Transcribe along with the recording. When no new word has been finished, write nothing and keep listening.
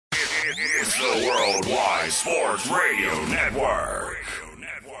It's the Worldwide Sports Radio Network.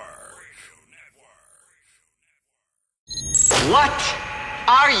 What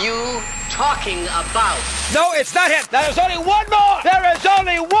are you talking about? No, it's not him. There's only one more. There is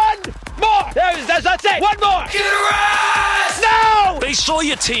only one more. That's it. One more. Get a rest! No! They saw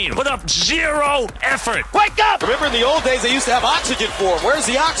your team put up zero effort. Wake up! Remember in the old days they used to have oxygen for them. Where's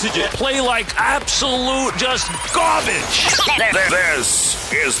the oxygen? Play like absolute just garbage.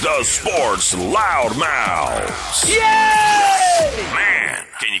 This is the Sports Loudmouths. Yay! Man,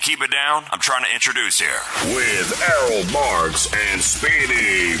 can you keep it down? I'm trying to introduce here. With Errol Marks and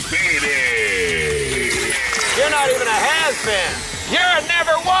Speedy Beatty. You're not even a has-been. You're a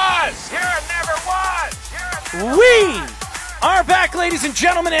never was. You're a never was. We are back, ladies and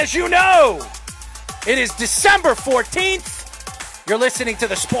gentlemen, as you know. It is December 14th. You're listening to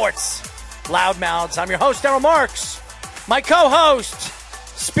the Sports Loudmouths. I'm your host, Errol Marks. My co-host,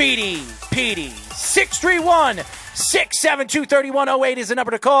 Speedy Petey. 631-672-3108 is the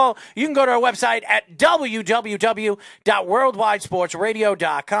number to call. You can go to our website at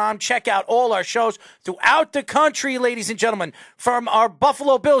www.worldwidesportsradio.com. Check out all our shows throughout the country, ladies and gentlemen, from our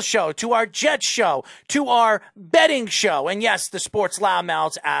Buffalo Bills show to our Jets show to our betting show. And yes, the Sports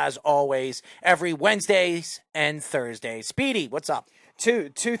Loudmouths, as always, every Wednesdays and Thursdays. Speedy, what's up? Two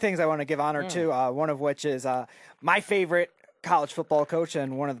things I want to give honor to, one of which is my favorite college football coach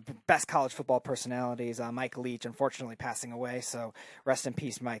and one of the best college football personalities, Mike Leach, unfortunately passing away. So rest in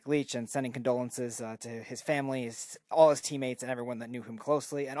peace, Mike Leach, and sending condolences to his family, all his teammates, and everyone that knew him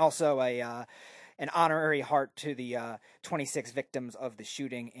closely. And also an honorary heart to the 26 victims of the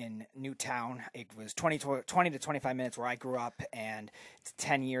shooting in Newtown. It was 20 to 25 minutes where I grew up, and it's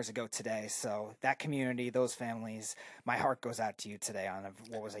 10 years ago today. So that community, those families, my heart goes out to you today on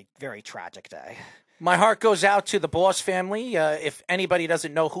what was a very tragic day. My heart goes out to the Boss family. If anybody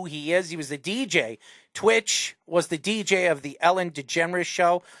doesn't know who he is, he was the DJ. Twitch was the DJ of the Ellen DeGeneres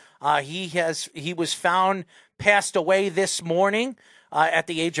show. He was found passed away this morning at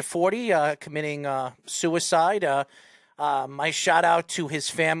the age of 40, committing suicide. My shout out to his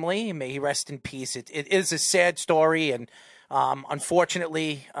family. May he rest in peace. It is a sad story, and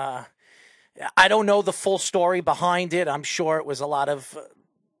unfortunately, I don't know the full story behind it. I'm sure it was a lot of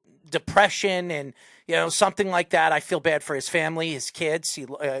depression and something like that. I feel bad for his family, his kids. He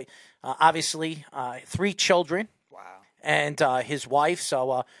obviously 3 children. Wow. And his wife.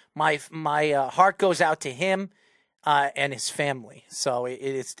 So my heart goes out to him and his family. So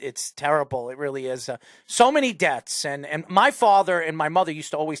it's terrible. It really is. So many deaths, and my father and my mother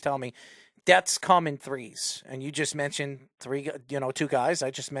used to always tell me, deaths come in threes. And you just mentioned 3, 2 guys.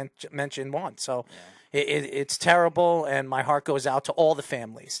 I just mentioned 1. So. Yeah. It's terrible, and my heart goes out to all the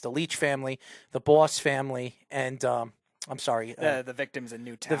families, the Leach family, the Boss family, and I'm sorry. The victims in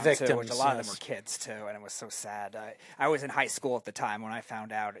Newtown, too, which a lot of them were kids, too, and it was so sad. I was in high school at the time when I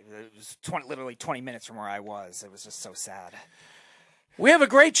found out. It was literally 20 minutes from where I was. It was just so sad. We have a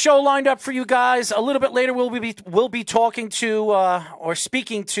great show lined up for you guys. A little bit later, we'll be talking to or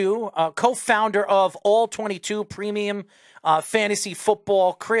speaking to co-founder of All 22 Premium Fantasy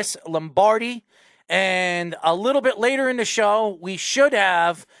Football, Chris Lombardi. And a little bit later in the show, we should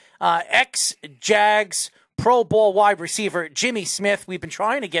have ex-Jags Pro Bowl wide receiver Jimmy Smith. We've been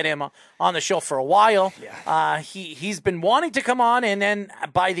trying to get him on the show for a while. Yeah. He's been wanting to come on, and then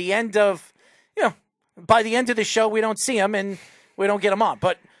by the end of the show, we don't see him and we don't get him on.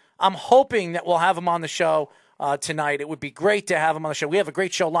 But I'm hoping that we'll have him on the show tonight. It would be great to have him on the show. We have a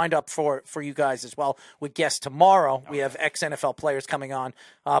great show lined up for you guys as well with guests tomorrow. We have ex-NFL players coming on.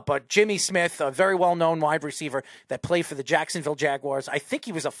 But Jimmy Smith, a very well-known wide receiver that played for the Jacksonville Jaguars. I think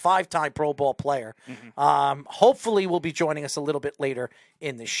he was a 5-time Pro Bowl player. Mm-hmm. Hopefully will be joining us a little bit later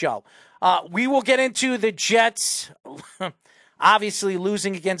in the show. We will get into the Jets, obviously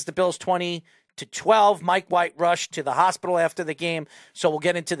losing against the Bills 20-12. Mike White rushed to the hospital after the game, so we'll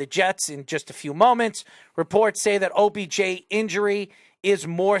get into the Jets in just a few moments. Reports say that OBJ injury is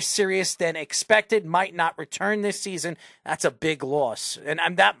more serious than expected, might not return this season. That's a big loss, and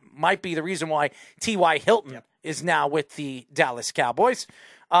that might be the reason why T.Y. Hilton is now with the Dallas Cowboys.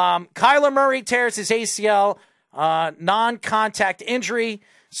 Kyler Murray tears his ACL, non-contact injury,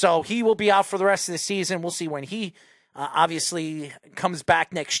 so he will be out for the rest of the season. We'll see when he obviously comes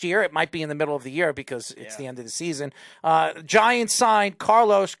back next year. It might be in the middle of the year because it's the end of the season. Giants signed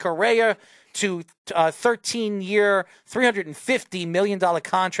Carlos Correa to a 13-year, $350 million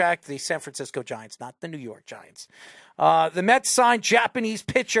contract. The San Francisco Giants, not the New York Giants. The Mets signed Japanese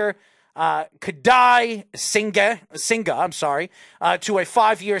pitcher Kadai Singa, to a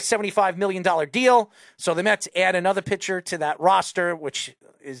 5-year, $75 million deal. So the Mets add another pitcher to that roster, which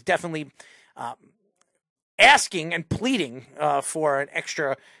is definitely asking and pleading for an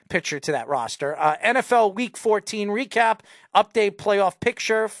extra pitcher to that roster. NFL Week 14 recap, update playoff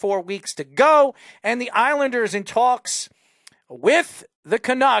picture, 4 weeks to go, and the Islanders in talks with the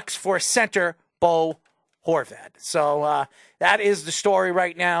Canucks for center Bo Horvat. So that is the story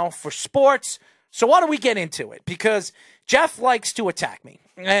right now for sports. So why don't we get into it? Because Jeff likes to attack me.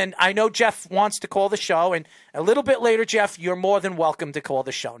 And I know Jeff wants to call the show. And a little bit later, Jeff, you're more than welcome to call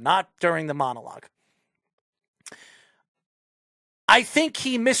the show, not during the monologue. I think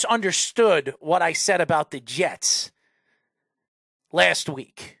he misunderstood what I said about the Jets last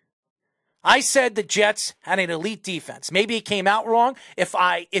week. I said the Jets had an elite defense. Maybe it came out wrong. If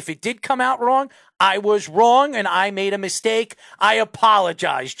it did come out wrong, I was wrong and I made a mistake. I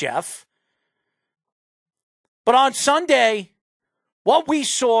apologize, Jeff. But on Sunday, what we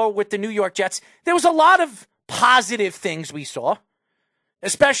saw with the New York Jets, there was a lot of positive things we saw,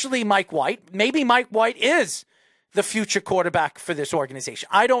 especially Mike White. Maybe Mike White is the future quarterback for this organization.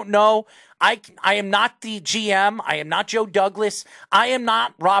 I don't know. I am not the GM. I am not Joe Douglas. I am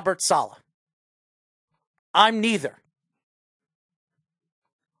not Robert Saleh. I'm neither.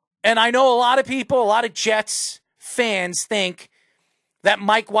 And I know a lot of people, a lot of Jets fans think that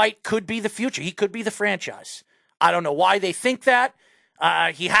Mike White could be the future. He could be the franchise. I don't know why they think that.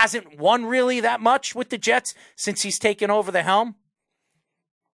 He hasn't won really that much with the Jets since he's taken over the helm.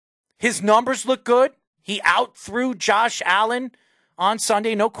 His numbers look good. He out-threw Josh Allen on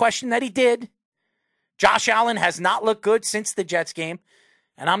Sunday. No question that he did. Josh Allen has not looked good since the Jets game.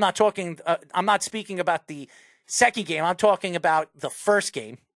 And I'm not speaking about the second game. I'm talking about the first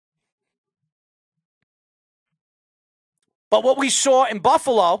game. But what we saw in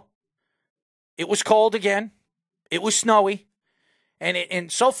Buffalo, it was cold again. It was snowy.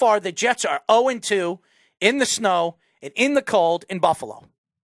 And so far, the Jets are 0-2 in the snow and in the cold in Buffalo.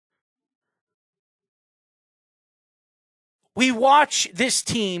 We watch this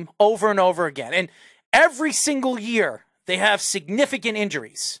team over and over again. And every single year, they have significant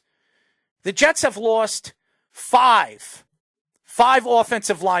injuries. The Jets have lost five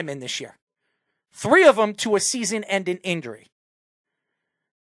offensive linemen this year. 3 of them to a season-ending injury.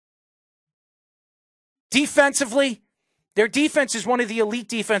 Defensively, their defense is one of the elite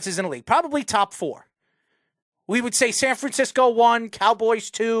defenses in the league, probably top 4. We would say San Francisco 1, Cowboys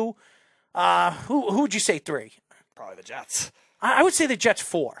 2. Who would you say 3? Probably the Jets. I would say the Jets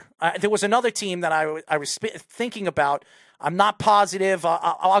 4. There was another team that I was thinking about. I'm not positive.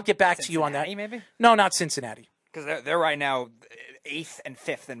 I'll get back to you on that. Cincinnati, maybe? No, not Cincinnati. Because they're right now 8th and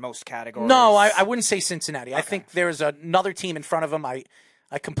 5th in most categories. No, I wouldn't say Cincinnati. Okay. I think there's another team in front of them. I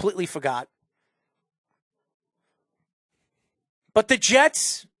completely forgot. But the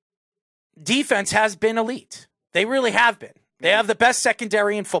Jets' defense has been elite. They really have been. They have the best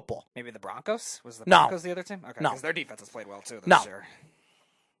secondary in football. Maybe the Broncos? Was the No. Broncos the other team? Okay, No. because their defense has played well, too, No. this year.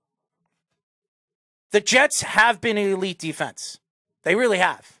 The Jets have been an elite defense. They really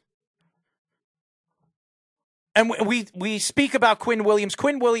have. And we speak about Quinn Williams.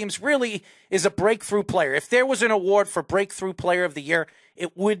 Quinn Williams really is a breakthrough player. If there was an award for Breakthrough Player of the Year,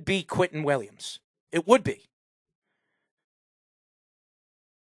 it would be Quentin Williams. It would be.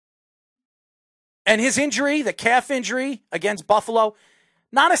 And his injury, the calf injury against Buffalo,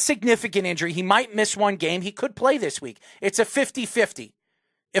 not a significant injury. He might miss one game. He could play this week. It's a 50-50.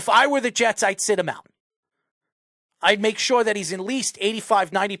 If I were the Jets, I'd sit him out. I'd make sure that he's at least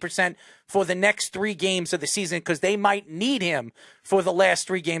 85-90% for the next 3 games of the season because they might need him for the last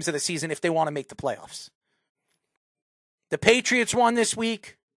 3 games of the season if they want to make the playoffs. The Patriots won this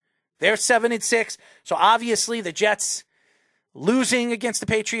week. They're 7-6. So obviously the Jets losing against the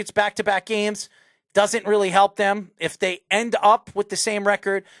Patriots back-to-back games doesn't really help them. If they end up with the same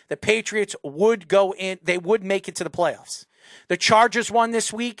record, the Patriots would go in. They would make it to the playoffs. The Chargers won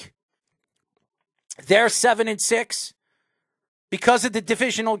this week. They're 7-6 because of the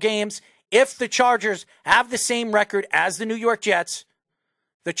divisional games. If the Chargers have the same record as the New York Jets,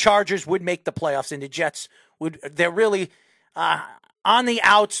 the Chargers would make the playoffs, and the Jets would. They're really on the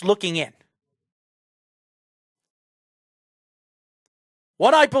outs looking in.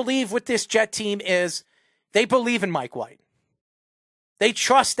 What I believe with this Jet team is they believe in Mike White. They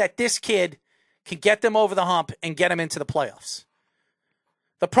trust that this kid can get them over the hump and get them into the playoffs.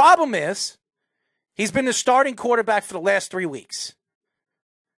 The problem is he's been the starting quarterback for the last 3 weeks.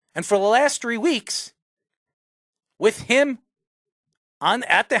 And for the last 3 weeks, with him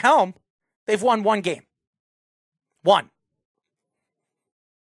at the helm, they've won 1 game. 1.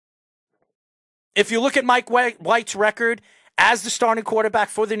 If you look at Mike White's record as the starting quarterback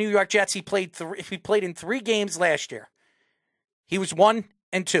for the New York Jets, he played in 3 games last year. He was 1-2.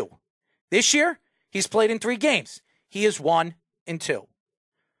 This year, he's played in 3 games. He is 1-2.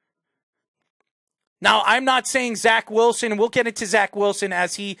 Now, I'm not saying Zach Wilson, and we'll get into Zach Wilson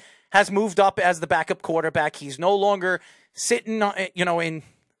as he has moved up as the backup quarterback. He's no longer sitting, in,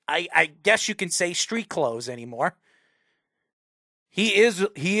 I guess you can say, street clothes anymore. He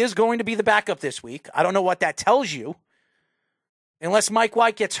is going to be the backup this week. I don't know what that tells you. Unless Mike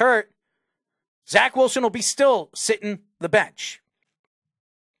White gets hurt, Zach Wilson will be still sitting the bench.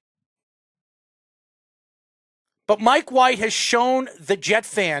 But Mike White has shown the Jet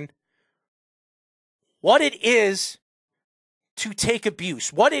fan what it is to take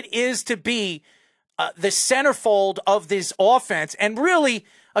abuse, what it is to be the centerfold of this offense, and really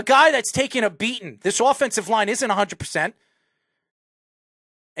a guy that's taken a beating. This offensive line isn't 100%.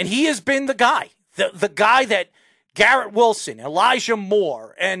 And he has been the guy, the guy that Garrett Wilson, Elijah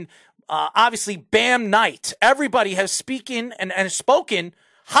Moore, and obviously Bam Knight, everybody has spoken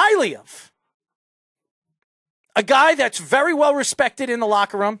highly of. A guy that's very well respected in the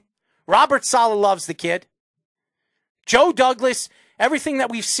locker room. Robert Saleh loves the kid. Joe Douglas, everything that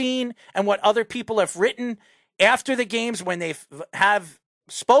we've seen and what other people have written after the games when they have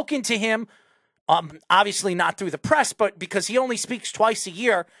spoken to him, obviously not through the press, but because he only speaks twice a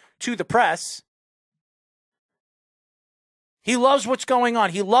year to the press. He loves what's going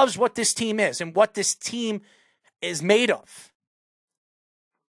on. He loves what this team is and what this team is made of.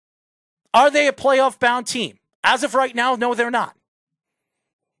 Are they a playoff-bound team? As of right now, no, they're not.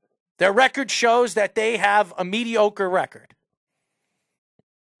 Their record shows that they have a mediocre record.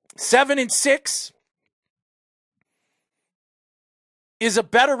 7-6 is a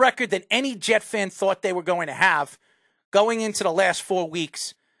better record than any Jet fan thought they were going to have going into the last 4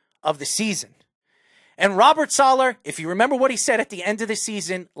 weeks of the season. And Robert Saleh, if you remember what he said at the end of the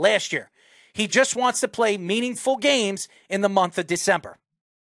season last year, he just wants to play meaningful games in the month of December.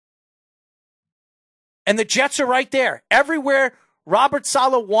 And the Jets are right there. Everywhere Robert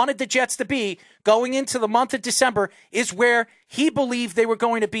Saleh wanted the Jets to be going into the month of December is where he believed they were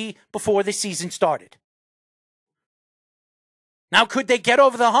going to be before the season started. Now, could they get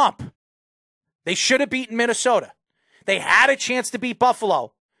over the hump? They should have beaten Minnesota. They had a chance to beat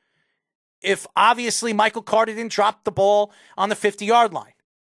Buffalo if, obviously, Michael Carter didn't drop the ball on the 50-yard line.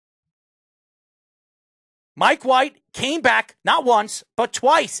 Mike White came back not once, but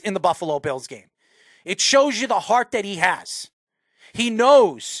twice in the Buffalo Bills game. It shows you the heart that he has. He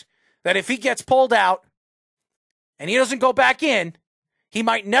knows that if he gets pulled out and he doesn't go back in, he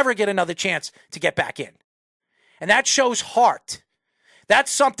might never get another chance to get back in. And that shows heart.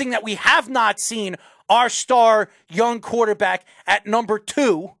 That's something that we have not seen our star young quarterback at number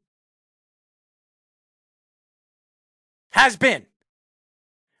 2 has been.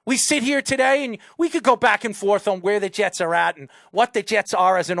 We sit here today and we could go back and forth on where the Jets are at and what the Jets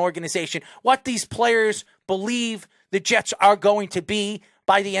are as an organization, what these players believe the Jets are going to be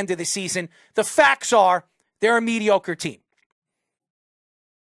by the end of the season. The facts are they're a mediocre team.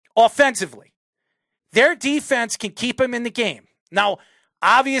 Offensively, their defense can keep them in the game. Now,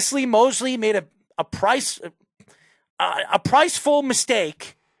 obviously, Mosley made a priceful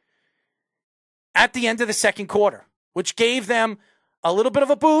mistake at the end of the second quarter, which gave them a little bit of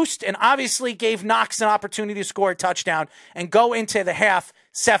a boost and obviously gave Knox an opportunity to score a touchdown and go into the half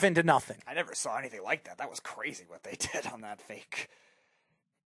 7-0. I never saw anything like that. That was crazy what they did on that fake.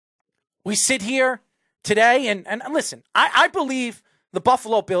 We sit here today and listen, I believe the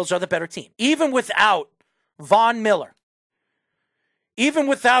Buffalo Bills are the better team, even without Von Miller, even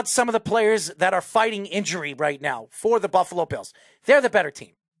without some of the players that are fighting injury right now for the Buffalo Bills. They're the better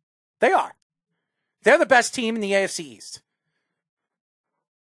team. They are. They're the best team in the AFC East.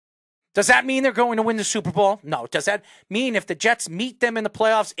 Does that mean they're going to win the Super Bowl? No. Does that mean if the Jets meet them in the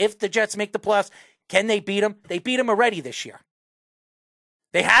playoffs, if the Jets make the playoffs, can they beat them? They beat them already this year.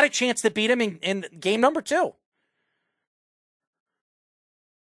 They had a chance to beat them in game number 2.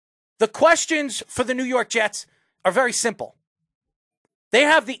 The questions for the New York Jets are very simple. They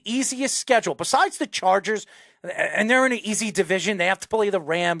have the easiest schedule. Besides the Chargers, and they're in an easy division, they have to play the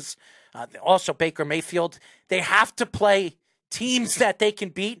Rams, also Baker Mayfield. They have to play teams that they can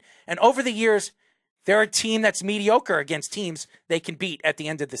beat. And over the years, they're a team that's mediocre against teams they can beat at the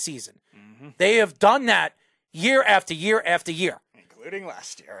end of the season. Mm-hmm. They have done that year after year after year. Including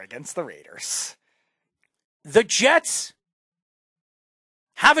last year against the Raiders. The Jets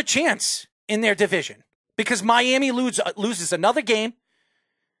have a chance in their division because Miami loses another game.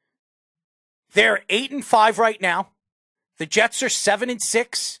 They're 8-5 right now. The Jets are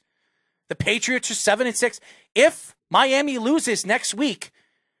 7-6. The Patriots are 7-6. If Miami loses next week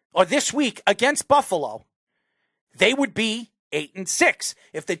or this week against Buffalo, they would be 8-6.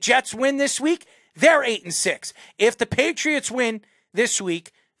 If the Jets win this week, they're 8-6. If the Patriots win this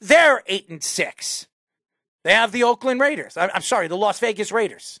week, they're 8-6. They have the Oakland Raiders. I'm sorry, the Las Vegas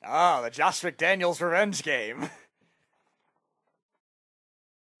Raiders. Oh, the Josh McDaniels revenge game.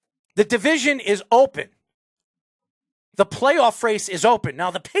 The division is open. The playoff race is open.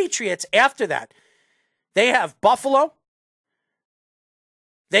 Now, the Patriots, after that, they have Buffalo.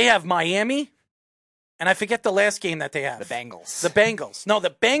 They have Miami. And I forget the last game that they have. The Bengals. The Bengals. No, the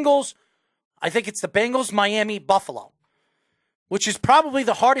Bengals. I think it's the Bengals, Miami, Buffalo, which is probably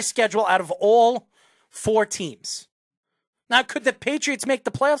the hardest schedule out of all 4 teams. Now, could the Patriots make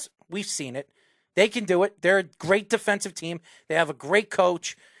the playoffs? We've seen it. They can do it. They're a great defensive team. They have a great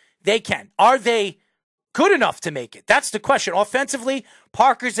coach. They can. Are they good enough to make it? That's the question. Offensively,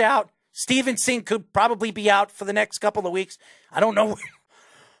 Parker's out. Stevenson could probably be out for the next couple of weeks. I don't know.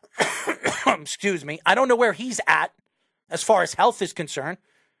 Excuse me. I don't know where he's at as far as health is concerned.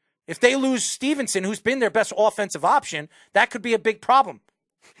 If they lose Stevenson, who's been their best offensive option, that could be a big problem.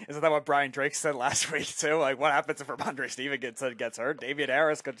 Isn't that what Brian Drake said last week, too? Like, what happens if Ramondre Stevenson gets hurt? David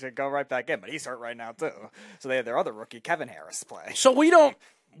Harris could go right back in, but he's hurt right now, too. So they have their other rookie, Kevin Harris, play. So we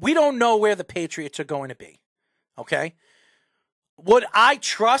don't know where the Patriots are going to be, okay? Would I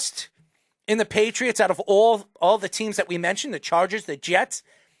trust in the Patriots out of all the teams that we mentioned, the Chargers, the Jets,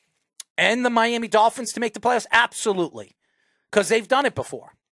 and the Miami Dolphins to make the playoffs? Absolutely, because they've done it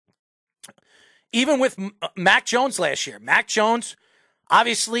before. Even with Mac Jones last year. Mac Jones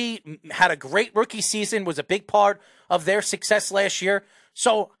obviously had a great rookie season, was a big part of their success last year.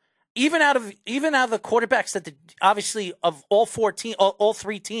 So even out of the quarterbacks that obviously of all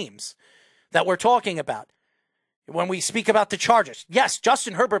 3 teams that we're talking about, when we speak about the Chargers, yes,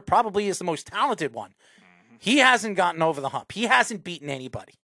 Justin Herbert probably is the most talented one. He hasn't gotten over the hump. He hasn't beaten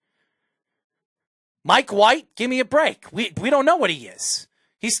anybody. Mike White, give me a break. We don't know what he is.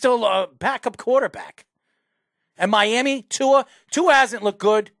 He's still a backup quarterback. And Miami, Tua hasn't looked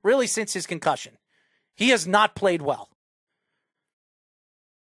good really since his concussion. He has not played well.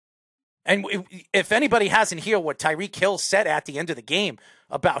 And if anybody hasn't heard what Tyreek Hill said at the end of the game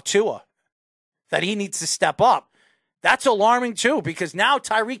about Tua, that he needs to step up, that's alarming too, because now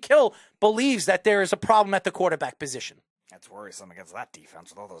Tyreek Hill believes that there is a problem at the quarterback position. That's worrisome against that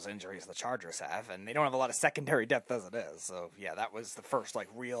defense with all those injuries the Chargers have, and they don't have a lot of secondary depth as it is. So, yeah, that was the first,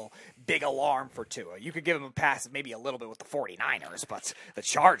 real big alarm for Tua. You could give him a pass maybe a little bit with the 49ers, but the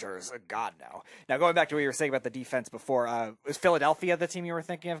Chargers, God, no. Now, going back to what you were saying about the defense before, was Philadelphia the team you were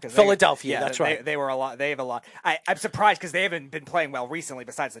thinking of? Philadelphia, that's right. They were a lot. They have a lot. I'm surprised because they haven't been playing well recently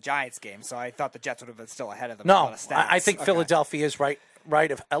besides the Giants game, so I thought the Jets would have been still ahead of them. No, I think Philadelphia is right,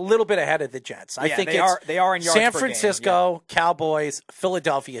 a little bit ahead of the Jets. I think they are in yards San per Francisco, game, Cowboys,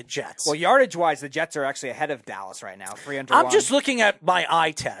 Philadelphia, Jets. Well, yardage-wise, the Jets are actually ahead of Dallas right now, 301. I'm just looking at my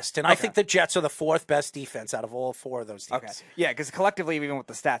eye test, and I think the Jets are the 4th best defense out of all 4 of those teams. Okay. Yeah, because collectively, even with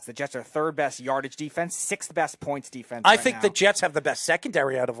the stats, the Jets are 3rd best yardage defense, 6th best points defense. I think the Jets have the best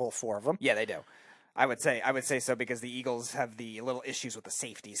secondary out of all 4 of them. Yeah, they do. I would say so because the Eagles have the little issues with the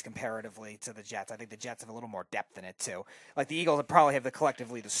safeties comparatively to the Jets. I think the Jets have a little more depth in it too. Like the Eagles probably have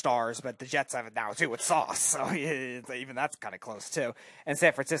collectively the stars, but the Jets have it now too with Sauce. So even that's kind of close too. And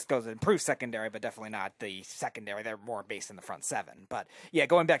San Francisco's improved secondary, but definitely not the secondary. They're more based in the front 7. But yeah,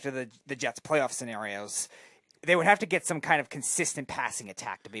 going back to the Jets playoff scenarios, they would have to get some kind of consistent passing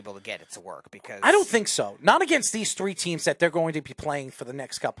attack to be able to get it to work. Because I don't think so. Not against these 3 teams that they're going to be playing for the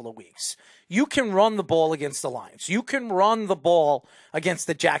next couple of weeks. You can run the ball against the Lions. You can run the ball against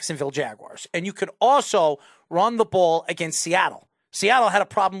the Jacksonville Jaguars. And you can also run the ball against Seattle. Seattle had a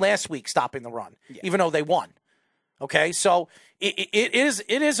problem last week stopping the run, even though they won. Okay, so it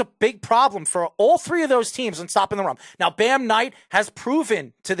is a big problem for all 3 of those teams in stopping the run. Now, Bam Knight has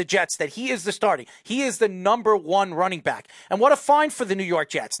proven to the Jets that he is the starting. He is the number 1 running back. And what a find for the New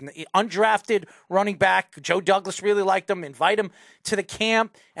York Jets. Undrafted running back. Joe Douglas really liked him, invite him to the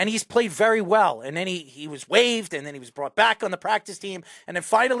camp, and he's played very well. And then he was waived, and then he was brought back on the practice team. And then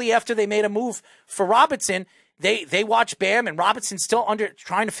finally, after they made a move for Robinson, They watch Bam, and Robinson's still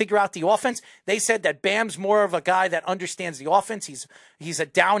trying to figure out the offense. They said that Bam's more of a guy that understands the offense. He's a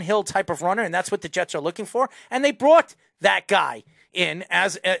downhill type of runner, and that's what the Jets are looking for. And they brought that guy in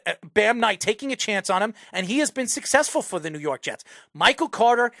as Bam Knight, taking a chance on him, and he has been successful for the New York Jets. Michael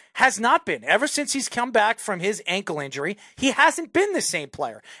Carter has not been. Ever since he's come back from his ankle injury, he hasn't been the same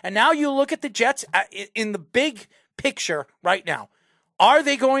player. And now you look at the Jets in the big picture right now. Are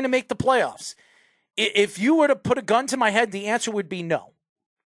they going to make the playoffs? If you were to put a gun to my head, the answer would be no.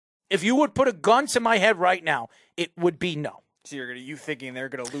 if you would put a gun to my head right now, it would be no. So you thinking they're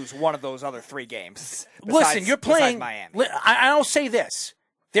going to lose one of those other 3 games? Listen, you're playing Miami. I'll say this: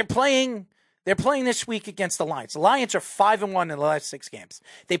 they're playing this week against the Lions. The Lions are 5-1 in the last 6 games.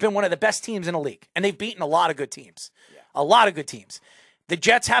 They've been one of the best teams in the league, and they've beaten a lot of good teams. Yeah. A lot of good teams. The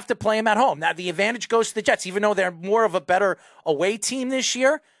Jets have to play them at home. Now, the advantage goes to the Jets, even though they're more of a better away team this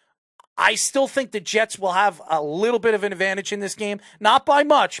year. I still think the Jets will have a little bit of an advantage in this game. Not by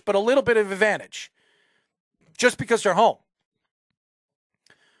much, but a little bit of advantage. Just because they're home.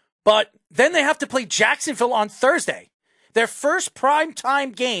 But then they have to play Jacksonville on Thursday. Their first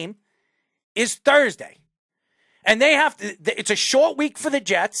primetime game is Thursday. And they have to, it's a short week for the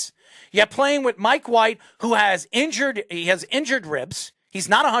Jets. You're playing with Mike White, who has injured ribs. He's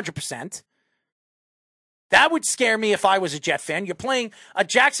not 100%. That would scare me if I was a Jet fan. You're playing a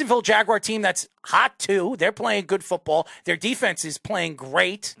Jacksonville Jaguar team that's hot too. They're playing good football. Their defense is playing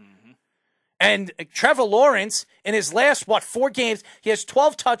great. And Trevor Lawrence, in his last, 4 games, he has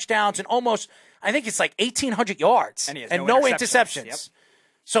 12 touchdowns and almost, I think it's like 1,800 yards. And, he has no interceptions. Yep.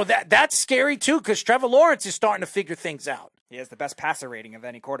 So that's scary, too, because Trevor Lawrence is starting to figure things out. He has the best passer rating of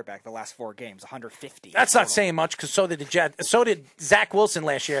any quarterback the last 4 games, 150. That's not saying much, because so did the Jets. So did Zach Wilson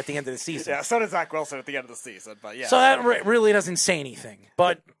last year at the end of the season. Yeah, so did Zach Wilson at the end of the season. But yeah. So that really doesn't say anything.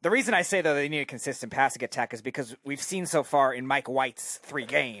 But the reason I say, though, they need a consistent passing attack is because we've seen so far in Mike White's 3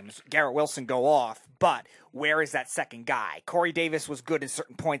 games, Garrett Wilson go off, but where is that second guy? Corey Davis was good at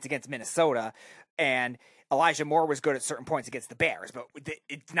certain points against Minnesota, and Elijah Moore was good at certain points against the Bears, but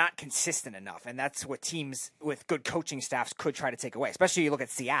it's not consistent enough, and that's what teams with good coaching staffs could try to take away, especially you look at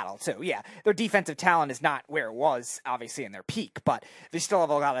Seattle, too. Yeah, their defensive talent is not where it was, obviously, in their peak, but they still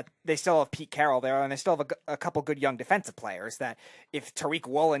have Pete Carroll there, and they still have a couple good young defensive players that if Tariq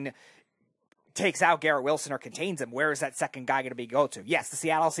Woolen takes out Garrett Wilson or contains him, where is that second guy going to go to? Yes, the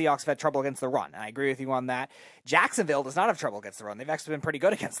Seattle Seahawks have had trouble against the run, and I agree with you on that. Jacksonville does not have trouble against the run. They've actually been pretty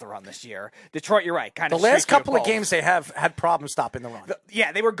good against the run this year. Detroit, you're right. The last couple of games they have had problems stopping the run.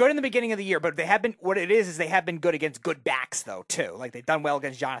 They were good in the beginning of the year, but they have been. What it is they have been good against good backs though too. Like they've done well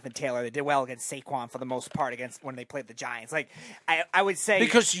against Jonathan Taylor. They did well against Saquon for the most part against when they played the Giants. Like I would say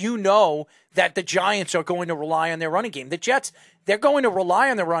because you know that the Giants are going to rely on their running game. The Jets, they're going to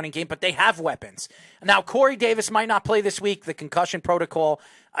rely on their running game, but they have weapons. Now Corey Davis might not play this week. The concussion protocol.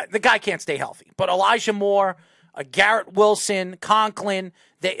 The guy can't stay healthy. But Elijah Moore, Garrett Wilson, Conklin,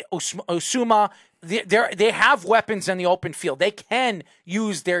 Osuma, they have weapons in the open field. They can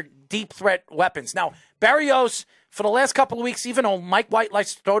use their deep threat weapons. Now, Berrios, for the last couple of weeks, even though Mike White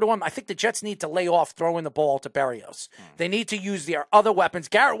likes to throw to him, I think the Jets need to lay off throwing the ball to Berrios. They need to use their other weapons.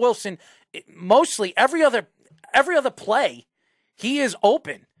 Garrett Wilson, mostly every other play, he is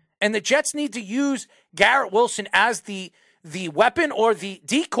open. And the Jets need to use Garrett Wilson as the weapon or the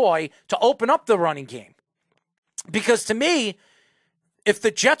decoy to open up the running game. Because to me, if the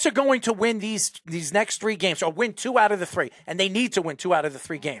Jets are going to win these next 3 games, or win 2 out of the 3, and they need to win 2 out of the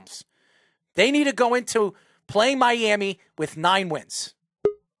 3 games, they need to go into playing Miami with 9 wins.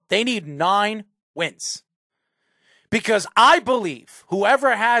 They need 9 wins. Because I believe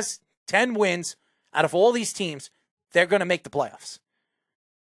whoever has 10 wins out of all these teams, they're going to make the playoffs.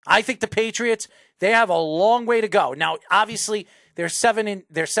 I think the Patriots, they have a long way to go. Now, obviously, they're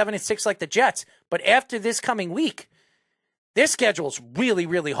 7-6 like the Jets, but after this coming week, their schedule's really,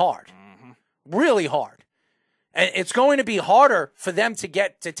 really hard. Mm-hmm. Really hard. And it's going to be harder for them to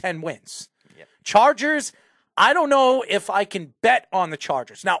get to 10 wins. Yep. Chargers, I don't know if I can bet on the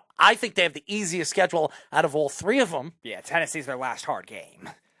Chargers. Now, I think they have the easiest schedule out of all 3 of them. Yeah, Tennessee's their last hard game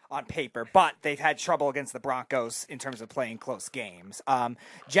on paper, but they've had trouble against the Broncos in terms of playing close games.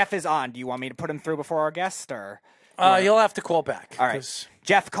 Jeff is on. Do you want me to put him through before our guest, or? You'll have to call back. All right.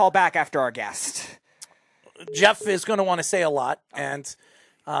 Jeff, call back after our guest. Jeff is going to want to say a lot, and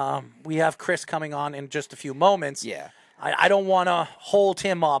we have Chris coming on in just a few moments. Yeah. I don't want to hold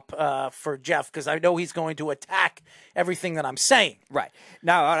him up for Jeff because I know he's going to attack everything that I'm saying. Right.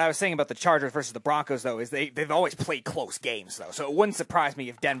 Now, what I was saying about the Chargers versus the Broncos, though, is they've always played close games, though. So it wouldn't surprise me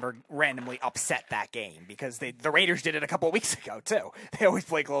if Denver randomly upset that game because the Raiders did it a couple of weeks ago, too. They always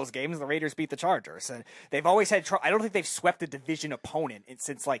play close games. The Raiders beat the Chargers. And they've always had trouble. I don't think they've swept a division opponent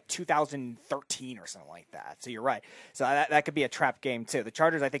since, like, 2013 or something like that. So you're right. So that could be a trap game, too. The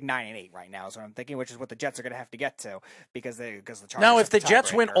Chargers, I think, 9-8 right now is what I'm thinking, which is what the Jets are going to have to get to because the Chargers. Now, if the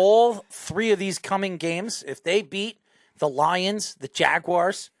Jets win all 3 of these coming games, if they beat the Lions, the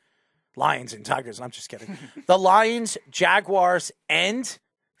Jaguars, Lions and Tigers, I'm just kidding. The Lions, Jaguars, and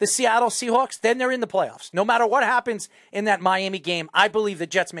the Seattle Seahawks, then they're in the playoffs. No matter what happens in that Miami game, I believe the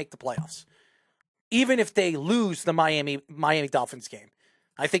Jets make the playoffs. Even if they lose the Miami Dolphins game.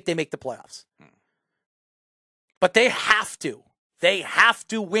 I think they make the playoffs. But they have to. They have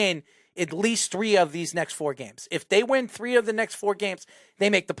to win at least 3 of these next 4 games. If they win 3 of the next 4 games, they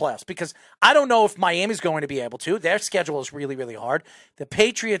make the playoffs. Because I don't know if Miami's going to be able to. Their schedule is really, really hard. The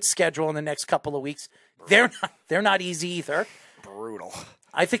Patriots' schedule in the next couple of weeks, they're not easy either. Brutal.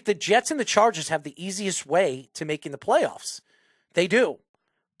 I think the Jets and the Chargers have the easiest way to making the playoffs. They do.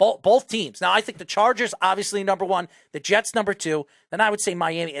 Both teams. Now, I think the Chargers, obviously, number 1. The Jets, number 2. Then I would say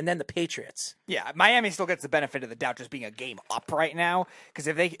Miami, and then the Patriots. Yeah, Miami still gets the benefit of the doubt just being a game up right now. Because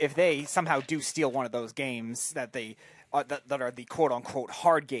if they somehow do steal one of those games that that are the quote-unquote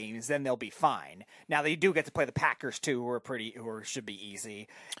hard games, then they'll be fine. Now, they do get to play the Packers, too, who should be easy.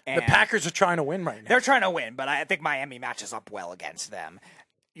 And the Packers are trying to win right now. They're trying to win, but I think Miami matches up well against them.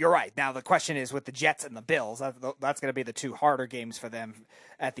 You're right. Now, the question is with the Jets and the Bills, that's going to be the 2 harder games for them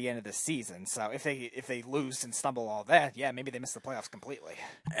at the end of the season. So if they lose and stumble all that, yeah, maybe they miss the playoffs completely.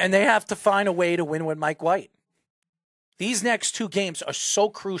 And they have to find a way to win with Mike White. These next 2 games are so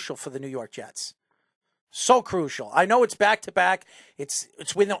crucial for the New York Jets. So crucial. I know it's back-to-back. It's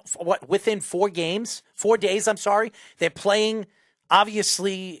within 4 days, I'm sorry. They're playing,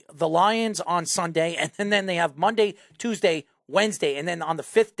 obviously, the Lions on Sunday, and then they have Monday, Tuesday, Wednesday, and then on the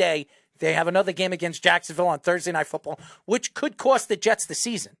 5th day, they have another game against Jacksonville on Thursday Night Football, which could cost the Jets the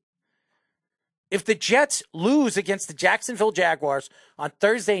season. If the Jets lose against the Jacksonville Jaguars on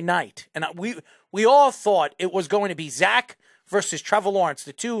Thursday night, and we all thought it was going to be Zach versus Trevor Lawrence,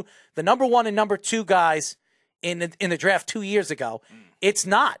 the number 1 and number 2 guys in the draft 2 years ago, it's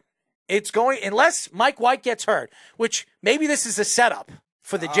not. It's going, unless Mike White gets hurt, which maybe this is a setup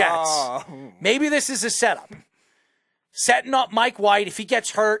for the Jets. Oh. Maybe this is a setup. Setting up Mike White, if he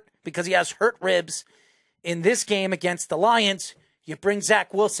gets hurt because he has hurt ribs in this game against the Lions, you bring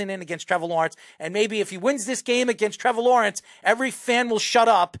Zach Wilson in against Trevor Lawrence, and maybe if he wins this game against Trevor Lawrence, every fan will shut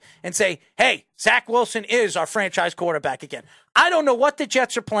up and say, hey, Zach Wilson is our franchise quarterback again. I don't know what the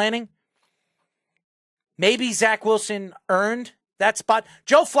Jets are planning. Maybe Zach Wilson earned that spot.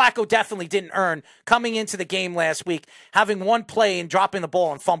 Joe Flacco definitely didn't earn coming into the game last week, having one play and dropping the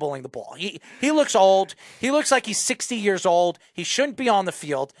ball and fumbling the ball. He looks old. He looks like he's 60 years old. He shouldn't be on the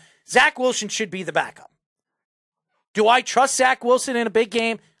field. Zach Wilson should be the backup. Do I trust Zach Wilson in a big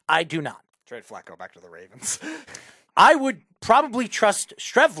game? I do not. Trade Flacco back to the Ravens. I would probably trust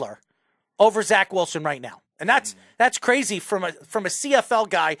Streveler over Zach Wilson right now. And that's crazy from a CFL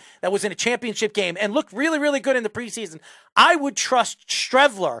guy that was in a championship game and looked really, really good in the preseason. I would trust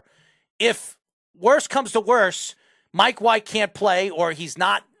Streveler if worse comes to worse, Mike White can't play or he's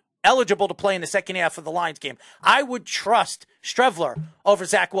not eligible to play in the second half of the Lions game. I would trust Streveler over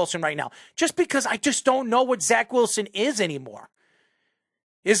Zach Wilson right now just because I just don't know what Zach Wilson is anymore.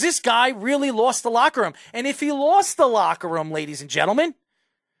 Is this guy really lost the locker room? And if he lost the locker room, ladies and gentlemen,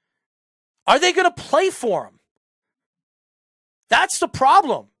 are they going to play for him? That's the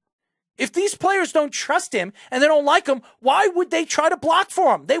problem. If these players don't trust him and they don't like him, why would they try to block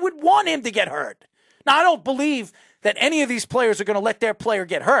for him? They would want him to get hurt. Now, I don't believe that any of these players are going to let their player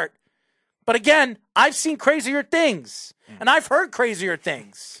get hurt. But again, I've seen crazier things, and I've heard crazier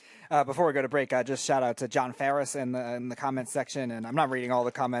things. Before we go to break, just shout out to John Ferris in the comments section, and I'm not reading all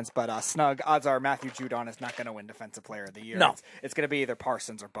the comments, but snug odds are Matthew Judon is not going to win Defensive Player of the Year. No, it's going to be either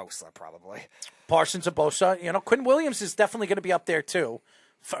Parsons or Bosa, probably. Parsons or Bosa. You know, Quinn Williams is definitely going to be up there too.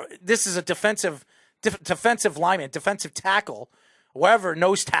 This is a defensive lineman, defensive tackle, wherever,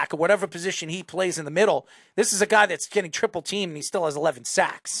 nose tackle, whatever position he plays in the middle. This is a guy that's getting triple teamed, and he still has 11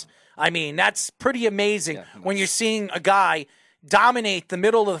 sacks. I mean, that's pretty amazing when you're seeing a guy dominate the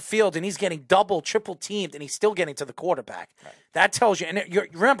middle of the field and he's getting double, triple teamed and he's still getting to the quarterback. Right. That tells you. And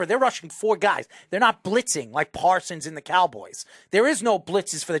remember, they're rushing 4 guys. They're not blitzing like Parsons and the Cowboys. There is no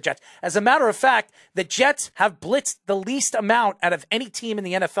blitzes for the Jets. As a matter of fact, the Jets have blitzed the least amount out of any team in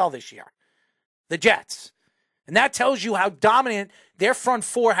the NFL this year. The Jets. And that tells you how dominant their front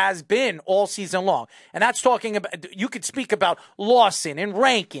 4 has been all season long. And that's talking about, you could speak about Lawson and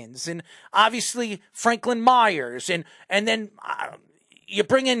Rankins and obviously Franklin Myers. And then you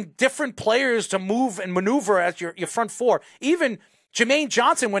bring in different players to move and maneuver as your front 4. Even Jermaine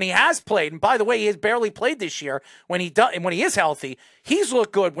Johnson, when he has played, and by the way, he has barely played this year, when he is healthy, he's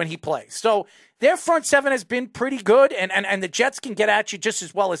looked good when he plays. So their front 7 has been pretty good, and the Jets can get at you just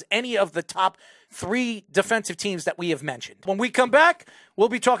as well as any of the top 3 defensive teams that we have mentioned. When we come back, we'll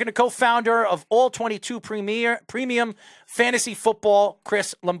be talking to co-founder of All 22 Premium Fantasy Football,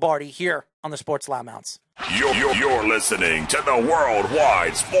 Chris Lombardi, here on the Sports Loudmouths. You're listening to the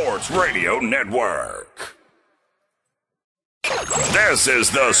Worldwide Sports Radio Network. This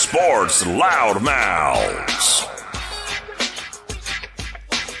is the Sports Loudmouths.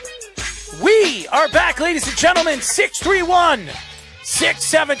 We are back, ladies and gentlemen.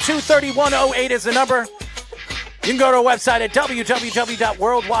 631-672-3108 is the number. You can go to our website at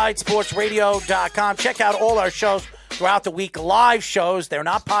www.worldwidesportsradio.com. Check out all our shows throughout the week. Live shows. They're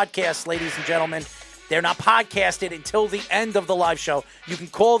not podcasts, ladies and gentlemen. They're not podcasted until the end of the live show. You can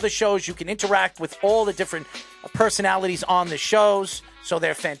call the shows. You can interact with all the different personalities on the shows. So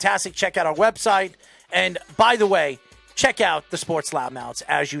they're fantastic. Check out our website. And by the way, check out the Sports Loudmouths.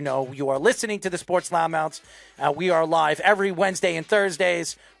 As you know, you are listening to the Sports Loudmouths. We are live every Wednesday and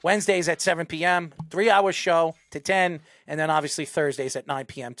Thursdays. Wednesdays at 7 p.m., 3-hour show to 10, and then obviously Thursdays at 9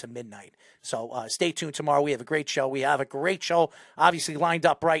 p.m. to midnight. So stay tuned tomorrow. We have a great show. We have a great show obviously lined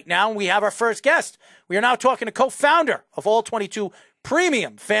up right now. We have our first guest. We are now talking to co-founder of All 22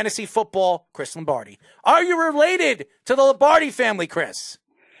 Premium Fantasy Football, Chris Lombardi. Are you related to the Lombardi family, Chris?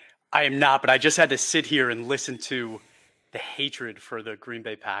 I am not, but I just had to sit here and listen to the hatred for the Green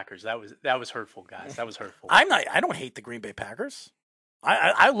Bay Packers. That was hurtful, guys. That was hurtful. I don't hate the Green Bay Packers.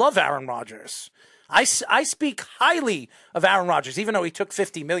 I love Aaron Rodgers. I speak highly of Aaron Rodgers, even though he took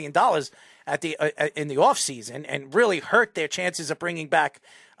 $50 million at the in the offseason and really hurt their chances of bringing back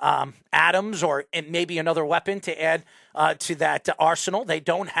Adams or maybe another weapon to add to that arsenal. They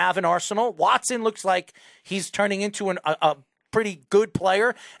don't have an arsenal. Watson looks like he's turning into a pretty good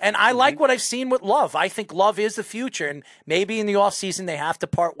player, and I like what I've seen with Love. I think Love is the future, and maybe in the offseason they have to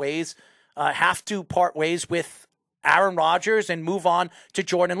part ways with Aaron Rodgers and move on to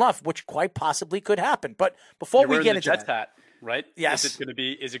Jordan Love, which quite possibly could happen. But before we get into Jets that, hat, right? Yes. Is it going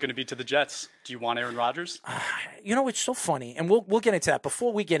to be to the Jets? Do you want Aaron Rodgers? You know, it's so funny, and we'll get into that.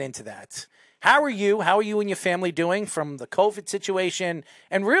 Before we get into that, how are you? How are you and your family doing from the COVID situation?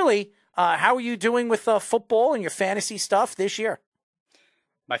 And really, how are you doing with football and your fantasy stuff this year?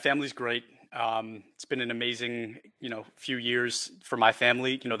 My family's great. It's been an amazing, few years for my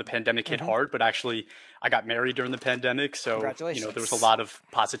family. The pandemic hit hard, but actually I got married during the pandemic. So, Congratulations. there was a lot of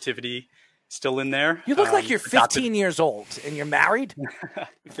positivity still in there. You look like you're 15 years old and you're married.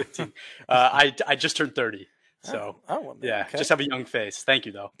 15. I just turned 30. So, okay. Just have a young face. Thank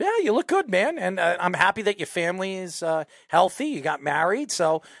you, though. Yeah, you look good, man. And I'm happy that your family is healthy. You got married.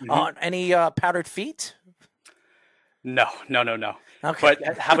 So any powdered feet? No. Okay.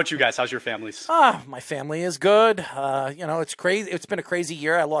 But how about you guys? How's your families? My family is good. It's crazy. It's been a crazy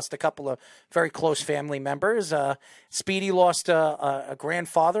year. I lost a couple of very close family members. Speedy lost a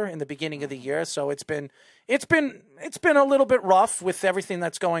grandfather in the beginning of the year, so it's been a little bit rough with everything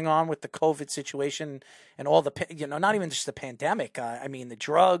that's going on with the COVID situation and all the not even just the pandemic. I mean the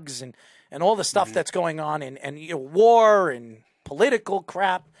drugs and all the stuff that's going on and war and political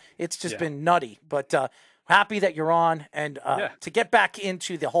crap. It's just been nutty, but. Happy that you're on, and to get back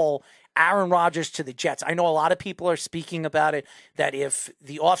into the whole Aaron Rodgers to the Jets. I know a lot of people are speaking about it, that if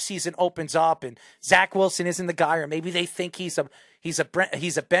the offseason opens up and Zach Wilson isn't the guy, or maybe they think he's a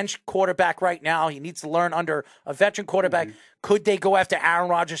bench quarterback right now, he needs to learn under a veteran quarterback. Could they go after Aaron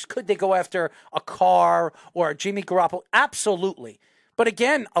Rodgers? Could they go after a Carr or a Jimmy Garoppolo? Absolutely. But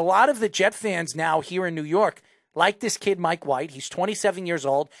again, a lot of the Jet fans now here in New York like this kid, Mike White. He's 27 years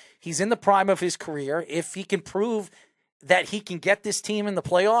old. He's in the prime of his career. If he can prove that he can get this team in the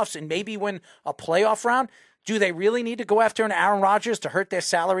playoffs and maybe win a playoff round, do they really need to go after an Aaron Rodgers to hurt their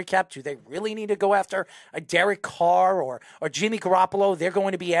salary cap? Do they really need to go after a Derek Carr or Jimmy Garoppolo? They're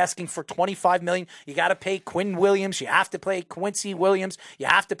going to be asking for $25 million. You got to pay Quinn Williams. You have to pay Quincy Williams. You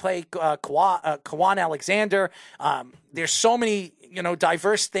have to pay Kwan Alexander. There's so many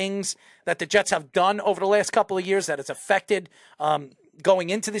diverse things that the Jets have done over the last couple of years that has affected going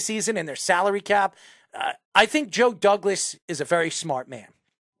into the season and their salary cap. I think Joe Douglas is a very smart man.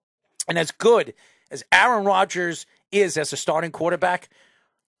 And as good as Aaron Rodgers is as a starting quarterback,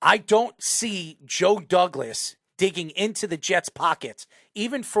 I don't see Joe Douglas digging into the Jets' pockets,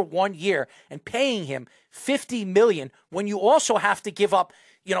 even for 1 year, and paying him $50 million when you also have to give up,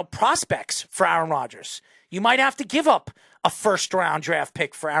 prospects for Aaron Rodgers. You might have to give up a first-round draft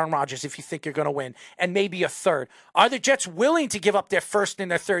pick for Aaron Rodgers if you think you're going to win, and maybe a third. Are the Jets willing to give up their first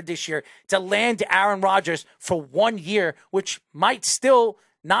and their third this year to land Aaron Rodgers for 1 year, which might still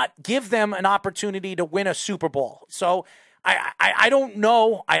not give them an opportunity to win a Super Bowl? So I don't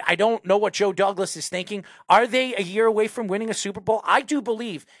know. I don't know what Joe Douglas is thinking. Are they a year away from winning a Super Bowl? I do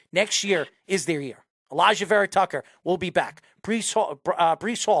believe next year is their year. Elijah Vera Tucker will be back.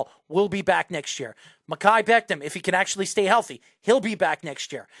 Breece Hall will be back next year. Mekhi Beckham, if he can actually stay healthy, he'll be back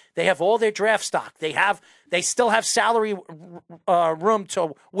next year. They have all their draft stock. They still have salary room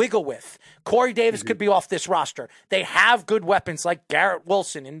to wiggle with. Corey Davis could be off this roster. They have good weapons like Garrett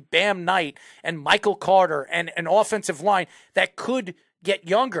Wilson and Bam Knight and Michael Carter and an offensive line that could get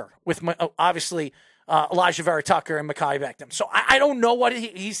younger with obviously Elijah Vera Tucker and Mekhi Beckham. So I don't know what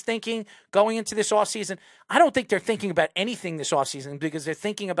he's thinking going into this offseason. I don't think they're thinking about anything this offseason because they're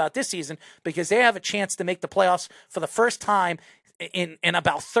thinking about this season because they have a chance to make the playoffs for the first time in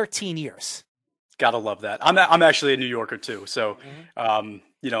about 13 years. Gotta love that. I'm actually a New Yorker too, so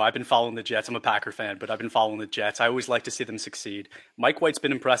I've been following the Jets. I'm a Packer fan, but I've been following the Jets. I always like to see them succeed. Mike White's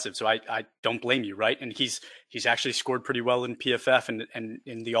been impressive, so I don't blame you, right? And he's actually scored pretty well in PFF and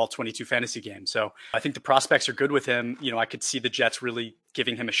in the All-22 fantasy game. So I think the prospects are good with him. I could see the Jets really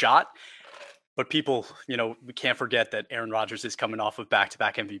giving him a shot. But people, we can't forget that Aaron Rodgers is coming off of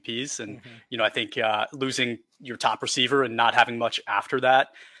back-to-back MVPs, and I think losing your top receiver and not having much after that.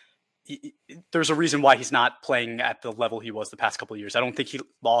 There's a reason why he's not playing at the level he was the past couple of years. I don't think he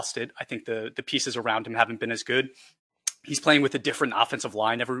lost it. I think the pieces around him haven't been as good. He's playing with a different offensive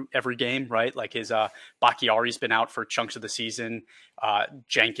line every game, right? Like his Bakhtiari's been out for chunks of the season.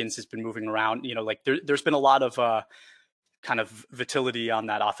 Jenkins has been moving around. There's been a lot of kind of volatility on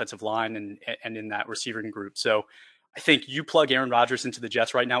that offensive line and in that receiving group. So I think you plug Aaron Rodgers into the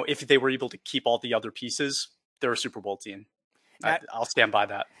Jets right now. If they were able to keep all the other pieces, they're a Super Bowl team. I'll stand by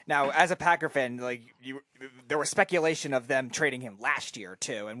that. Now, as a Packer fan, there was speculation of them trading him last year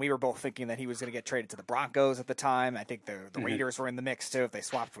too, and we were both thinking that he was going to get traded to the Broncos at the time. I think the Raiders were in the mix too if they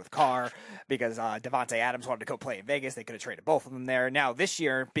swapped with Carr because Devontae Adams wanted to go play in Vegas. They could have traded both of them there. Now, this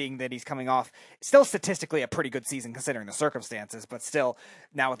year, being that he's coming off still statistically a pretty good season considering the circumstances, but still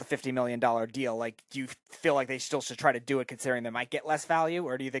now with the $50 million deal, do you feel like they still should try to do it considering they might get less value,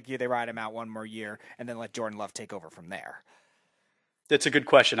 or do you think they ride him out one more year and then let Jordan Love take over from there? That's a good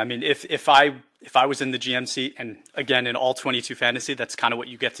question. I mean, if I was in the GM seat, and again, in All-22 fantasy, that's kind of what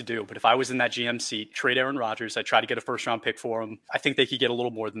you get to do. But if I was in that GM seat, trade Aaron Rodgers, I'd try to get a first-round pick for him. I think they could get a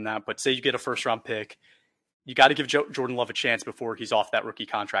little more than that. But say you get a first-round pick, you got to give Jordan Love a chance before he's off that rookie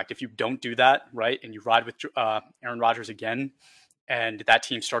contract. If you don't do that, right, and you ride with Aaron Rodgers again, and that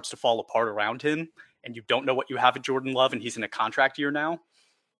team starts to fall apart around him, and you don't know what you have at Jordan Love, and he's in a contract year now,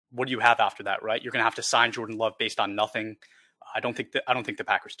 what do you have after that, right? You're going to have to sign Jordan Love based on nothing. I don't think the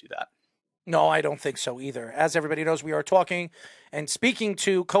Packers do that. No, I don't think so either. As everybody knows, we are talking and speaking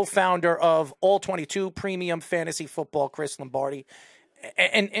to co-founder of All-22 Premium Fantasy Football, Chris Lombardi.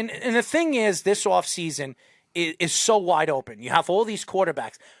 And the thing is, this offseason is so wide open. You have all these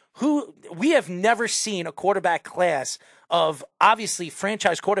quarterbacks who we have never seen a quarterback class of obviously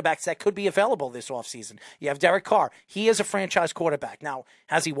franchise quarterbacks that could be available this offseason. You have Derek Carr. He is a franchise quarterback. Now,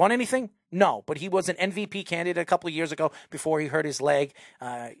 has he won anything? No, but he was an MVP candidate a couple of years ago before he hurt his leg.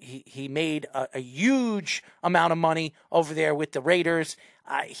 He made a huge amount of money over there with the Raiders.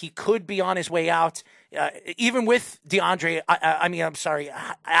 He could be on his way out. Even with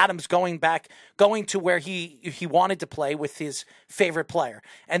Adams going to where he wanted to play with his favorite player.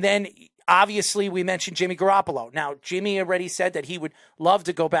 And then obviously we mentioned Jimmy Garoppolo. Now, Jimmy already said that he would love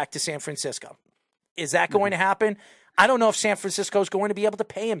to go back to San Francisco. Is that going to happen? I don't know if San Francisco is going to be able to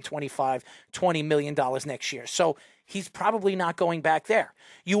pay him $20 million next year. So he's probably not going back there.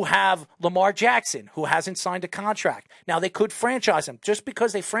 You have Lamar Jackson, who hasn't signed a contract. Now, they could franchise him. Just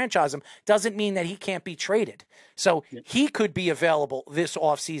because they franchise him doesn't mean that he can't be traded. So he could be available this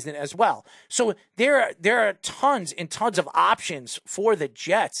offseason as well. So there are tons and tons of options for the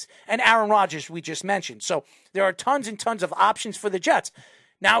Jets. And Aaron Rodgers, we just mentioned. So there are tons and tons of options for the Jets.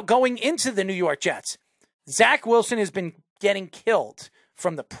 Now, going into the New York Jets, Zach Wilson has been getting killed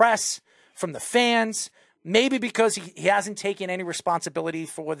from the press, from the fans, maybe because he hasn't taken any responsibility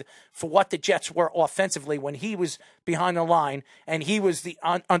for what the Jets were offensively when he was behind the line and he was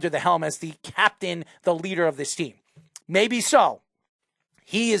under the helm as the captain, the leader of this team. Maybe so.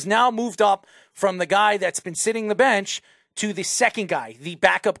 He is now moved up from the guy that's been sitting the bench to the second guy, the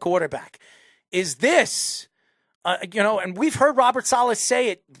backup quarterback. Is this, and we've heard Robert Saleh say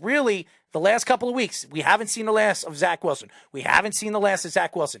it really the last couple of weeks. We haven't seen the last of Zach Wilson.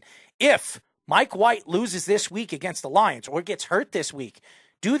 If Mike White loses this week against the Lions or gets hurt this week,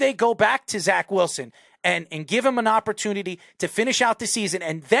 do they go back to Zach Wilson and give him an opportunity to finish out the season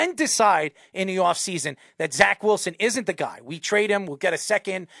and then decide in the offseason that Zach Wilson isn't the guy? We trade him, we'll get a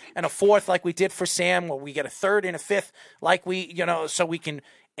second and a fourth like we did for Sam, or we get a third and a fifth like so we can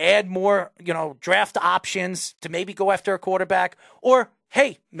add more, draft options to maybe go after a quarterback, or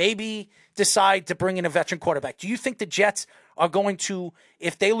hey, maybe decide to bring in a veteran quarterback. Do you think the Jets are going to,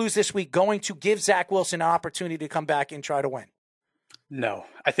 if they lose this week, going to give Zach Wilson an opportunity to come back and try to win? No,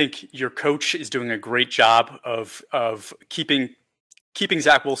 I think your coach is doing a great job of keeping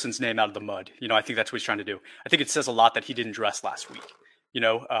Zach Wilson's name out of the mud. I think that's what he's trying to do. I think it says a lot that he didn't dress last week.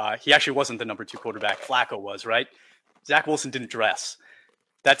 He actually wasn't the number 2 quarterback. Flacco was, right? Zach Wilson didn't dress.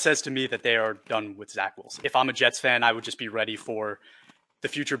 that says to me that they are done with Zach Wilson. If I'm a Jets fan, I would just be ready for the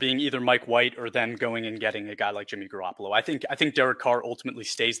future being either Mike White or them going and getting a guy like Jimmy Garoppolo. I think Derek Carr ultimately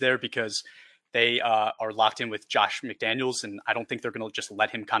stays there because they are locked in with Josh McDaniels, and I don't think they're going to just let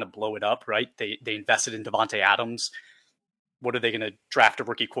him kind of blow it up, right? They invested in Devontae Adams. What are they going to draft a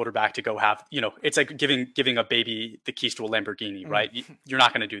rookie quarterback to go have? It's like giving a baby the keys to a Lamborghini, right? You're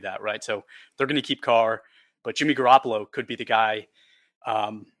not going to do that, right? So they're going to keep Carr, but Jimmy Garoppolo could be the guy.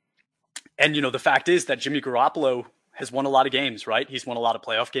 And the fact is that Jimmy Garoppolo has won a lot of games, right? He's won a lot of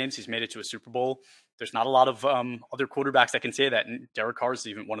playoff games. He's made it to a Super Bowl. There's not a lot of other quarterbacks that can say that. And Derek Carr is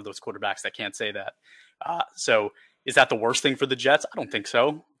even one of those quarterbacks that can't say that. So is that the worst thing for the Jets? I don't think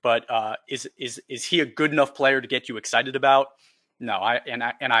so. But is he a good enough player to get you excited about? No, I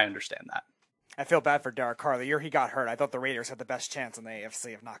understand that. I feel bad for Derek Carr. The year he got hurt, I thought the Raiders had the best chance in the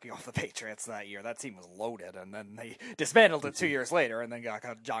AFC of knocking off the Patriots that year. That team was loaded, and then they dismantled it 2 years later, and then got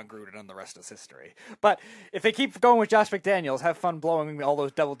John Gruden, and the rest is history. But if they keep going with Josh McDaniels, have fun blowing all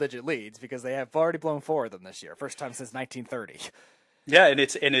those double-digit leads, because they have already blown 4 of them this year, first time since 1930. Yeah, and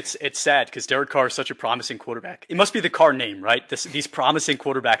it's sad because Derek Carr is such a promising quarterback. It must be the Carr name, right? These promising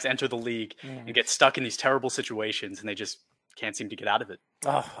quarterbacks enter the league and get stuck in these terrible situations, and they just can't seem to get out of it.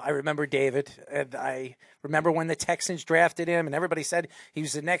 Oh, I remember David. And I remember when the Texans drafted him and everybody said he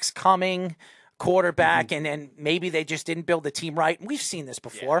was the next coming quarterback, and maybe they just didn't build the team right. We've seen this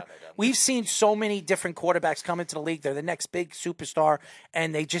before. We've seen so many different quarterbacks come into the league. They're the next big superstar,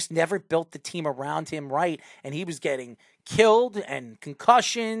 and they just never built the team around him right. And he was getting killed and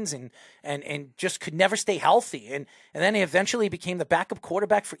concussions and just could never stay healthy. And then he eventually became the backup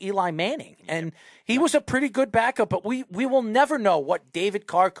quarterback for Eli Manning. And he was a pretty good backup, but we will never know what David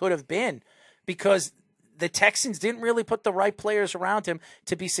Carr could have been because the Texans didn't really put the right players around him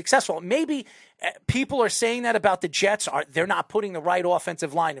to be successful. Maybe people are saying that about the Jets. They're not putting the right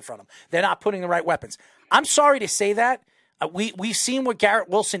offensive line in front of them. They're not putting the right weapons. I'm sorry to say that. We've seen what Garrett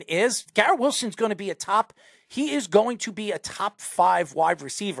Wilson is. Garrett Wilson's going to be he is going to be a top 5 wide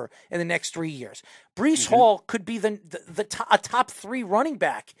receiver in the next 3 years. Breece Hall could be a top 3 running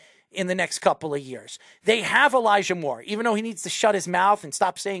back in the next couple of years. They have Elijah Moore. Even though he needs to shut his mouth and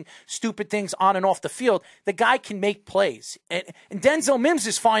stop saying stupid things on and off the field, the guy can make plays. And Denzel Mims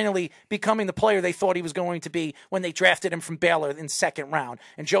is finally becoming the player they thought he was going to be when they drafted him from Baylor in the 2nd round.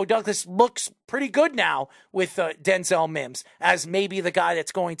 And Joe Douglas looks pretty good now with Denzel Mims as maybe the guy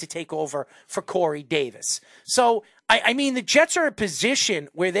that's going to take over for Corey Davis. So, I mean, the Jets are in a position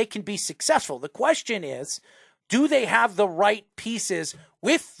where they can be successful. The question is, do they have the right pieces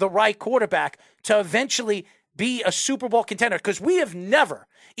with the right quarterback to eventually be a Super Bowl contender? Because we have never,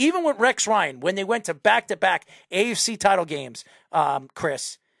 even with Rex Ryan, when they went to back-to-back AFC title games,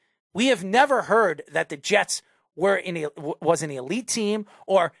 Chris, we have never heard that the Jets was an elite team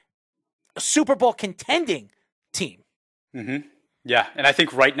or a Super Bowl contending team. Mm-hmm. Yeah, and I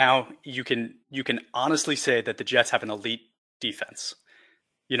think right now you can honestly say that the Jets have an elite defense.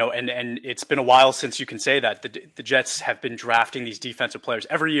 And it's been a while since you can say that. The Jets have been drafting these defensive players.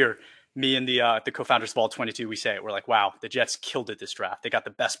 Every year, me and the co-founders of All 22, we say it. We're like, wow, the Jets killed it this draft. They got the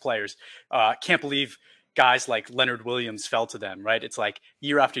best players. Can't believe guys like Leonard Williams fell to them, right? It's like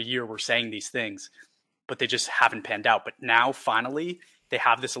year after year we're saying these things, but they just haven't panned out. But now, finally, they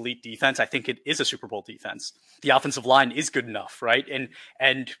have this elite defense. I think it is a Super Bowl defense. The offensive line is good enough, right?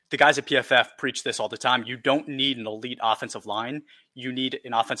 And the guys at PFF preach this all the time. You don't need an elite offensive line. You need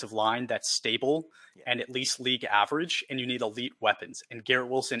an offensive line that's stable and at least league average, and you need elite weapons. And Garrett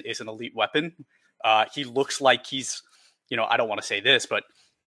Wilson is an elite weapon. He looks like he's, I don't want to say this, but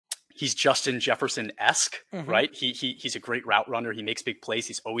he's Justin Jefferson-esque, right? He's a great route runner. He makes big plays.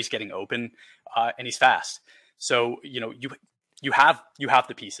 He's always getting open, and he's fast. So, you have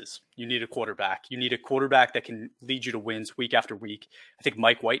the pieces. You need a quarterback. You need a quarterback that can lead you to wins week after week. I think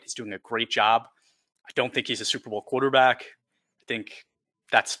Mike White is doing a great job. I don't think he's a Super Bowl quarterback. I think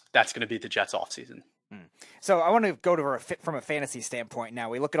that's going to be the Jets offseason. So I want to go to from a fantasy standpoint now.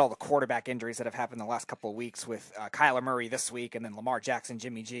 We look at all the quarterback injuries that have happened the last couple of weeks with Kyler Murray this week and then Lamar Jackson,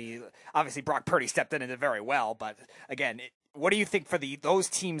 Jimmy G. Obviously, Brock Purdy stepped in and did very well. But again, what do you think for those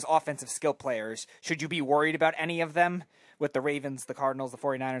teams' offensive skill players? Should you be worried about any of them with the Ravens, the Cardinals, the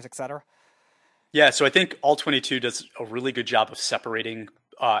 49ers, et cetera? Yeah, so I think All 22 does a really good job of separating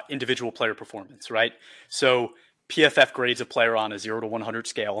individual player performance, right? So PFF grades a player on a 0 to 100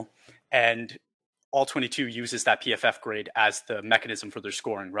 scale, and All 22 uses that PFF grade as the mechanism for their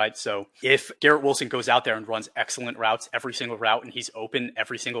scoring, right? So if Garrett Wilson goes out there and runs excellent routes every single route and he's open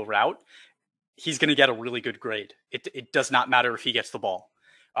every single route, he's going to get a really good grade. It does not matter if he gets the ball.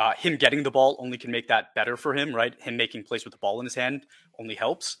 Him getting the ball only can make that better for him, right? Him making plays with the ball in his hand only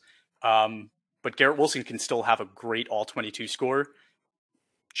helps. But Garrett Wilson can still have a great all-22 score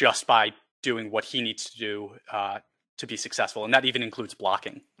just by doing what he needs to do to be successful, and that even includes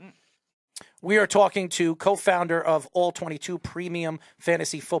blocking. We are talking to co-founder of All-22 Premium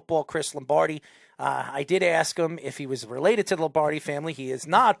Fantasy Football, Chris Lombardi. I did ask him if he was related to the Lombardi family. He is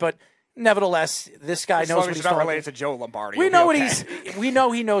not, but nevertheless, this guy knows what he's not talking. related to Joe Lombardi. We know we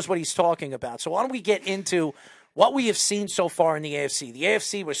know he knows what he's talking about. So why don't we get into what we have seen so far in the AFC? The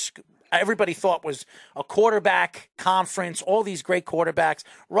AFC was, everybody thought, was a quarterback conference, all these great quarterbacks.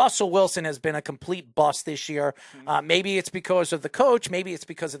 Russell Wilson has been a complete bust this year. Maybe it's because of the coach. Maybe it's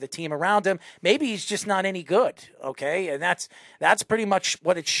because of the team around him. Maybe he's just not any good, okay? And that's pretty much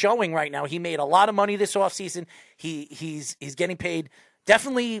what it's showing right now. He made a lot of money this offseason. He's getting paid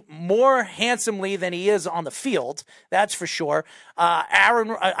definitely more handsomely than he is on the field. That's for sure. I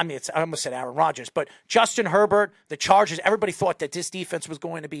almost said Aaron Rodgers, but Justin Herbert, the Chargers, everybody thought that this defense was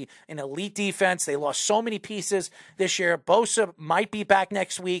going to be an elite defense. They lost so many pieces this year. Bosa might be back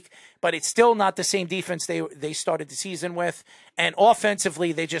next week, but it's still not the same defense they started the season with. And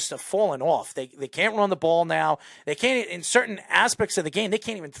offensively, they just have fallen off. They can't run the ball now. They can't, in certain aspects of the game, they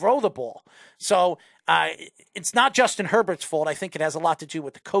can't even throw the ball. So it's not Justin Herbert's fault. I think it has a lot to do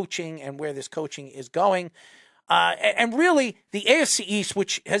with the coaching and where this coaching is going. And really, the AFC East,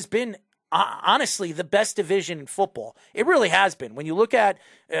 which has been honestly the best division in football. It really has been. When you look at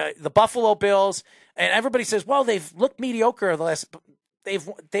the Buffalo Bills, and everybody says, well, they've looked mediocre the last.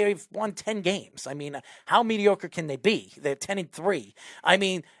 They've won 10 games. I mean, how mediocre can they be? They're 10-3. I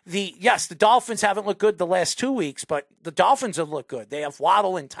mean, the Dolphins haven't looked good the last 2 weeks, but the Dolphins have looked good. They have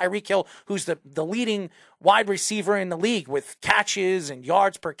Waddle and Tyreek Hill, who's the leading wide receiver in the league with catches and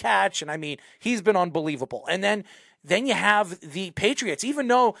yards per catch. And I mean, he's been unbelievable. And then you have the Patriots. Even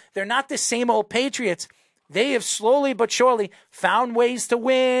though they're not the same old Patriots, they have slowly but surely found ways to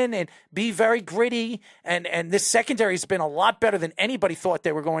win and be very gritty. And this secondary has been a lot better than anybody thought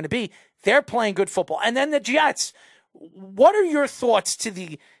they were going to be. They're playing good football. And then the Jets. What are your thoughts to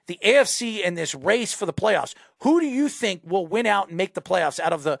the AFC and this race for the playoffs? Who do you think will win out and make the playoffs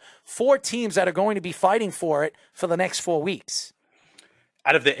out of the 4 teams that are going to be fighting for it for the next 4 weeks?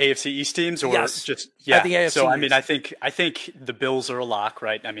 Out of the AFC East teams, or yes. just At the AFC so I East. mean, I think the Bills are a lock,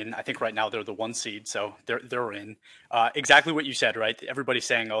 right? I mean, I think right now they're the 1 seed, so they're in. Exactly what you said, right? Everybody's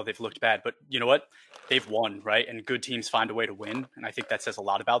saying, oh, they've looked bad, but you know what? They've won, right? And good teams find a way to win, and I think that says a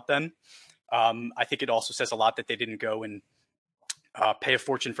lot about them. I think it also says a lot that they didn't go and pay a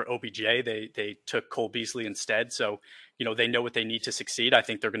fortune for OBJ. They took Cole Beasley instead, so you know they know what they need to succeed. I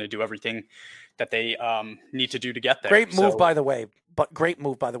think they're going to do everything that they need to do to get there. Great move, by the way. But great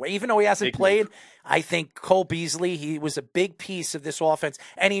move, by the way. Even though he hasn't played, I think Cole Beasley, he was a big piece of this offense,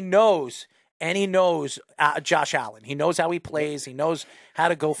 and he knows Josh Allen. He knows how he plays. He knows how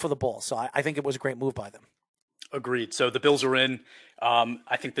to go for the ball. So I think it was a great move by them. Agreed. So the Bills are in.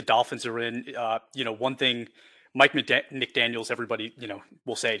 I think the Dolphins are in. One thing, Mike McDaniels, everybody,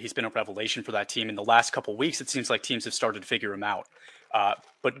 will say it. He's been a revelation for that team. In the last couple of weeks, it seems like teams have started to figure him out.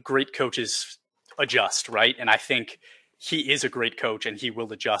 But great coaches adjust, right? And I think he is a great coach, and he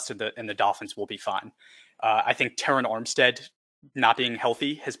will adjust, and the Dolphins will be fine. I think Terron Armstead not being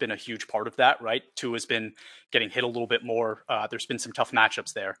healthy has been a huge part of that, right? Tua has been getting hit a little bit more. There's been some tough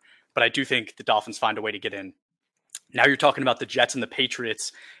matchups there. But I do think the Dolphins find a way to get in. Now you're talking about the Jets and the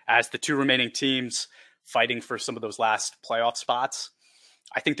Patriots as the 2 remaining teams fighting for some of those last playoff spots.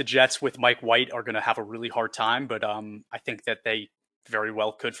 I think the Jets with Mike White are going to have a really hard time, but I think that they very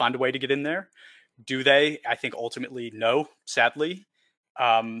well could find a way to get in there. Do they? I think ultimately no, sadly.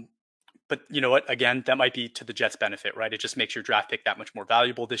 But you know what? Again, that might be to the Jets' benefit, right? It just makes your draft pick that much more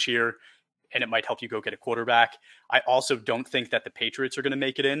valuable this year, and it might help you go get a quarterback. I also don't think that the Patriots are going to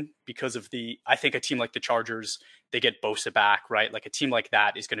make it in because of I think a team like the Chargers, they get Bosa back, right? Like a team like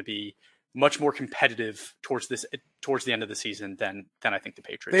that is going to be much more competitive towards the end of the season than I think the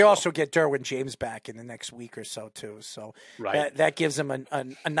Patriots. They also get Derwin James back in the next week or so too. So right. that gives them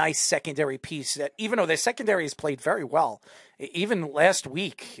a nice secondary piece that, even though their secondary has played very well, even last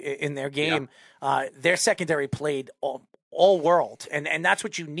week in their game, their secondary played all world, and that's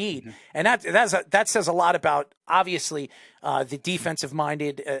what you need. Mm-hmm. And that says a lot about, obviously, the defensive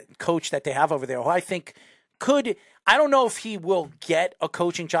minded coach that they have over there, who I think I don't know if he will get a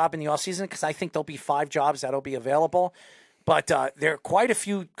coaching job in the offseason, because I think there'll be 5 jobs that'll be available. But there are quite a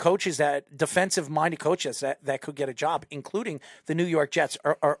few coaches, defensive-minded coaches that could get a job, including the New York Jets,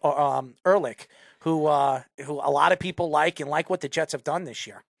 Ehrlich, who a lot of people like what the Jets have done this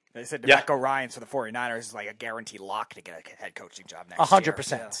year. They said Yeah. DeMeco Ryans for the 49ers is like a guaranteed lock to get a head coaching job next year.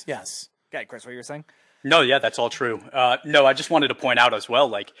 100%. Yes. Okay, Chris, what you were saying? No, yeah, that's all true. No, I just wanted to point out as well,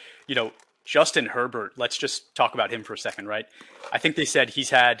 like, Justin Herbert, let's just talk about him for a second, right? I think they said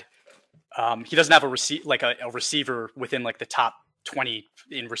he's had, he doesn't have a receiver within like the top 20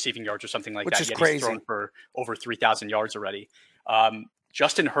 in receiving yards or something like Which that. is Yet crazy. He's thrown for over 3,000 yards already.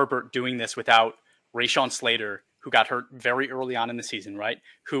 Justin Herbert doing this without Rashawn Slater, who got hurt very early on in the season, right?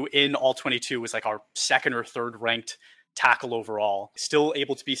 Who in all 22 was like our second or third ranked tackle overall, still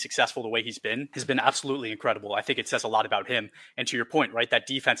able to be successful the way he's been, has been absolutely incredible. I think it says a lot about him. And to your point, right, that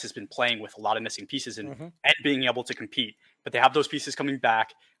defense has been playing with a lot of missing pieces and being able to compete. But they have those pieces coming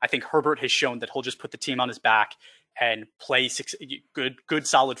back. I think Herbert has shown that he'll just put the team on his back and play good,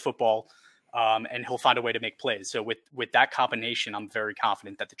 solid football, and he'll find a way to make plays. So with that combination, I'm very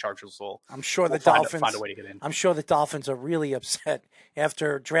confident that the Chargers will. I'm sure the find Dolphins a way to get in. I'm sure the Dolphins are really upset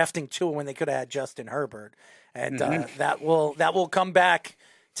after drafting Tua when they could have had Justin Herbert, and that will come back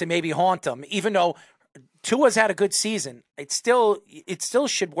to maybe haunt them. Even though Tua's had a good season, it still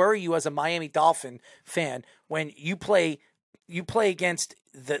should worry you as a Miami Dolphin fan when you play against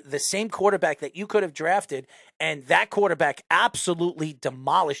the same quarterback that you could have drafted, and that quarterback absolutely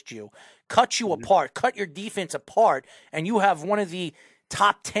demolished you, cut you apart, cut your defense apart, and you have one of the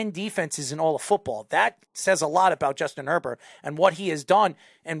top 10 defenses in all of football. That says a lot about Justin Herbert and what he has done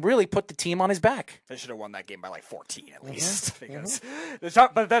and really put the team on his back. They should have won that game by like 14 at least. Because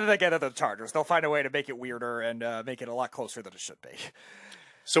but then again, the Chargers, they'll find a way to make it weirder and make it a lot closer than it should be.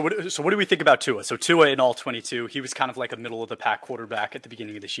 So what do we think about Tua? So Tua in all 22, he was kind of like a middle of the pack quarterback at the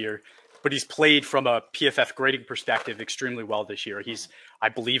beginning of this year, but he's played from a PFF grading perspective extremely well this year. He's, I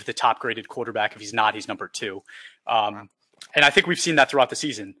believe, the top graded quarterback. If he's not, he's number 2. And I think we've seen that throughout the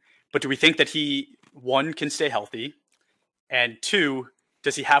season. But do we think that he, 1, can stay healthy, and 2,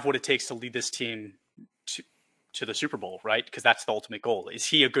 does he have what it takes to lead this team to the Super Bowl, right? Because that's the ultimate goal. Is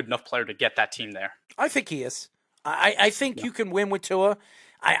he a good enough player to get that team there? I think he is. I think you can win with Tua.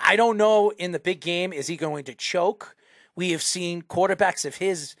 I don't know in the big game, is he going to choke? We have seen quarterbacks of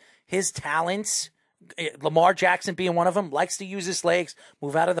his talents, Lamar Jackson being one of them, likes to use his legs,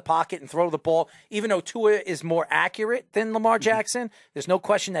 move out of the pocket and throw the ball. Even though Tua is more accurate than Lamar Jackson, there's no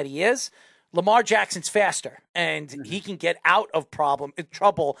question that he is. Lamar Jackson's faster, and he can get out of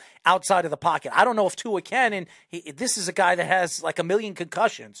trouble outside of the pocket. I don't know if Tua can, and this is a guy that has like 1 million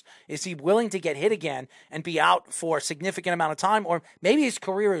concussions. Is he willing to get hit again and be out for a significant amount of time? Or maybe his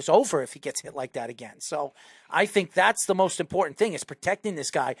career is over if he gets hit like that again. So I think that's the most important thing, is protecting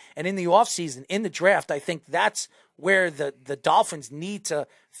this guy. And in the offseason, in the draft, I think that's where the Dolphins need to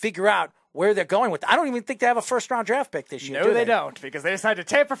figure out where they're going with. I don't even think they have a first-round draft pick this year. No, they don't, because they decided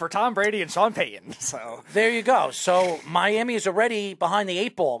to Tampa for Tom Brady and Sean Payton. So there you go. So Miami is already behind the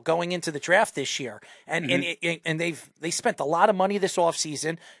 8 ball going into the draft this year, and they spent a lot of money this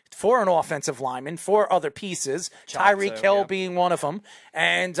offseason for an offensive lineman, for other pieces. Tyreek Hill being one of them,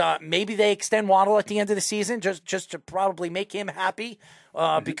 and maybe they extend Waddle at the end of the season just to probably make him happy,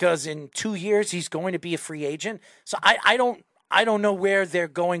 because in 2 years he's going to be a free agent. So I don't know where they're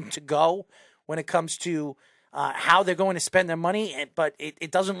going to go when it comes to how they're going to spend their money, but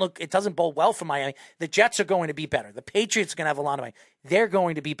it doesn't bode well for Miami. The Jets are going to be better. The Patriots are going to have a lot of money. They're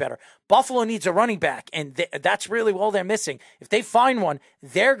going to be better. Buffalo needs a running back, and that's really all they're missing. If they find one,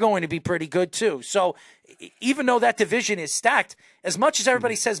 they're going to be pretty good too. So even though that division is stacked, as much as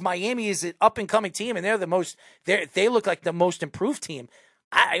everybody says Miami is an up-and-coming team and they look like the most improved team,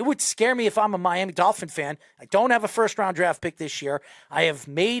 it would scare me if I'm a Miami Dolphin fan. I don't have a first-round draft pick this year. I have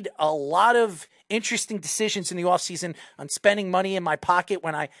made a lot of interesting decisions in the offseason on spending money in my pocket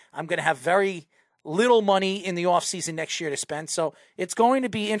when I'm going to have very little money in the offseason next year to spend. So it's going to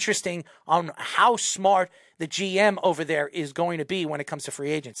be interesting on how smart the GM over there is going to be when it comes to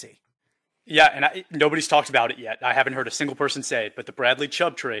free agency. Yeah, and nobody's talked about it yet. I haven't heard a single person say it, but the Bradley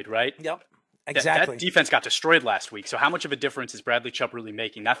Chubb trade, right? Yep. Exactly. That defense got destroyed last week. So how much of a difference is Bradley Chubb really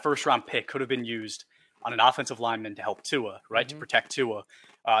making? That first-round pick could have been used on an offensive lineman to help Tua, right, to protect Tua.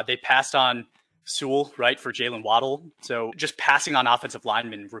 They passed on Sewell, right, for Jalen Waddle. So just passing on offensive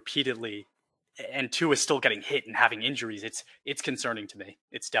linemen repeatedly, and Tua is still getting hit and having injuries, it's concerning to me.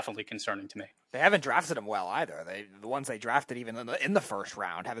 It's definitely concerning to me. They haven't drafted him well either. The ones they drafted even in the first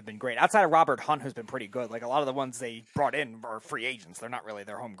round haven't been great. Outside of Robert Hunt, who's been pretty good. Like a lot of the ones they brought in are free agents. They're not really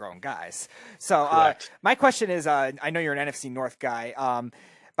their homegrown guys. So my question is, I know you're an NFC North guy.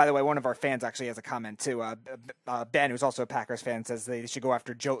 By the way, one of our fans actually has a comment too. Ben, who's also a Packers fan, says they should go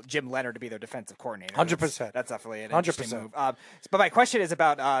after Jim Leonard to be their defensive coordinator. 100%. That's definitely an interesting move. But my question is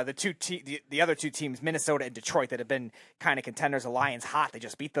about the other two teams, Minnesota and Detroit, that have been kind of contenders. The Lions hot. They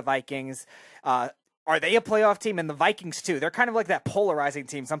just beat the Vikings. Are they a playoff team? And the Vikings, too. They're kind of like that polarizing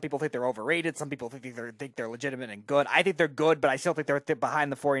team. Some people think they're overrated. Some people think they're legitimate and good. I think they're good, but I still think they're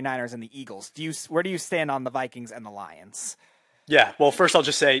behind the 49ers and the Eagles. Where do you stand on the Vikings and the Lions? Yeah, well, first I'll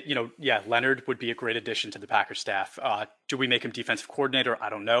just say, Leonard would be a great addition to the Packers staff. Do we make him defensive coordinator? I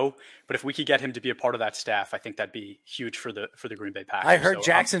don't know. But if we could get him to be a part of that staff, I think that'd be huge for the Green Bay Packers. I heard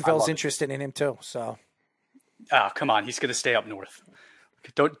Jacksonville's interested in him, too. So, come on. He's going to stay up north.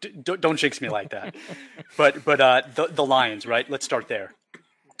 Don't jinx me like that. But the Lions, right? Let's start there.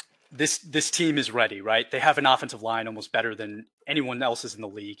 This team is ready, right? They have an offensive line almost better than anyone else's in the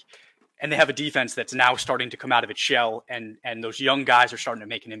league, and they have a defense that's now starting to come out of its shell, and those young guys are starting to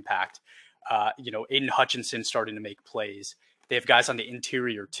make an impact. Aiden Hutchinson starting to make plays. They have guys on the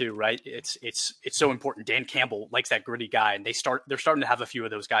interior too, right? It's so important. Dan Campbell likes that gritty guy, and they're starting to have a few of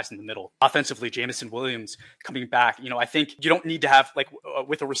those guys in the middle. Offensively, Jameson Williams coming back. I think you don't need to have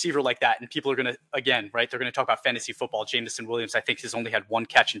with a receiver like that, and people are gonna they're gonna talk about fantasy football. Jameson Williams, I think, has only had one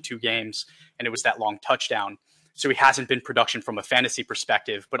catch in 2 games, and it was that long touchdown. So he hasn't been production from a fantasy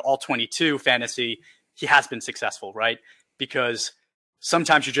perspective, but all 22 fantasy, he has been successful, right? Because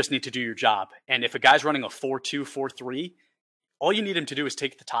sometimes you just need to do your job, and if a guy's running a 4-2, 4-3. All you need him to do is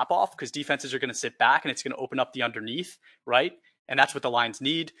take the top off, because defenses are going to sit back and it's going to open up the underneath, right? And that's what the Lions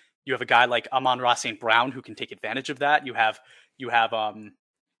need. You have a guy like Amon-Ra St. Brown who can take advantage of that. You have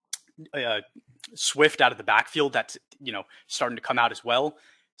Swift out of the backfield that's starting to come out as well.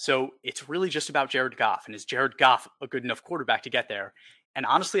 So it's really just about Jared Goff, and is Jared Goff a good enough quarterback to get there? And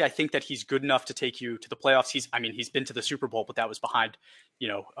honestly, I think that he's good enough to take you to the playoffs. He's been to the Super Bowl, but that was behind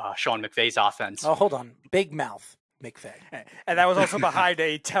Sean McVay's offense. Oh, hold on, big mouth. McVay. And that was also behind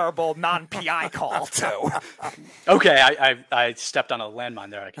a terrible non-PI call, too. Okay, I stepped on a landmine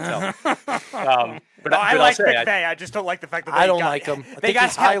there, I can tell. But I like McVay. I just don't like the fact that I don't like him. I think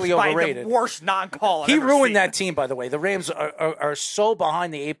he's highly overrated. The worst non-call He ruined that team, by the way. The Rams are so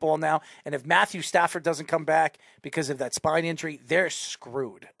behind the 8 ball now, and if Matthew Stafford doesn't come back because of that spine injury, they're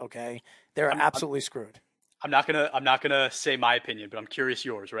screwed, okay? They're absolutely screwed. I'm not gonna say my opinion, but I'm curious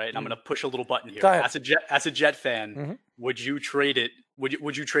yours, right? And I'm gonna push a little button here. Go ahead. As a Jet fan, would you trade it?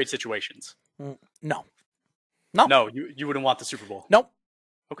 Would you trade situations? No. No, you wouldn't want the Super Bowl. Nope.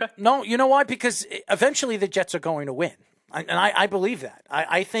 Okay. No, you know why? Because eventually the Jets are going to win, and I believe that.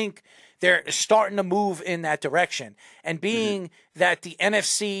 I think they're starting to move in that direction. And being that the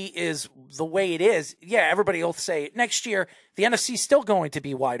NFC is the way it is, yeah, everybody will say next year the NFC is still going to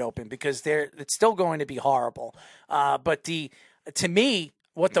be wide open because it's still going to be horrible. But to me,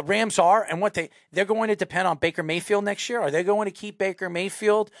 what the Rams are and what they're going to depend on Baker Mayfield next year. Are they going to keep Baker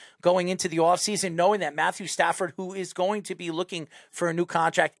Mayfield going into the offseason, knowing that Matthew Stafford, who is going to be looking for a new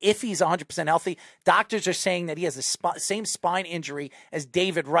contract if he's 100% healthy, doctors are saying that he has the same spine injury as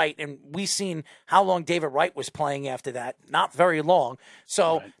David Wright, and we've seen how long David Wright was playing after that, not very long.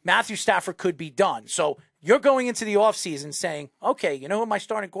 So Matthew Stafford could be done. So you're going into the offseason saying, okay, you know who my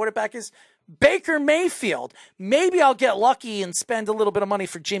starting quarterback is? Baker Mayfield. Maybe I'll get lucky and spend a little bit of money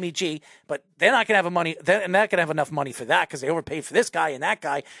for Jimmy G, but they're not going to have enough money for that because they overpaid for this guy and that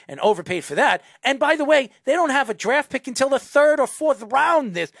guy and overpaid for that. And by the way, they don't have a draft pick until the 3rd or 4th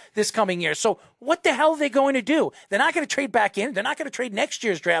round this coming year. So what the hell are they going to do? They're not going to trade back in. They're not going to trade next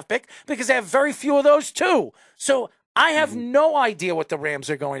year's draft pick because they have very few of those too. So I have no idea what the Rams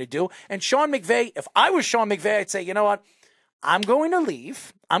are going to do. And Sean McVay, if I was Sean McVay, I'd say, you know what? I'm going to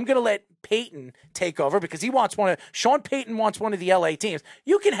leave. I'm going to let Peyton take over because Sean Payton wants one of the LA teams.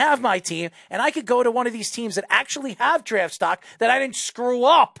 You can have my team, and I could go to one of these teams that actually have draft stock that I didn't screw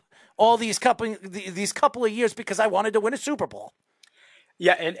up all these couple of years because I wanted to win a Super Bowl.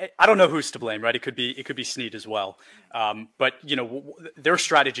 Yeah, and I don't know who's to blame, right? It could be Snead as well. But their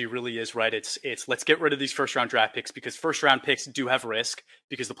strategy really is right. It's let's get rid of these first round draft picks because first round picks do have risk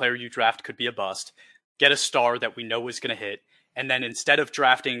because the player you draft could be a bust. Get a star that we know is going to hit. And then instead of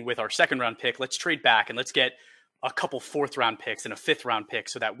drafting with our 2nd round pick, let's trade back and let's get a couple 4th round picks and a 5th round pick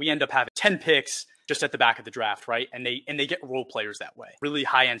so that we end up having 10 picks just at the back of the draft, right? And they get role players that way. Really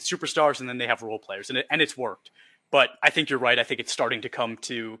high-end superstars, and then they have role players. And it's worked. But I think you're right. I think it's starting to come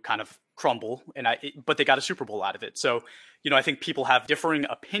to kind of crumble, but they got a Super Bowl out of it. So, I think people have differing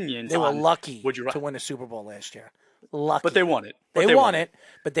opinions. They were lucky to win a Super Bowl last year. lucky. But they won it. They won it,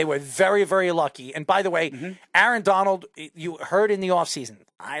 but they were very, very lucky. And by the way, Aaron Donald, you heard in the offseason,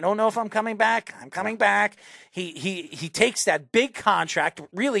 I don't know if I'm coming back. I'm coming back. He takes that big contract,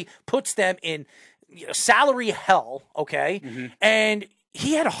 really puts them in salary hell, okay? And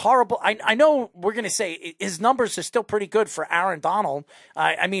he had a horrible – I know we're going to say his numbers are still pretty good for Aaron Donald.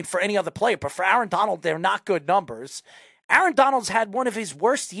 I mean, for any other player. But for Aaron Donald, they're not good numbers. Aaron Donald's had one of his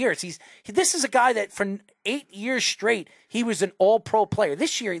worst years. This is a guy that for 8 years straight, he was an all-pro player.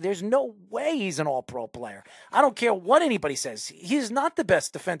 This year, there's no way he's an all-pro player. I don't care what anybody says. He is not the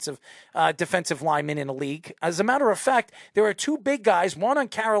best defensive lineman in the league. As a matter of fact, there are two big guys, one on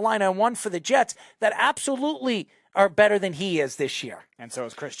Carolina and one for the Jets, that absolutely are better than he is this year. And so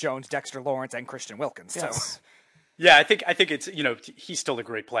is Chris Jones, Dexter Lawrence, and Christian Wilkins. Yes. So. Yeah, I think it's, he's still a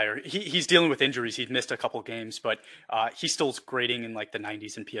great player. He's dealing with injuries. He's missed a couple games, but he's still grading in like the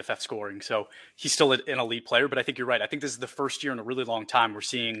 90s in PFF scoring. So he's still an elite player. But I think you're right. I think this is the first year in a really long time we're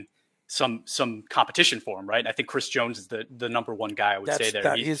seeing some competition for him, right? I think Chris Jones is the number one guy, I would say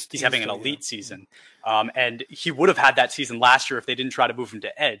there. He's having an elite season. And he would have had that season last year if they didn't try to move him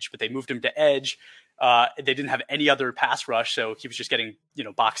to edge, but they moved him to edge. They didn't have any other pass rush, so he was just getting,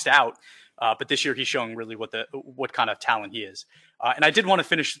 boxed out. But this year he's showing really what kind of talent he is. And I did want to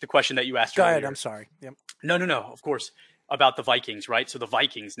finish the question that you asked earlier. Go ahead, I'm sorry. Yep. No, of course, about the Vikings, right? So the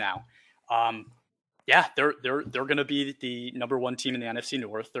Vikings now, they're going to be the number one team in the NFC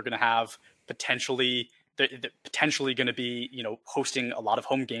North. They're going to have potentially going to be, hosting a lot of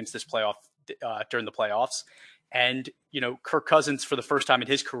home games this playoff during the playoffs. And, Kirk Cousins, for the first time in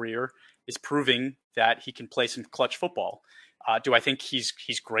his career, is proving that he can play some clutch football. Do I think he's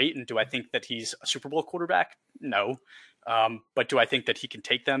great, and do I think that he's a Super Bowl quarterback? No. But do I think that he can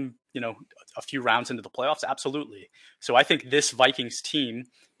take them, a few rounds into the playoffs? Absolutely. So I think this Vikings team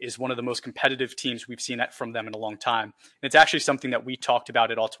is one of the most competitive teams we've seen from them in a long time. And it's actually something that we talked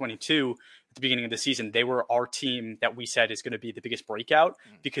about at All 22 at the beginning of the season. They were our team that we said is going to be the biggest breakout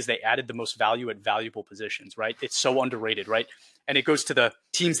because they added the most value at valuable positions, right? It's so underrated, right? And it goes to the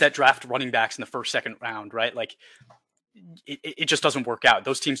teams that draft running backs in the first, second round, right? Like, it just doesn't work out.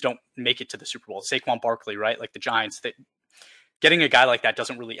 Those teams don't make it to the Super Bowl. Saquon Barkley, right? Like the Giants, getting a guy like that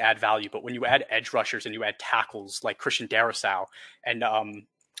doesn't really add value. But when you add edge rushers and you add tackles like Christian Darrisaw, and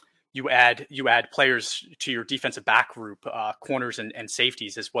you add players to your defensive back group, corners and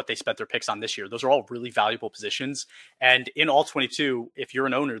safeties is what they spent their picks on this year. Those are all really valuable positions. And in All 22, if you're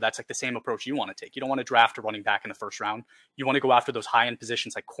an owner, that's like the same approach you want to take. You don't want to draft a running back in the first round. You want to go after those high-end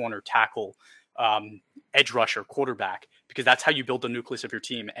positions like corner, tackle, edge rusher, quarterback, because that's how you build the nucleus of your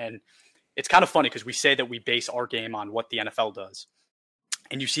team. And it's kind of funny because we say that we base our game on what the NFL does.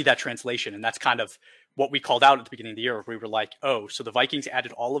 And you see that translation. And that's kind of what we called out at the beginning of the year, where we were like, oh, so the Vikings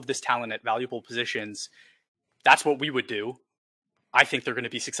added all of this talent at valuable positions. That's what we would do. I think they're going to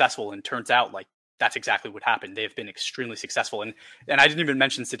be successful. And turns out like that's exactly what happened. They have been extremely successful. And I didn't even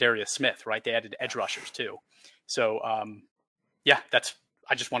mention Za'Darius Smith, right? They added edge rushers too. So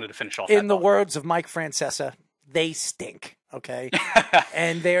I just wanted to finish off. In the words of Mike Francesa, they stink, okay?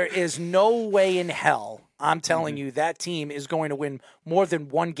 And there is no way in hell, I'm telling you, that team is going to win more than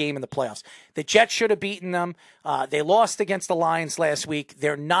one game in the playoffs. The Jets should have beaten them. They lost against the Lions last week.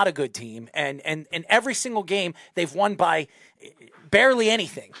 They're not a good team. And every single game, they've won by barely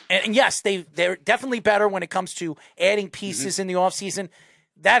anything. And yes, they're definitely better when it comes to adding pieces in the offseason.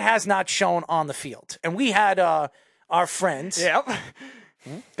 That has not shown on the field. And we had our friends. Yep.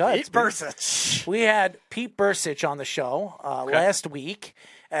 Pete Bursich. We had Pete Bursich on the show last week,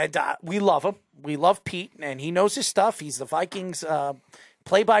 and we love him. We love Pete, and he knows his stuff. He's the Vikings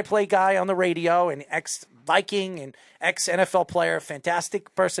play-by-play guy on the radio, and ex-Viking and ex-NFL player,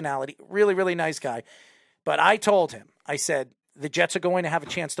 fantastic personality, really, really nice guy. But I told him, I said, the Jets are going to have a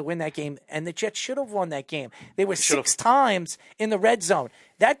chance to win that game, and the Jets should have won that game. They were 6 times in the red zone.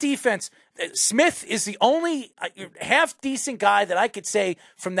 That defense, Smith is the only half-decent guy that I could say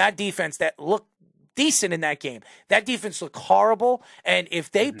from that defense that looked decent in that game. That defense looked horrible, and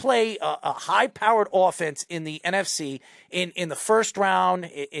if they play a high-powered offense in the NFC in the first round,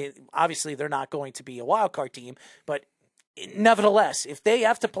 obviously they're not going to be a wild card team, but nevertheless, if they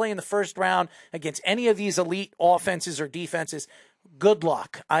have to play in the first round against any of these elite offenses or defenses, good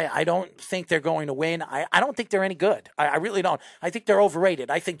luck. I don't think they're going to win. I don't think they're any good. I really don't. I think they're overrated.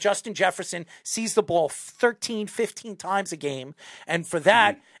 I think Justin Jefferson sees the ball 13, 15 times a game. And for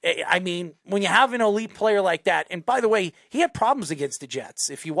that, I mean, when you have an elite player like that, and by the way, he had problems against the Jets.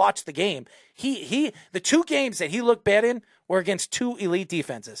 If you watch the game, the 2 games that he looked bad in were against 2 elite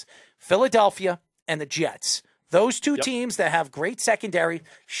defenses, Philadelphia and the Jets. Those two teams that have great secondary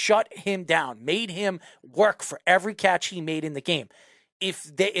shut him down, made him work for every catch he made in the game.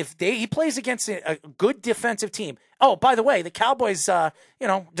 If he plays against a good defensive team. Oh, by the way, the Cowboys,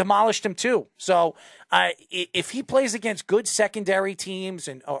 demolished him too. So if he plays against good secondary teams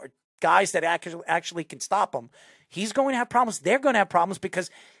or guys that actually can stop him, he's going to have problems. They're going to have problems because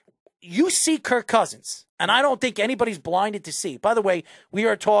you see Kirk Cousins, and I don't think anybody's blinded to see. By the way, we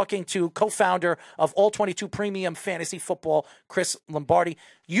are talking to co-founder of All 22 Premium Fantasy Football, Chris Lombardi.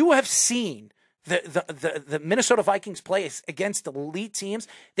 You have seen the Minnesota Vikings play against the elite teams.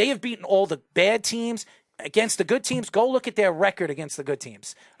 They have beaten all the bad teams. Against the good teams, go look at their record against the good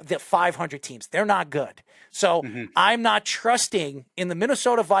teams, the 500 teams. They're not good. So I'm not trusting in the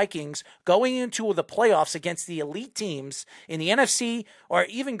Minnesota Vikings going into the playoffs against the elite teams in the NFC or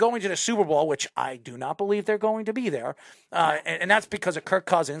even going to the Super Bowl, which I do not believe they're going to be there. And that's because of Kirk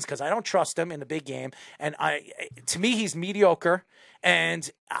Cousins, because I don't trust him in the big game. And to me, he's mediocre. And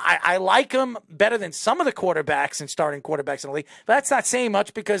I like him better than some of the quarterbacks and starting quarterbacks in the league. But that's not saying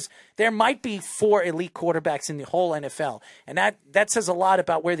much because there might be 4 elite quarterbacks in the whole NFL. And that says a lot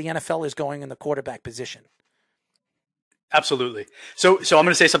about where the NFL is going in the quarterback position. Absolutely. So I'm going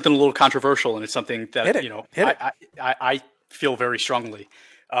to say something a little controversial, and it's something that I feel very strongly.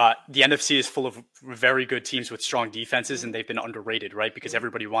 The NFC is full of very good teams with strong defenses, and they've been underrated, right? Because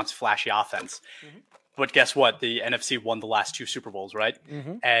everybody wants flashy offense. But guess what? The NFC won the last 2 Super Bowls, right?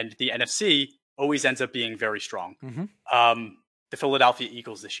 And the NFC always ends up being very strong. The Philadelphia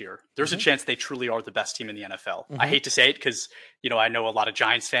Eagles this year, there's a chance they truly are the best team in the NFL. I hate to say it because, I know a lot of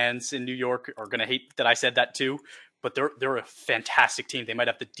Giants fans in New York are going to hate that I said that too, but they're a fantastic team. They might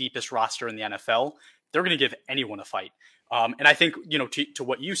have the deepest roster in the NFL. They're going to give anyone a fight. And I think, to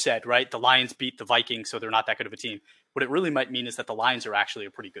what you said, right? The Lions beat the Vikings, so they're not that good of a team. What it really might mean is that the Lions are actually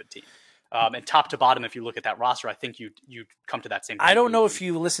a pretty good team. And top to bottom, if you look at that roster, I think you'd come to that same conclusion. I don't know if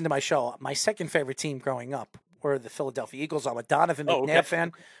you listen to my show. My second favorite team growing up were the Philadelphia Eagles. I'm a Donovan McNabb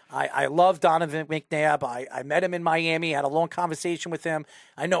fan. I love Donovan McNabb. I met him in Miami, had a long conversation with him.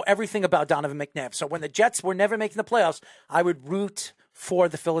 I know everything about Donovan McNabb. So when the Jets were never making the playoffs, I would root for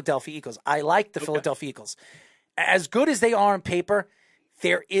the Philadelphia Eagles. I like the Philadelphia Eagles. As good as they are on paper,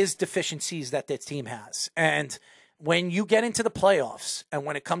 there is deficiencies that this team has. And when you get into the playoffs and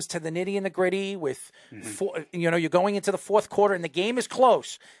when it comes to the nitty and the gritty with, you're going into the fourth quarter and the game is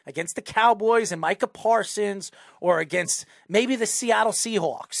close against the Cowboys and Micah Parsons or against maybe the Seattle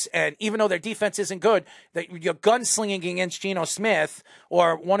Seahawks. And even though their defense isn't good, you're gunslinging against Geno Smith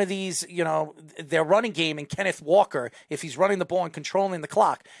or one of these, their running game and Kenneth Walker, if he's running the ball and controlling the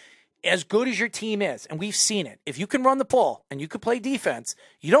clock. As good as your team is, and we've seen it, if you can run the ball and you can play defense,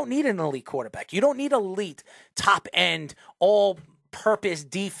 you don't need an elite quarterback. You don't need elite, top-end, all-purpose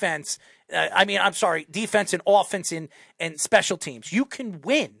defense. Defense and offense and special teams. You can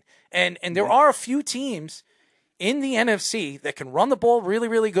win. And there are a few teams in the NFC that can run the ball really,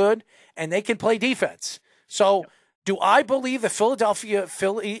 really good, and they can play defense. So do I believe the the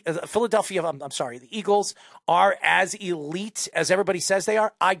Eagles are as elite as everybody says they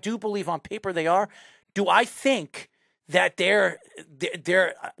are? I do believe on paper they are. Do I think that do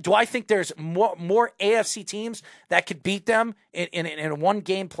I think there's more AFC teams that could beat them in a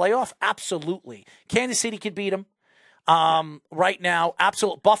one-game playoff? Absolutely. Kansas City could beat them right now.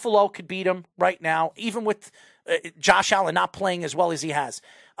 Absolutely. Buffalo could beat them right now, even with Josh Allen not playing as well as he has.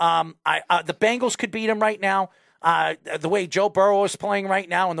 The Bengals could beat them right now. The way Joe Burrow is playing right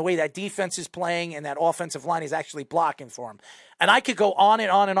now and the way that defense is playing and that offensive line is actually blocking for him. And I could go on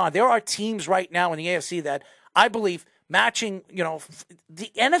and on and on. There are teams right now in the AFC that I believe matching, the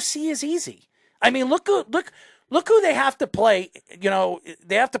NFC is easy. I mean, look who they have to play.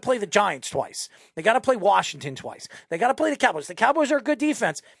 They have to play the Giants twice. They got to play Washington twice. They got to play the Cowboys. The Cowboys are a good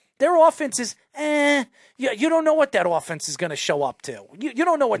defense. Their offense is, you don't know what that offense is going to show up to. You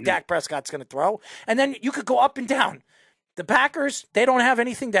don't know what Dak Prescott's going to throw. And then you could go up and down. The Packers, they don't have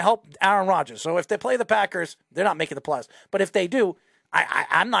anything to help Aaron Rodgers. So if they play the Packers, they're not making the playoffs. But if they do,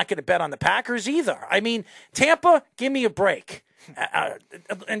 I'm not going to bet on the Packers either. I mean, Tampa, give me a break.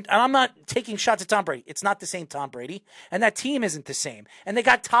 And I'm not taking shots at Tom Brady. It's not the same Tom Brady. And that team isn't the same. And they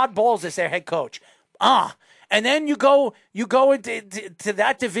got Todd Bowles as their head coach. And then you go into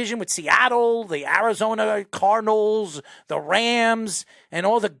that division with Seattle, the Arizona Cardinals, the Rams, and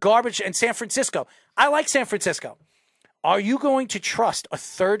all the garbage, and San Francisco. I like San Francisco. Are you going to trust a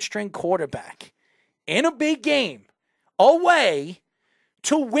third-string quarterback in a big game away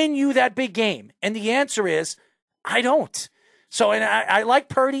to win you that big game? And the answer is, I don't. So, and I like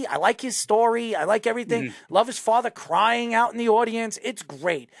Purdy. I like his story. I like everything. Love his father crying out in the audience. It's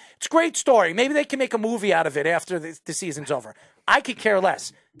great. It's a great story. Maybe they can make a movie out of it after the season's over. I could care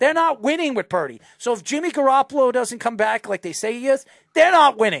less. They're not winning with Purdy. So if Jimmy Garoppolo doesn't come back like they say he is, they're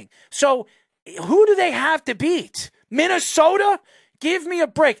not winning. So who do they have to beat? Minnesota? Give me a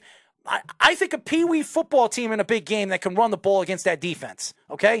break. I think a peewee football team in a big game that can run the ball against that defense,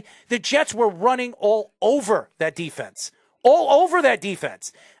 okay? The Jets were running all over that defense. All over that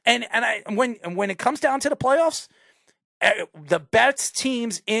defense. And when it comes down to the playoffs, the best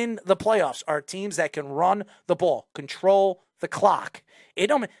teams in the playoffs are teams that can run the ball, control the clock.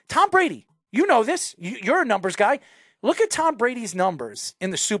 Tom Brady, you know this. You're a numbers guy. Look at Tom Brady's numbers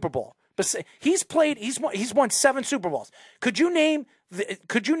in the Super Bowl. He's won 7 Super Bowls. Could you name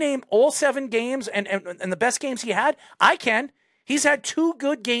all 7 games and the best games he had? I can. He's had 2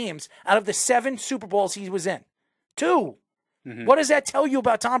 good games out of the 7 Super Bowls he was in. 2. What does that tell you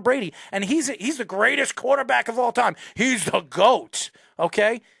about Tom Brady? And he's the greatest quarterback of all time. He's the GOAT.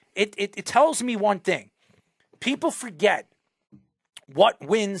 Okay? It tells me one thing. People forget what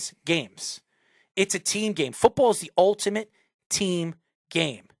wins games. It's a team game. Football is the ultimate team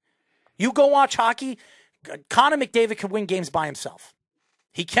game. You go watch hockey, Connor McDavid can win games by himself.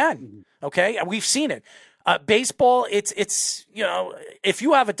 He can. Okay? And we've seen it. Baseball, it's if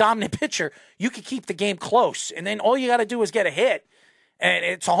you have a dominant pitcher, you can keep the game close, and then all you got to do is get a hit, and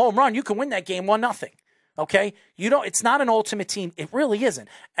it's a home run. You can win that game 1-0. Okay, it's not an ultimate team. It really isn't.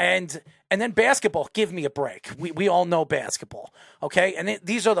 And then basketball, give me a break. We all know basketball. Okay, and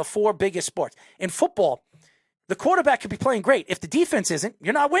these are the 4 biggest sports. In football, the quarterback could be playing great. If the defense isn't,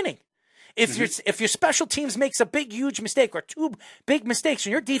 you're not winning. If your special teams makes a huge mistake or 2 big mistakes,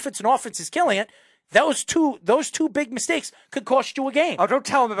 and your defense and offense is killing it, those two big mistakes could cost you a game. Oh, don't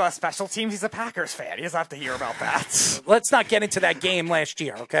tell him about special teams. He's a Packers fan. He doesn't have to hear about that. Let's not get into that game last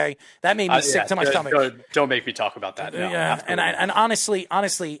year, okay? That made me sick to my stomach. Don't make me talk about that. No, yeah, and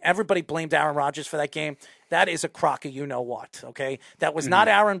honestly, everybody blamed Aaron Rodgers for that game. That is a crock of you-know-what, okay? That was not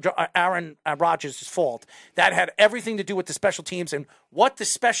Aaron Rodgers' fault. That had everything to do with the special teams, and what the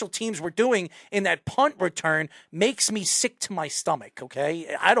special teams were doing in that punt return makes me sick to my stomach,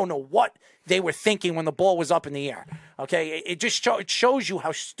 okay? I don't know what they were thinking when the ball was up in the air, okay? It just it shows you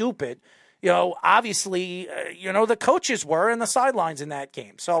how stupid, obviously, the coaches were in the sidelines in that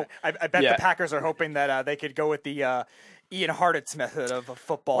game. So I bet the Packers are hoping that they could go with the Ian Hartitz method of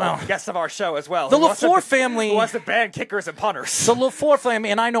football, guest of our show as well. The LaFleur family. Who wants to ban kickers and punters. The LaFleur family,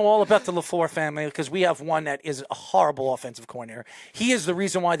 and I know all about the LaFleur family because we have one that is a horrible offensive coordinator. He is the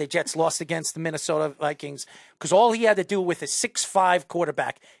reason why the Jets lost against the Minnesota Vikings because all he had to do with a 6'5"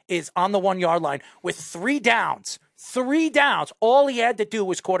 quarterback is on the 1-yard line with 3 downs. 3 downs. All he had to do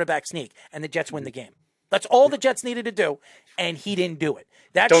was quarterback sneak, and the Jets win the game. That's all the Jets needed to do, and he didn't do it.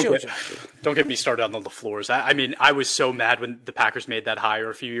 Don't get me started on the LaFleurs. I mean, I was so mad when the Packers made that hire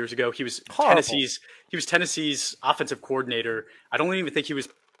a few years ago. He was Tennessee's offensive coordinator. I don't even think he was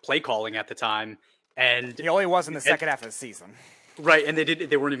play calling at the time, and he only was in the second half of the season. Right, and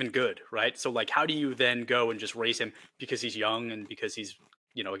they weren't even good, right? So how do you then go and just raise him because he's young and because he's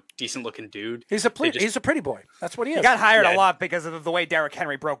a decent looking dude? He's a pretty boy. That's what he is. He got hired a lot because of the way Derrick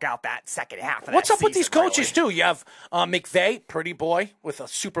Henry broke out that second half. What's up with these coaches too? You have McVay, pretty boy with a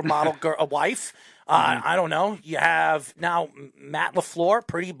supermodel a wife. I don't know. You have now Matt LaFleur,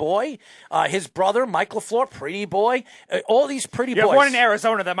 pretty boy. His brother Mike LaFleur, pretty boy. All these pretty boys. You have one in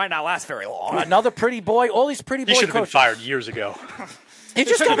Arizona that might not last very long. Another pretty boy. All these pretty boy coaches. He should have been fired years ago. He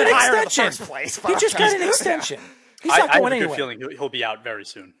just got an extension. He just got an extension. He's not going anywhere. I have a good feeling he'll be out very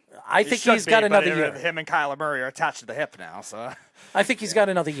soon. I think he's got another year. Him and Kyler Murray are attached to the hip now, so I think he's got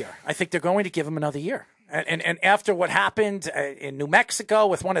another year. I think they're going to give him another year. And after what happened in New Mexico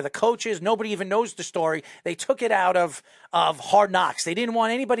with one of the coaches, nobody even knows the story. They took it out of Hard Knocks. They didn't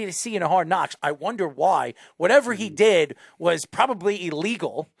want anybody to see in a Hard Knocks. I wonder why. Whatever he did was probably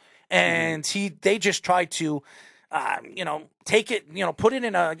illegal, and they just tried to take it, put it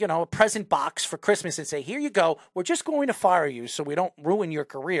in a present box for Christmas and say, here you go. We're just going to fire you so we don't ruin your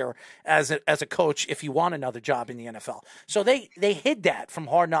career as a coach if you want another job in the NFL. So they hid that from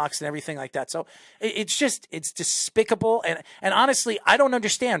Hard Knocks and everything like that. So it's despicable. And honestly, I don't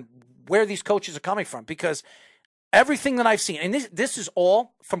understand where these coaches are coming from because everything that I've seen, and this is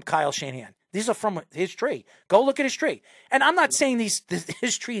all from Kyle Shanahan. These are from his tree. Go look at his tree. And I'm not saying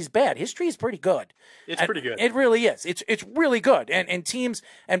his tree is bad. His tree is pretty good. It's pretty good. It really is. It's really good. And teams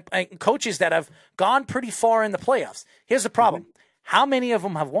and coaches that have gone pretty far in the playoffs. Here's the problem. How many of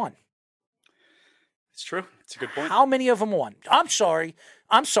them have won? It's true. It's a good point. How many of them won? I'm sorry.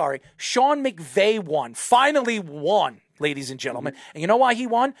 I'm sorry, Sean McVay won. Finally won, ladies and gentlemen. And you know why he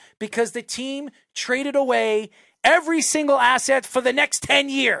won? Because the team traded away every single asset for the next 10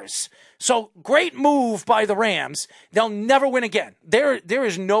 years. So great move by the Rams. They'll never win again. There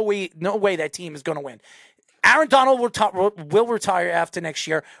is no way that team is going to win. Aaron Donald will retire after next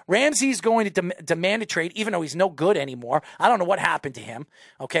year. Ramsey's going to demand a trade, even though he's no good anymore. I don't know what happened to him.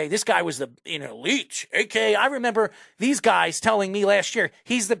 Okay, this guy was the elite. Okay, I remember these guys telling me last year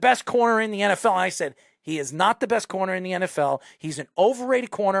he's the best corner in the NFL. And I said, he is not the best corner in the NFL. He's an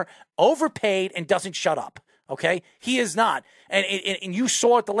overrated corner, overpaid, and doesn't shut up. Okay, he is not. And you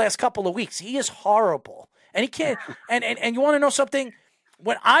saw it the last couple of weeks. He is horrible. And he can't. And you want to know something?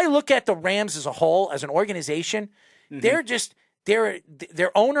 When I look at the Rams as a whole, as an organization, they're just their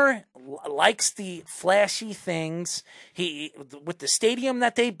owner likes the flashy things. He with the stadium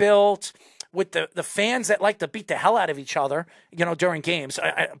that they built, with the fans that like to beat the hell out of each other, during games.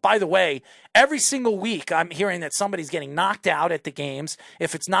 By the way, every single week I'm hearing that somebody's getting knocked out at the games.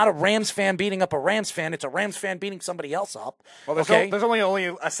 If it's not a Rams fan beating up a Rams fan, it's a Rams fan beating somebody else up. Well, there's only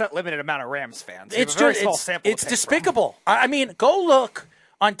a set limited amount of Rams fans. It's despicable. I mean, go look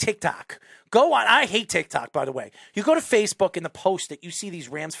on TikTok. Go on. I hate TikTok, by the way. You go to Facebook and the post that you see these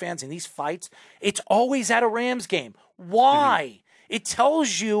Rams fans in these fights, it's always at a Rams game. Why? It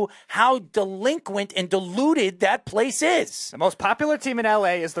tells you how delinquent and diluted that place is. The most popular team in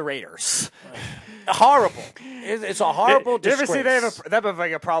LA is the Raiders. Horrible. It's a horrible disgrace. Did you ever see they have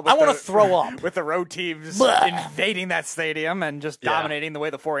a problem? I want to throw up with the road teams invading that stadium and just dominating the way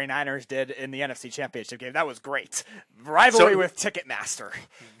the 49ers did in the NFC Championship game. That was great. Rivalry with Ticketmaster.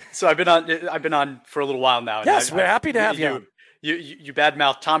 So I've been on for a little while now. Yes, we're happy to have you. You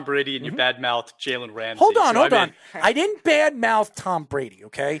badmouth Tom Brady and you badmouth Jalen Ramsey. Hold on. I didn't badmouth Tom Brady,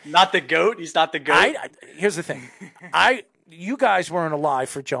 okay? Not the GOAT. He's not the GOAT. Here's the thing. You guys weren't alive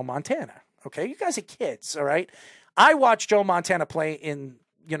for Joe Montana, okay? You guys are kids, all right? I watched Joe Montana play in,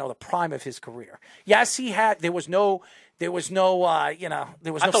 the prime of his career. Yes, there was no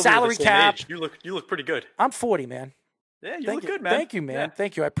salary cap. Age. You look pretty good. I'm 40, man. Yeah, you look good, man. Thank you, man. Yeah.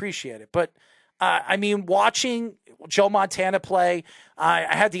 Thank you. I appreciate it. But watching Joe Montana play,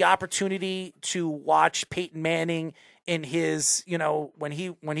 I had the opportunity to watch Peyton Manning in his, when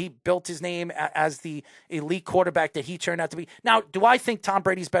he built his name as the elite quarterback that he turned out to be. Now, do I think Tom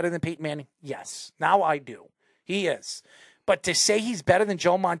Brady's better than Peyton Manning? Yes. Now I do. He is. But to say he's better than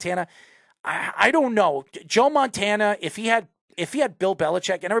Joe Montana, I don't know. Joe Montana, if he had Bill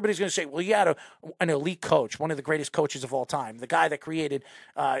Belichick, and everybody's going to say, well, he had an elite coach, one of the greatest coaches of all time, the guy that created,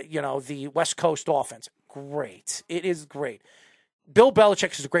 the West Coast offense. Great. It is great. Bill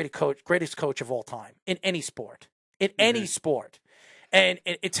Belichick is the greatest coach of all time in any sport. Any sport. And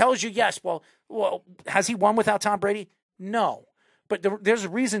it tells you, yes, well, has he won without Tom Brady? No. But there's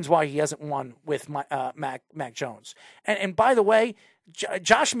reasons why he hasn't won with Mac Jones. And by the way,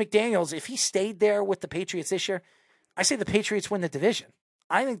 Josh McDaniels, if he stayed there with the Patriots this year, I say the Patriots win the division.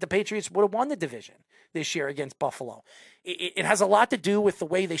 I think the Patriots would have won the division this year against Buffalo. It has a lot to do with the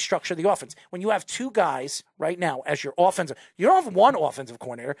way they structure the offense. When you have two guys right now as your offensive, you don't have one offensive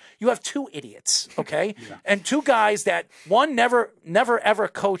coordinator. You have two idiots, okay? Yeah. And two guys that one never ever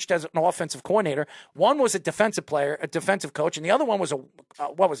coached as an offensive coordinator. One was a defensive coach, and the other one was a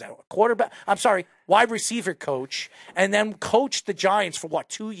quarterback? Wide receiver coach, and then coached the Giants for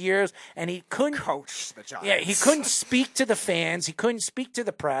 2 years, and he couldn't coach the Giants. Yeah, he couldn't speak to the fans, he couldn't speak to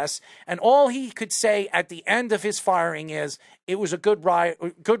the press, and all he could say at the end of his firing is it was a good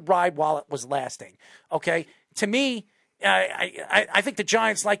ride while it was lasting. Okay, to me, I think the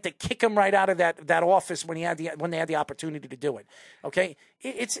Giants like to kick him right out of that office when they had the opportunity to do it. Okay,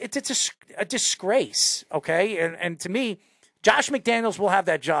 it's a disgrace. Okay, and to me, Josh McDaniels will have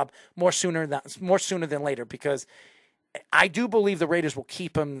that job more sooner than later, because I do believe the Raiders will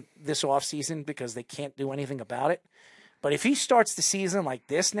keep him this offseason because they can't do anything about it. But if he starts the season like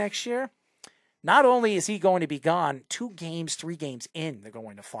this next year, not only is he going to be gone, 3 games in, they're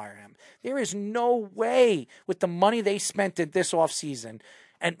going to fire him. There is no way with the money they spent in this offseason.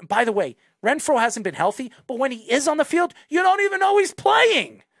 And by the way, Renfrow hasn't been healthy, but when he is on the field, you don't even know he's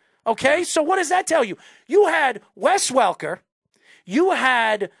playing. Okay, so what does that tell you? You had Wes Welker. You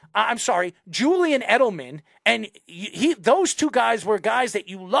had, Julian Edelman, and those two guys were guys that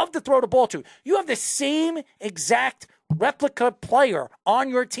you love to throw the ball to. You have the same exact replica player on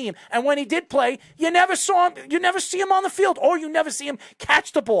your team, and when he did play, you never saw him. You never see him on the field, or you never see him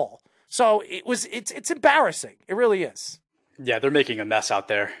catch the ball. So it's embarrassing. It really is. Yeah, they're making a mess out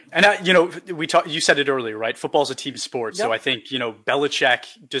there. And you said it earlier, right? Football's a team sport, so I think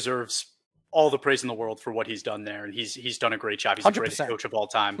Belichick deserves all the praise in the world for what he's done there, and he's done a great job. He's the greatest 100%. coach of all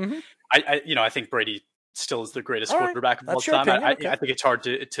time. Mm-hmm. I think Brady still is the greatest quarterback of all That's your time. opinion. I Okay. think it's hard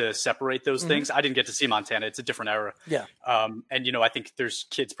to separate those things. I didn't get to see Montana. It's a different era. Yeah. And I think there's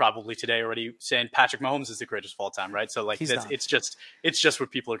kids probably today already saying Patrick Mahomes is the greatest of all time, right? So like He's not. it's just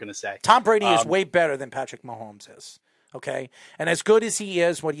what people are going to say. Tom Brady is way better than Patrick Mahomes is. Okay. And as good as he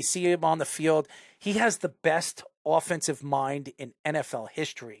is, when you see him on the field, he has the best offensive mind in NFL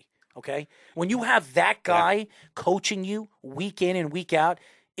history. Okay. When you have that guy coaching you week in and week out,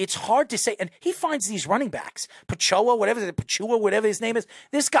 it's hard to say. And he finds these running backs, Pachua, whatever his name is.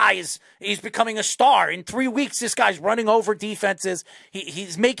 This guy he's becoming a star. In 3 weeks, this guy's running over defenses.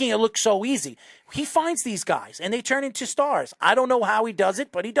 He's making it look so easy. He finds these guys, and they turn into stars. I don't know how he does it,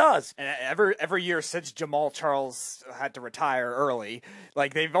 but he does. And every year since Jamal Charles had to retire early,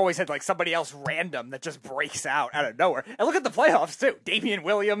 like they've always had like somebody else random that just breaks out of nowhere. And look at the playoffs too: Damian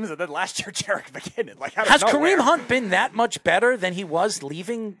Williams, and then last year Jerick McKinnon. Like has Kareem Hunt been that much better than he was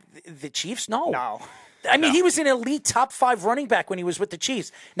leaving the Chiefs? No. I mean, he was an elite top 5 running back when he was with the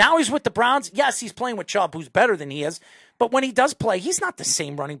Chiefs. Now he's with the Browns. Yes, he's playing with Chubb, who's better than he is. But when he does play, he's not the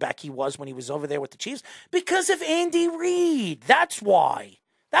same running back he was when he was over there with the Chiefs because of Andy Reid. That's why.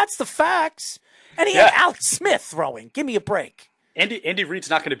 That's the facts. And he had Alex Smith throwing. Give me a break. Andy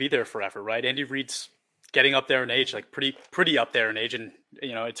Reid's not going to be there forever, right? Andy Reid's getting up there in age, like pretty up there in age, and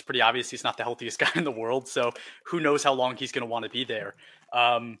it's pretty obvious he's not the healthiest guy in the world. So who knows how long he's going to want to be there.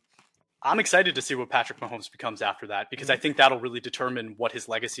 I'm excited to see what Patrick Mahomes becomes after that because I think that'll really determine what his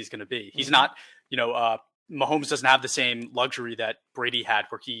legacy is going to be. He's not, Mahomes doesn't have the same luxury that Brady had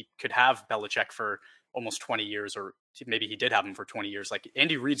where he could have Belichick for almost 20 years, or maybe he did have him for 20 years. Like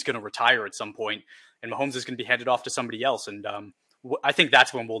Andy Reid's going to retire at some point and Mahomes is going to be handed off to somebody else. And I think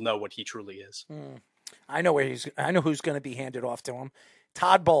that's when we'll know what he truly is. I know who's going to be handed off to him.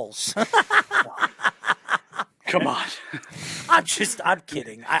 Todd Bowles. Come on. I'm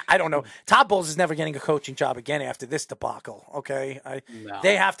kidding. I don't know. Todd Bowles is never getting a coaching job again after this debacle. Okay.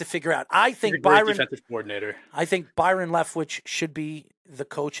 They have to figure out. I think defensive coordinator. I think Byron Leftwich should be the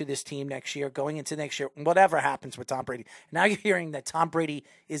coach of this team next year, going into next year, whatever happens with Tom Brady. Now you're hearing that Tom Brady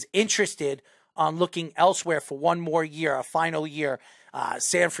is interested on looking elsewhere for one more year, a final year.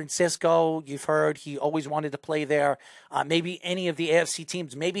 San Francisco, you've heard he always wanted to play there. Maybe any of the AFC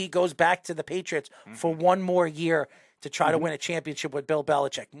teams. Maybe he goes back to the Patriots for one more year to try to win a championship with Bill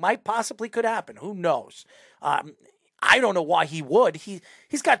Belichick. Might possibly could happen. Who knows? I don't know why he would. He's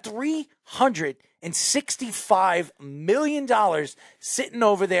got $365 million sitting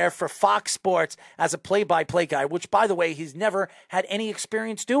over there for Fox Sports as a play-by-play guy, which, by the way, he's never had any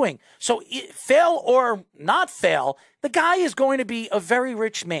experience doing. So fail or not fail, the guy is going to be a very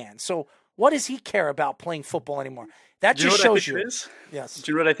rich man. So what does he care about playing football anymore? That just shows you. Yes.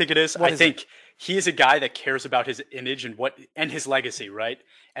 Do you know what I think it is? I think he is a guy that cares about his image and his legacy, right?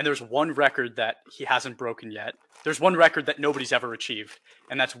 And there's one record that he hasn't broken yet. There's one record that nobody's ever achieved,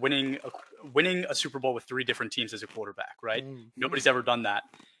 and that's winning a Super Bowl with 3 different teams as a quarterback, right? Nobody's ever done that.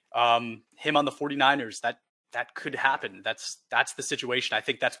 Him on the 49ers, that could happen. That's the situation. I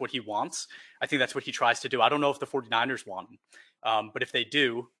think that's what he wants. I think that's what he tries to do. I don't know if the 49ers want him, but if they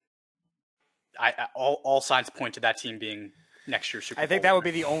do, all signs point to that team being next year's Super Bowl. I think that would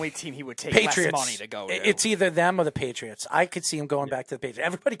be the only team he would take Patriots. less money to go to. It's either them or the Patriots. I could see him going back to the Patriots.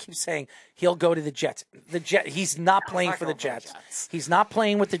 Everybody keeps saying he'll go to the Jets. He's not playing for the Jets. He's not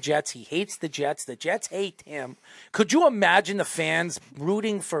playing with the Jets. He hates the Jets. The Jets hate him. Could you imagine the fans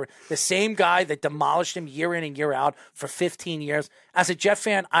rooting for the same guy that demolished him year in and year out for 15 years? As a Jet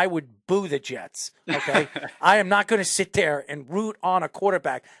fan, I would boo the Jets. Okay, I am not going to sit there and root on a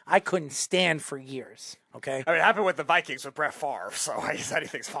quarterback I couldn't stand for years. Okay, I mean, it happened with the Vikings with Brett Favre, so I guess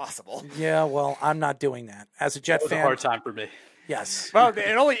anything's possible. Yeah, well, I'm not doing that. As a Jet It was fan, a hard time for me. yes. Well,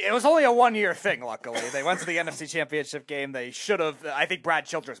 it was only a 1-year thing. Luckily, they went to the NFC Championship game. They should have. I think Brad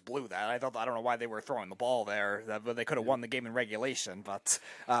Childress blew that. I don't know why they were throwing the ball there. They could have won the game in regulation. But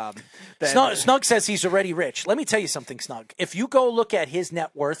Snug says he's already rich. Let me tell you something, Snug. If you go look at his net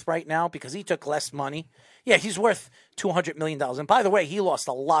worth right now, because he took less money, yeah, he's worth $200 million. And by the way, he lost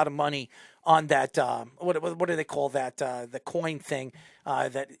a lot of money on that. What do they call that? The coin thing,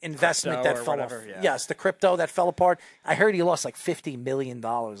 that investment Crypto that or fell whatever, off. yeah. Yes, the crypto that fell apart. I heard he lost like $50 million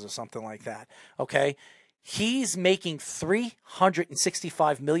or something like that. Okay, he's making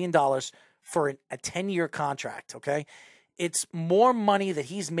 $365 million for a 10-year contract. Okay. It's more money that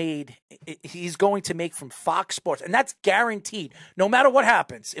he's going to make from Fox Sports. And that's guaranteed. No matter what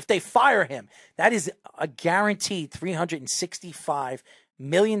happens, if they fire him, that is a guaranteed $365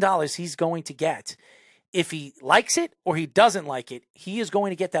 million he's going to get. if he likes it or he doesn't like it, he is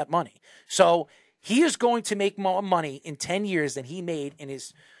going to get that money. So he is going to make more money in 10 years than he made in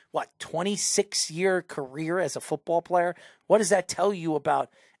his, 26-year career as a football player. What does that tell you about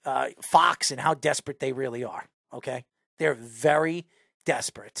Fox and how desperate they really are? Okay? They're very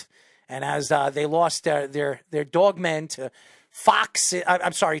desperate. And as they lost their dog men to Fox, to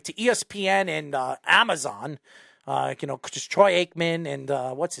ESPN and Amazon, just Troy Aikman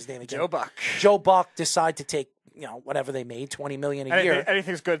and what's his name again? Joe Buck. Joe Buck decide to take, whatever they made, $20 million a year.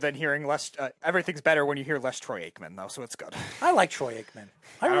 Anything's good than hearing less. Everything's better when you hear less Troy Aikman, though, so it's good. I like Troy Aikman.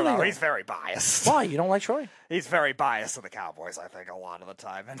 I don't really know. do. He's very biased. Why? You don't like Troy? He's very biased to the Cowboys, I think, a lot of the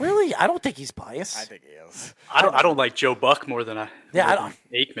time. Really? I don't think he's biased. I think he is. I don't like Joe Buck more than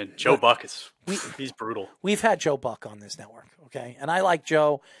Aikman. Joe Buck he's brutal. We've had Joe Buck on this network, okay? And I like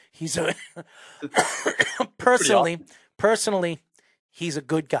Joe. He's a personally, he's a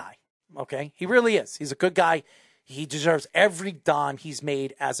good guy, okay? He really is. He's a good guy. He deserves every dime he's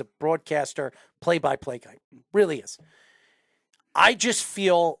made as a broadcaster, play-by-play guy. Really is. I just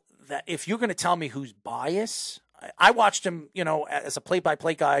feel that if you're going to tell me who's biased, I watched him, as a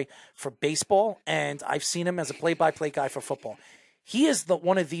play-by-play guy for baseball, and I've seen him as a play-by-play guy for football. He is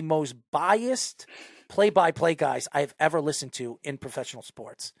one of the most biased play-by-play guys I've ever listened to in professional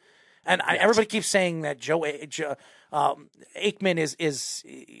sports. And everybody keeps saying that Aikman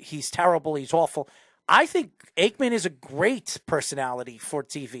he's terrible, he's awful. I think Aikman is a great personality for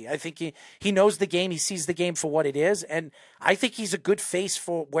TV. I think he knows the game. He sees the game for what it is. And I think he's a good face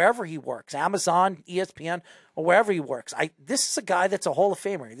for wherever he works, Amazon, ESPN, or wherever he works. This is a guy that's a Hall of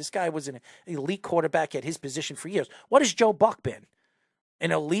Famer. This guy was an elite quarterback at his position for years. What has Joe Buck been?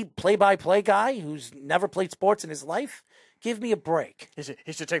 An elite play-by-play guy who's never played sports in his life? Give me a break.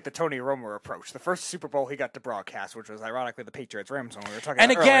 He should take the Tony Romo approach. The first Super Bowl he got to broadcast, which was ironically the Patriots-Rams one we were talking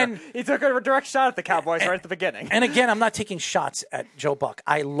about earlier, he took a direct shot at the Cowboys right at the beginning. And again, I'm not taking shots at Joe Buck.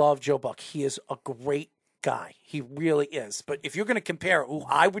 I love Joe Buck. He is a great guy. He really is. But if you're going to compare who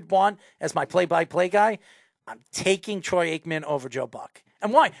I would want as my play-by-play guy, I'm taking Troy Aikman over Joe Buck.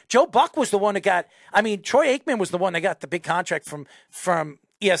 And why? Joe Buck was the one that Troy Aikman was the one that got the big contract from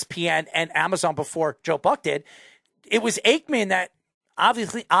ESPN and Amazon before Joe Buck did. It was Aikman that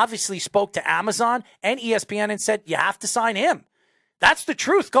obviously spoke to Amazon and ESPN and said, you have to sign him. That's the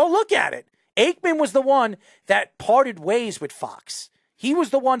truth. Go look at it. Aikman was the one that parted ways with Fox. He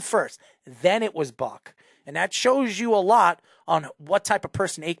was the one first. Then it was Buck. And that shows you a lot on what type of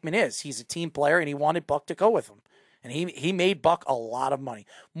person Aikman is. He's a team player, and he wanted Buck to go with him. And he made Buck a lot of money.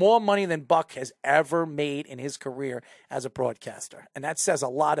 More money than Buck has ever made in his career as a broadcaster. And that says a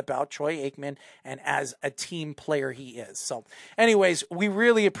lot about Troy Aikman and as a team player he is. So anyways, we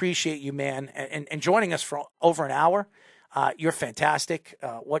really appreciate you, man, and joining us for over an hour. You're fantastic,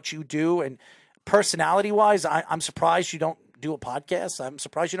 what you do. And personality-wise, I'm surprised you don't do a podcast. I'm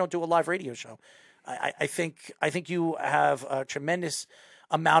surprised you don't do a live radio show. I think you have a tremendous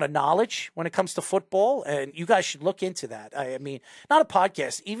amount of knowledge when it comes to football, and you guys should look into that. I mean, not a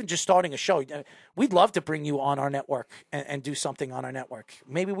podcast, even just starting a show. We'd love to bring you on our network and do something on our network.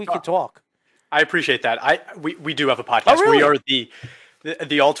 Maybe we could talk. I appreciate that. We do have a podcast. Oh, really? We are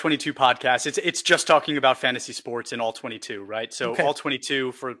the All 22 podcast. It's just talking about fantasy sports in All 22, right? So Okay. All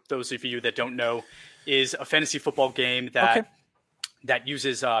 22, for those of you that don't know, is a fantasy football game that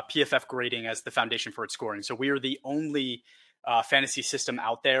uses PFF grading as the foundation for its scoring. So we are the only fantasy system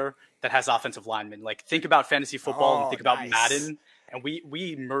out there that has offensive linemen. Like, think about fantasy football and think about Madden, and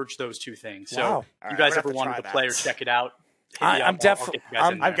we merge those two things. So Wow. you guys I'm ever gonna have to wanted try to that. play or check it out? I'm definitely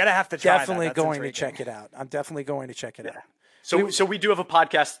I'm gonna have to try definitely that. That's going to intriguing. check it out. I'm definitely going to check it out. So we do have a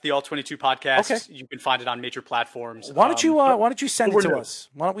podcast, the All 22 podcast. Okay. You can find it on major platforms. Why don't you send it we're to new. us?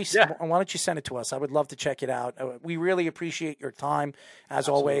 Why don't you send it to us? I would love to check it out. We really appreciate your time as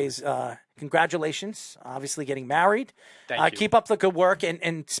always. Congratulations, obviously getting married. Thank you. Keep up the good work,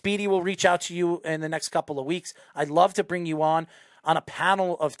 and Speedy will reach out to you in the next couple of weeks. I'd love to bring you on a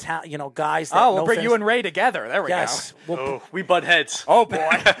panel of guys. That We'll bring you and Ray together. There we yes, go. We butt heads. Oh boy,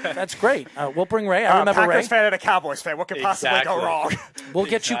 that's great. We'll bring Ray. I remember Packers Ray. fan and a Cowboys fan. What could possibly go Exactly. wrong? We'll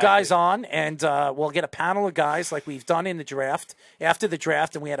get you guys on, and we'll get a panel of guys like we've done in the draft, after the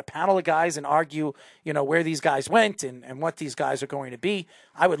draft, and we had a panel of guys and argue, where these guys went and what these guys are going to be.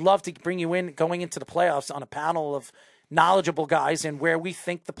 I would love to bring you in going into the playoffs on a panel of knowledgeable guys and where we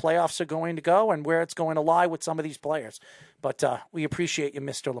think the playoffs are going to go and where it's going to lie with some of these players. But we appreciate you,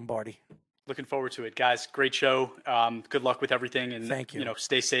 Mr. Lombardi. Looking forward to it, guys. Great show. Good luck with everything, and Thank you.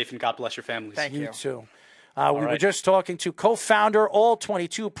 Stay safe and God bless your families. Thank you. You too. We were right. just talking to co-founder, All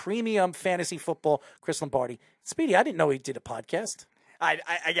 22 Premium Fantasy Football, Chris Lombardi. Speedy, I didn't know he did a podcast.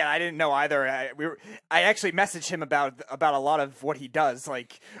 I didn't know either. I actually messaged him about a lot of what he does.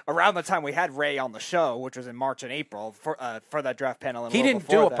 Like around the time we had Ray on the show, which was in March and April for that draft panel. And he didn't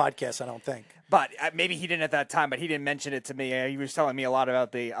do a podcast, I don't think. But maybe he didn't at that time. But he didn't mention it to me. He was telling me a lot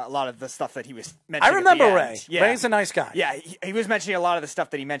of the stuff that he was mentioning. I remember at the Ray. end. Yeah. Ray's a nice guy. Yeah, he was mentioning a lot of the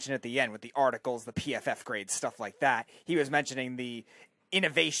stuff that he mentioned at the end with the articles, the PFF grades, stuff like that. He was mentioning the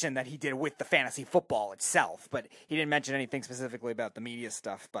innovation that he did with the fantasy football itself, but he didn't mention anything specifically about the media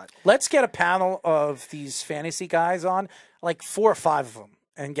stuff. But let's get a panel of these fantasy guys on, like 4 or 5 of them,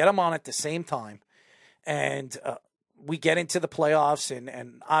 and get them on at the same time. And we get into the playoffs,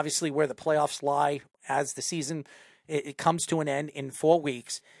 and obviously where the playoffs lie as the season it comes to an end in 4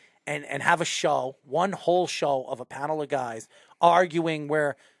 weeks, and have a show, one whole show of a panel of guys arguing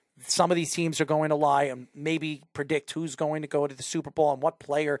where some of these teams are going to lie and maybe predict who's going to go to the Super Bowl and what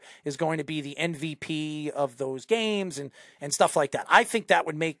player is going to be the MVP of those games and stuff like that. I think that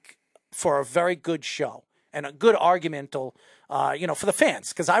would make for a very good show and a good argumental, for the fans,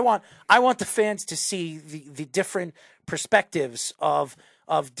 because I want the fans to see the different perspectives of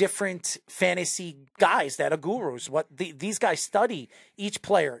different fantasy guys that are gurus. What these guys study each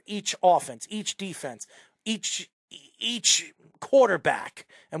player, each offense, each defense, each quarterback,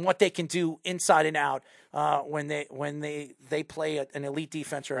 and what they can do inside and out when they play an elite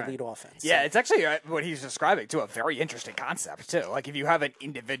defense or elite offense. Yeah, it's actually what he's describing too, a very interesting concept too. Like if you have an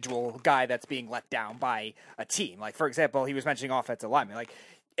individual guy that's being let down by a team, like for example, he was mentioning offensive linemen, like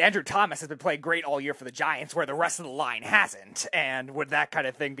Andrew Thomas has been playing great all year for the Giants, where the rest of the line hasn't. And would that kind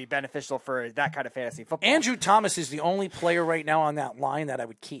of thing be beneficial for that kind of fantasy football? Andrew Thomas is the only player right now on that line that I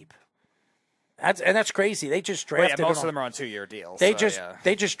would keep. That's crazy. They just drafted. Most of them are on 2-year deals. They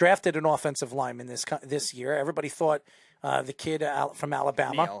just drafted an offensive lineman this year. Everybody thought the kid from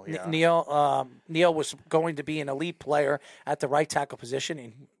Alabama, Neal was going to be an elite player at the right tackle position,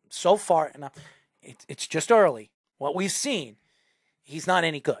 and so far, it's just early. What we've seen, he's not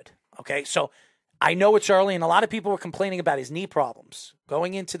any good. Okay, so I know it's early, and a lot of people were complaining about his knee problems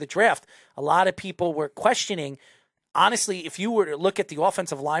going into the draft. A lot of people were questioning. Honestly, if you were to look at the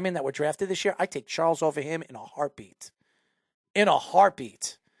offensive linemen that were drafted this year, I'd take Charles over him in a heartbeat. In a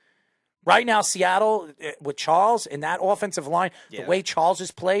heartbeat. Right now, Seattle, with Charles and that offensive line, the way Charles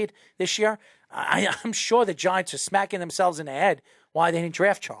has played this year, I'm sure the Giants are smacking themselves in the head why they didn't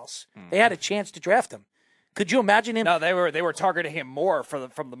draft Charles. They had a chance to draft him. Could you imagine him? No, they were targeting him more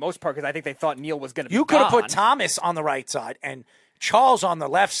from the most part because I think they thought Neal was going to be You could have put Thomas on the right side and Charles on the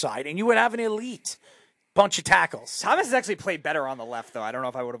left side, and you would have an elite bunch of tackles. Thomas has actually played better on the left, though. I don't know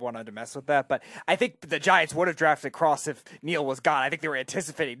if I would have wanted to mess with that, but I think the Giants would have drafted Cross if Neal was gone. I think they were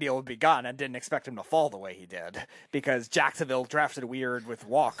anticipating Neal would be gone and didn't expect him to fall the way he did because Jacksonville drafted weird with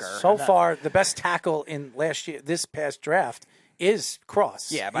Walker. So far, the best tackle in this past draft is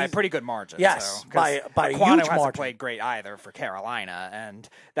Cross. Yeah, by a pretty good margin. Yes, so, by a huge hasn't margin. Played great either for Carolina, and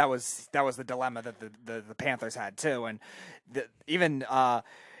that was the dilemma that the Panthers had too, and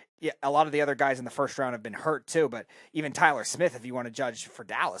a lot of the other guys in the first round have been hurt too, but even Tyler Smith, if you want to judge for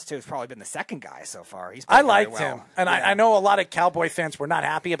Dallas too, has probably been the second guy so far. I liked him, and I know a lot of Cowboy fans were not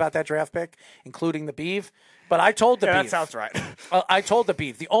happy about that draft pick, including the Beeve. But I told the Beeve. That sounds right. I told the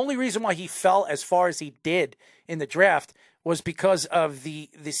Beeve the only reason why he fell as far as he did in the draft was because of the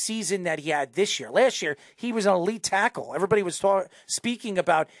season that he had this year. Last year, he was an elite tackle. Everybody was speaking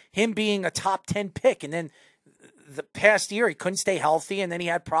about him being a top 10 pick, and then the past year he couldn't stay healthy, and then he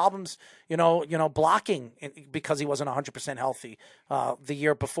had problems, blocking because he wasn't 100% healthy the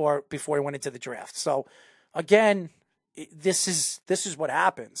year before he went into the draft. So again, this is what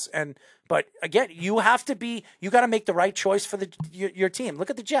happens. But again, you got to make the right choice for your team.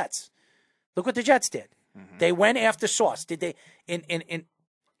 Look at the Jets. Look what the Jets did. Mm-hmm. They went after Sauce. Did they?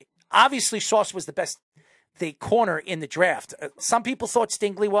 Obviously, Sauce was the corner in the draft. Some people thought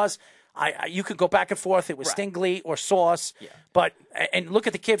Stingley was. You could go back and forth. It was Stingley or Sauce. Yeah. But look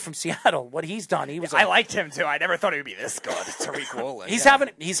at the kid from Seattle. What he's done. I liked him too. I never thought he would be this good. Tariq Woolen. He's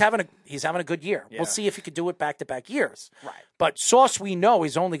having a good year. Yeah. We'll see if he could do it back-to-back years. Right. But Sauce, we know,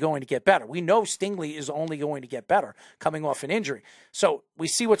 is only going to get better. We know Stingley is only going to get better coming off an injury. So we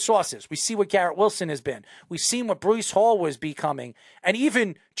see what Sauce is. We see what Garrett Wilson has been. We've seen what Breece Hall was becoming. And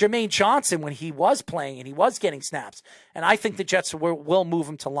even Jermaine Johnson when he was playing and he was getting snaps. And I think the Jets will move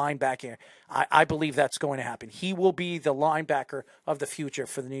him to linebacker. I believe that's going to happen. He will be the linebacker of the future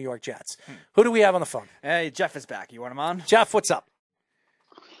for the New York Jets. Who do we have on the phone? Hey, Jeff is back. You want him on? Jeff, what's up?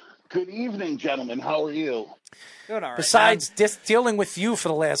 Good evening, gentlemen. How are you? Doing all right. Besides dealing with you for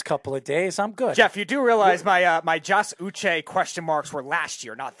the last couple of days, I'm good. Jeff, you do realize my Josh Uche question marks were last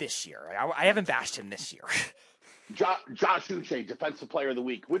year, not this year. I haven't bashed him this year. Josh Uche, Defensive Player of the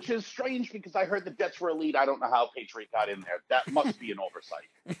Week, which is strange because I heard the Jets were elite. I don't know how Patriot got in there. That must be an oversight.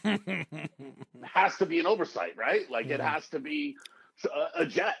 It has to be an oversight, right? Like it has to be a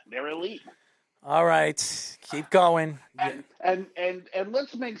Jet. They're elite. All right, keep going. And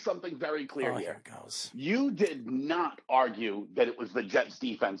let's make something very clear here. Here it goes. You did not argue that it was the Jets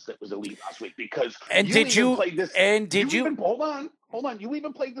defense that was elite last week because Hold on. You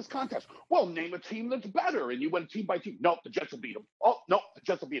even played this contest. Well, name a team that's better, and you went team by team. Nope, the Jets will beat them. Oh, no, the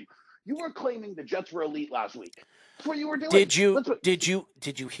Jets will beat them. You were claiming the Jets were elite last week. That's what you were doing. Did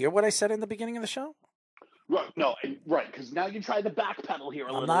you hear what I said in the beginning of the show? Right, no, right, because now you try to backpedal here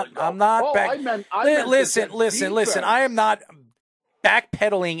a little. I'm not back. Listen. I am not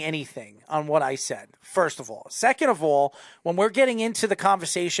backpedaling anything on what I said. First of all, second of all, when we're getting into the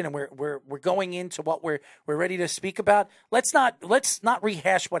conversation and we're going into what we're ready to speak about, let's not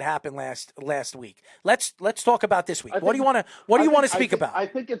rehash what happened last week. Let's talk about this week. What do you want to speak about? I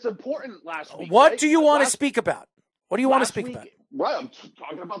think it's important last week. What do you want to speak about? What do you want to speak about? Right, I'm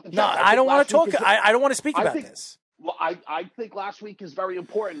talking about the Jets. No, I don't want to talk. I don't want to speak about this. Well, I think last week is very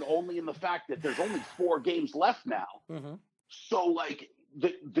important only in the fact that there's only 4 games left now. Mm-hmm. So, like,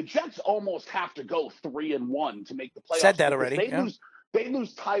 the Jets almost have to go 3-1 to make the playoffs. Said that already. They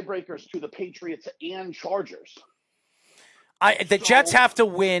lose tiebreakers to the Patriots and Chargers. The Jets have to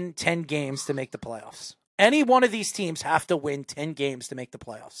win 10 games to make the playoffs. Any one of these teams have to win 10 games to make the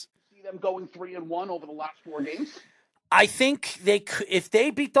playoffs. See them going 3-1 over the last 4 games? I think if they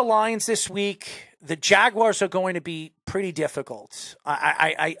beat the Lions this week, the Jaguars are going to be pretty difficult.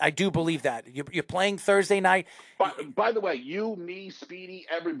 I do believe that. You're playing Thursday night. By the way, you, me, Speedy,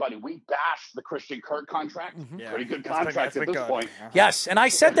 everybody, we bashed the Christian Kirk contract. Mm-hmm. Yeah. Pretty good contract at this point. Yes, and I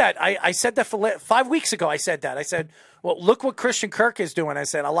said that. I said that for 5 weeks ago. I said that. I said, well, look what Christian Kirk is doing. I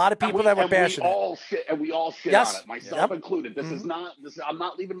said a lot of people that were bashing it. We all shit on it, myself included. This is not. I'm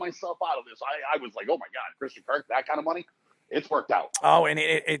not leaving myself out of this. I was like, oh my God, Christian Kirk, that kind of money. It's worked out. Oh, and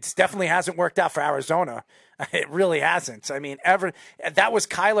it definitely hasn't worked out for Arizona. It really hasn't. I mean, that was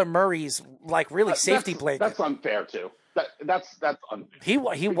Kyler Murray's safety blanket. That's unfair too. That's unfair.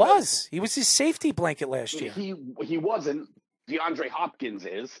 He was his safety blanket last year. He wasn't. DeAndre Hopkins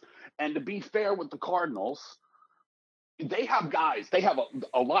is. And to be fair with the Cardinals, they have guys. They have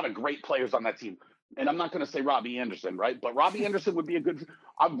a lot of great players on that team. And I'm not going to say Robbie Anderson, right? But Robbie Anderson would be a good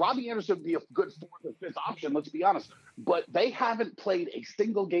 4th or 5th option, let's be honest. But they haven't played a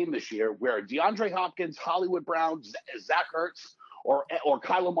single game this year where DeAndre Hopkins, Hollywood Brown, Zach Ertz, or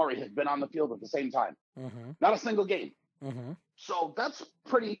Kyler Murray have been on the field at the same time. Mm-hmm. Not a single game. Mm-hmm. So that's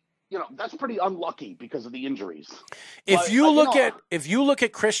pretty unlucky because of the injuries. If you look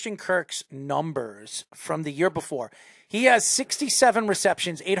at Christian Kirk's numbers from the year before, he has 67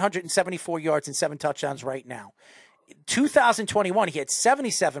 receptions, 874 yards, and 7 touchdowns right now. 2021, he had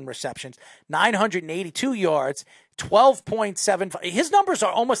 77 receptions, 982 yards, 12.75. His numbers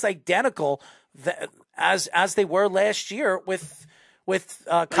are almost identical as they were last year with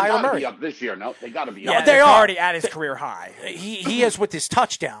Kyler Murray. Be up this year, no, they got to be. Yeah, they're already at his career high. He is with his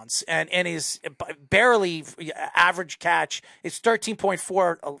touchdowns and his barely average catch is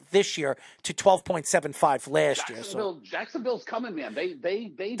 13.4 this year to 12.75 last year. So Jacksonville's coming, man.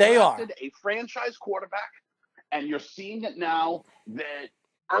 They drafted a franchise quarterback, and you're seeing it now that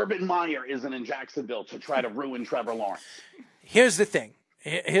Urban Meyer isn't in Jacksonville to try to ruin Trevor Lawrence. Here's the thing.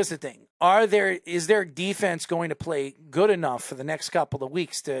 Is their defense going to play good enough for the next couple of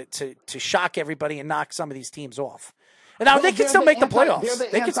weeks to shock everybody and knock some of these teams off? And now they can still make the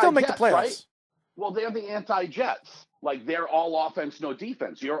playoffs. They can still make the playoffs. Right? Well, they're the anti-Jets. Like, they're all offense, no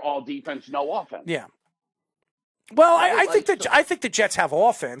defense. You're all defense, no offense. Yeah. Well, I think the Jets have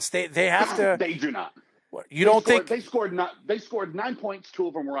offense. They have to. They do not. You don't think they scored 9 points? 2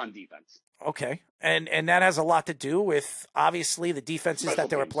 of them were on defense. Okay, and that has a lot to do with obviously the defenses that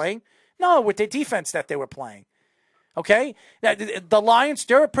they were playing. No, with the defense that they were playing. Okay, the Lions,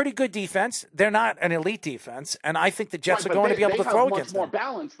 they're a pretty good defense. They're not an elite defense, and I think the Jets are going to be able to throw against them. They have much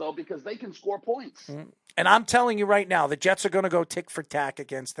more balance though because they can score points. Mm-hmm. And I'm telling you right now, the Jets are going to go tick for tack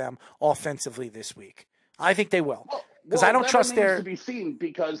against them offensively this week. I think they will. Because I don't trust their. To be seen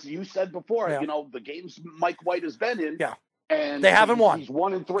because you said before, the games Mike White has been in. Yeah. And they haven't won. He's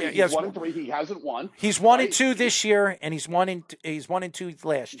 1-3. He's 1-3. He hasn't won. He's 1-2 this year, and he's 1-2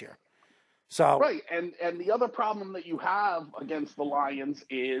 last year. So right, and the other problem that you have against the Lions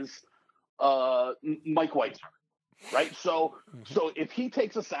is Mike White's hurt, right? So if he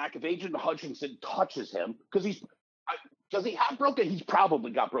takes a sack, if Agent Hutchinson touches him, because does he have broken? He's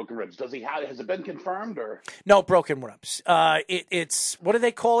probably got broken ribs. Does he have? Has it been confirmed or no broken ribs? It's what do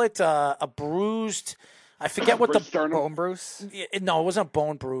they call it? A bruised. I forget what the sternum? Bone bruise. no, it wasn't a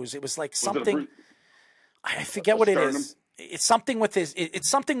bone bruise. It was like something. I forget a what it sternum? is. It's something with his. It's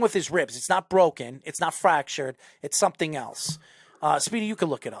something with his ribs. It's not broken. It's not fractured. It's something else. Speedy, you can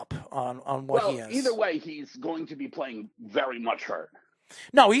look it up on what he has. Either way, he's going to be playing very much hurt.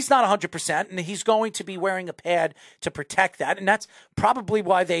 No, he's not 100%, and he's going to be wearing a pad to protect that, and that's probably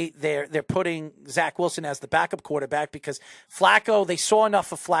why they're putting Zach Wilson as the backup quarterback, because Flacco, they saw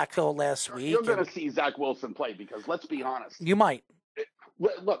enough of Flacco last week. You're going to see Zach Wilson play because, let's be honest. You might.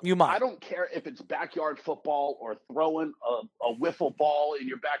 Look, You might. I don't care if it's backyard football or throwing a wiffle ball in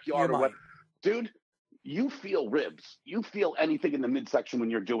your backyard or what. Dude, you feel ribs. You feel anything in the midsection when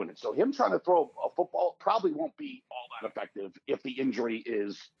you're doing it. So him trying to throw a football probably won't be all that effective if the injury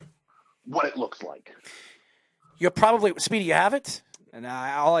is what it looks like. You're probably – Speedy, you have it? And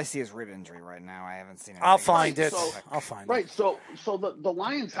all I see is rib injury right now. I haven't seen it. I'll find it. So- I'll find it. Right. So the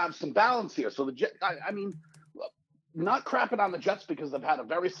Lions have some balance here. So the Jets, I mean, not crapping on the Jets because they've had a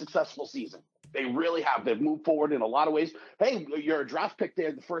very successful season. They really have. They've moved forward in a lot of ways. Hey, you're a draft pick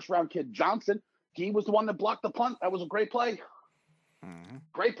there, the first round kid, Johnson. He was the one that blocked the punt. That was a great play. Mm-hmm.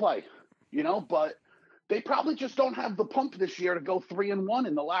 Great play. But they probably just don't have the pump this year to go 3-1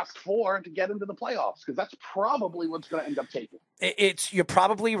 in the last 4 to get into the playoffs, because that's probably what's going to end up taking. You're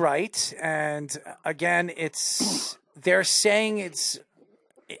probably right, and again, they're saying it's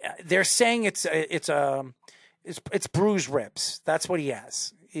bruised ribs. That's what he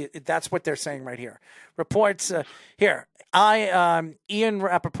has. That's what they're saying right here. Reports here. Ian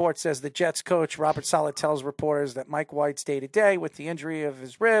Rappaport says the Jets coach Robert Saleh tells reporters that Mike White's day-to-day with the injury of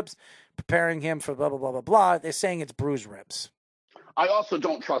his ribs, preparing him for blah, blah, blah, blah, blah. They're saying it's bruised ribs. I also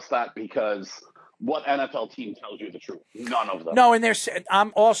don't trust that, because what NFL team tells you the truth? None of them. No, and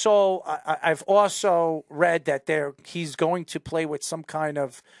I've also read that he's going to play with some kind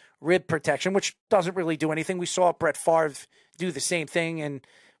of rib protection, which doesn't really do anything. We saw Brett Favre do the same thing and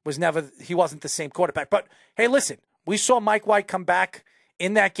he wasn't the same quarterback. But hey, listen, we saw Mike White come back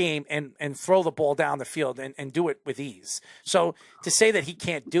in that game and throw the ball down the field and do it with ease. So to say that he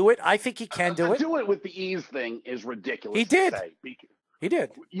can't do it, I think he can do it. Do it with the ease thing is ridiculous. He did. To say. He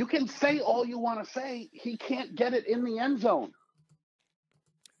did. You can say all you want to say. He can't get it in the end zone.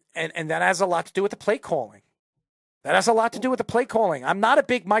 And that has a lot to do with the play calling. I'm not a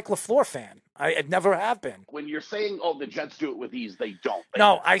big Mike LaFleur fan. I never have been. When you're saying, the Jets do it with ease, they don't.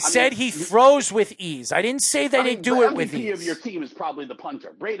 I said he throws with ease. I didn't say that they do it with ease. The MVP of your team is probably the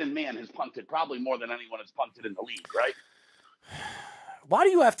punter. Braden Mann has punted probably more than anyone has punted in the league, right? Why do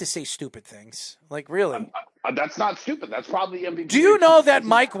you have to say stupid things? Like, really? That's not stupid. That's probably the MVP. Do you know that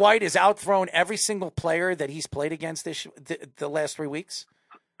Mike White has outthrown every single player that he's played against the last 3 weeks?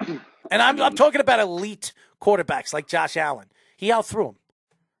 And I'm talking about elite quarterbacks like Josh Allen. He outthrew him.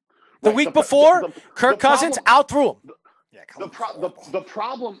 The week before, Kirk Cousins outthrew him. The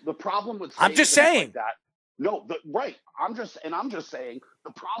problem with I'm just saying like that. No, right. I'm just saying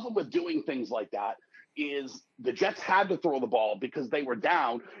the problem with doing things like that is the Jets had to throw the ball because they were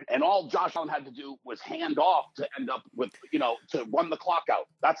down, and all Josh Allen had to do was hand off to end up with, to run the clock out.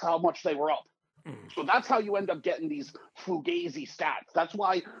 That's how much they were up. So that's how you end up getting these fugazi stats. That's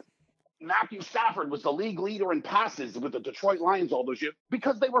why Matthew Stafford was the league leader in passes with the Detroit Lions all those years,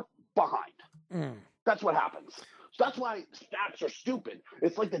 because they were behind. That's what happens. So that's why stats are stupid.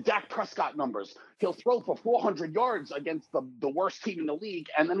 It's like the Dak Prescott numbers. He'll throw for 400 yards against the worst team in the league,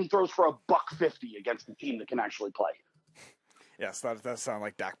 and then he throws for $150 against the team that can actually play. Yes, that does sound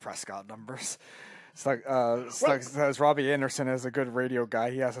like Dak Prescott numbers. It's like says Robbie Anderson is a good radio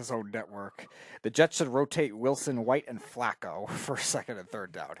guy. He has his own network. The Jets should rotate Wilson, White, and Flacco for second and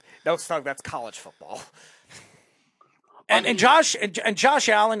third down. No, Stug, that's college football. And Josh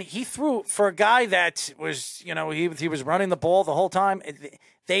Allen, he threw for a guy that was, he was running the ball the whole time.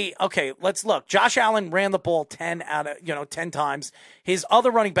 Let's look. Josh Allen ran the ball 10 times. His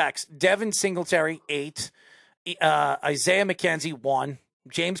other running backs, Devin Singletary 8, Isaiah McKenzie 1,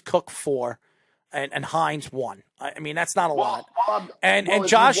 James Cook 4, and Hines 1. I mean, that's not a lot. And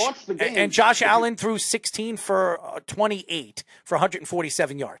Josh Allen threw 16 for 28 for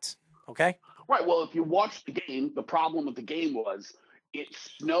 147 yards. Okay. Right. Well, if you watch the game, the problem with the game was it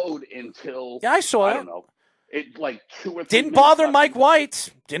snowed until I saw it. I don't know. It like 2 or 3 didn't bother Mike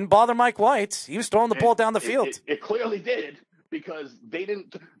White. He was throwing the ball down the field. It clearly did, because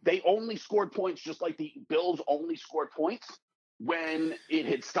they only scored points just like the Bills only scored points when it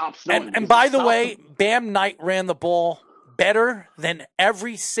had stopped snowing. And by the way, Bam Knight ran the ball better than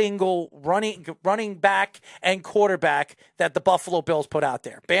every single running back and quarterback that the Buffalo Bills put out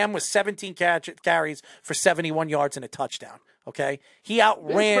there. Bam was 17 carries for 71 yards and a touchdown. Okay, he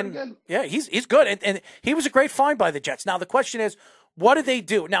outran. good. Yeah, he's good, and he was a great find by the Jets. Now the question is, what do they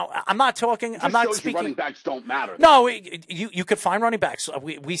do? Now I'm not talking. I'm not speaking. Running backs don't matter. No, you could find running backs.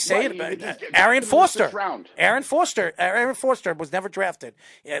 We say right, it. Aaron Foster. Aaron Foster was never drafted.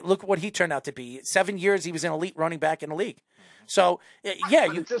 Look what he turned out to be. 7 years he was an elite running back in the league. So yeah,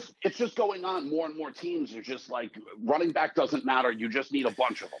 it's just going on. More and more teams are just like running back doesn't matter. You just need a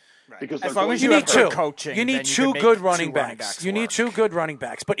bunch of them. Right. Because as long as you you need have good two. coaching, You need then two you can good make running two backs. You work. need two good running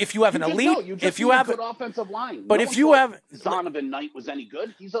backs. But if you have an elite, if you have a good offensive line, but if you have Zonovan Knight was any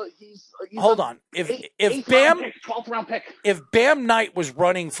good, he's hold on. If 12th round pick. If Bam Knight was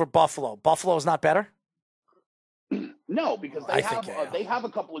running for Buffalo, Buffalo's not better. No, because they have a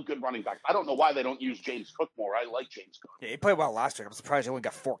couple of good running backs. I don't know why they don't use James Cook more. I like James Cook. Yeah, he played well last week. I'm surprised he only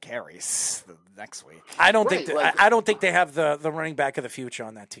got 4 carries the next week. I don't think I don't think they have the running back of the future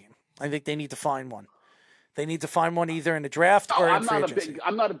on that team. I think they need to find one. They need to find one either in the draft or in free agency.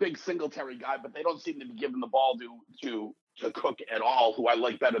 I'm not a big Singletary guy, but they don't seem to be giving the ball to Cook at all, who I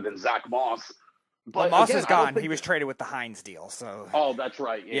like better than Zach Moss. But Moss is gone. He was traded with the Hines deal. So. Oh, that's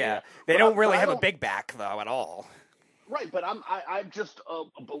right. Yeah. They don't really have a big back though at all. Right, but I'm just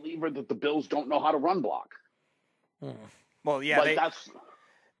a believer that the Bills don't know how to run block. Well, yeah,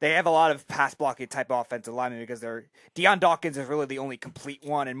 they have a lot of pass blocking type offensive linemen because Deion Dawkins is really the only complete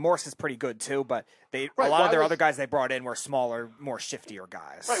one, and Morse is pretty good too. But a lot of their other guys they brought in were smaller, more shiftier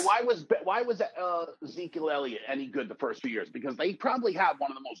guys. Right? Why was Ezekiel Elliott any good the first few years? Because they probably had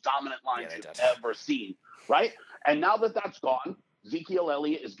one of the most dominant lines you've ever seen. Right, and now that that's gone, Ezekiel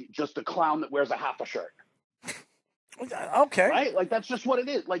Elliott is just a clown that wears a half a shirt. Okay. Right? Like, that's just what it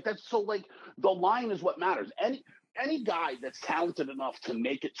is. Like, the line is what matters. Any guy that's talented enough to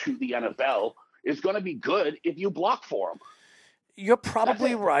make it to the NFL is going to be good if you block for him. You're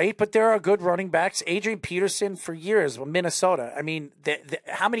probably right, but there are good running backs. Adrian Peterson for years, Minnesota. I mean,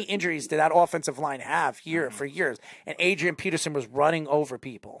 how many injuries did that offensive line have here for years? And Adrian Peterson was running over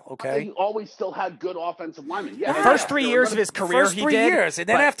people. Okay, he always still had good offensive linemen. Yeah, the first 3 years of his career, first 3 years, and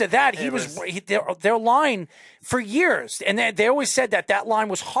then after that, their line for years. And they always said that line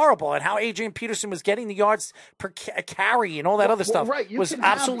was horrible, and how Adrian Peterson was getting the yards per carry and all that other stuff was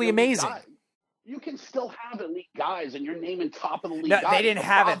absolutely amazing. You can still have elite guys, and you're naming top of the league. No, guys. they didn't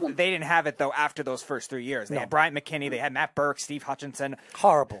have it. They didn't have it though. After those first 3 years, they had Bryant McKinney, they had Matt Burke, Steve Hutchinson.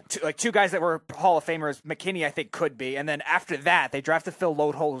 Horrible. Two guys that were Hall of Famers. McKinney, I think, could be. And then after that, they drafted Phil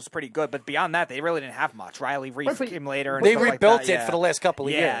Loadholt, who's pretty good. But beyond that, they really didn't have much. Riley Reef came later. And they stuff rebuilt like that. it for the last couple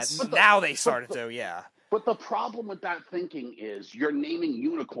of years. Now they started to. Yeah. But the problem with that thinking is you're naming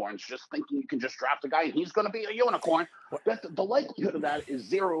unicorns, just thinking you can just draft a guy and he's going to be a unicorn. The likelihood of that is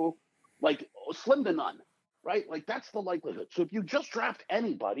zero, like slim to none. Right? Like, that's the likelihood. So if you just draft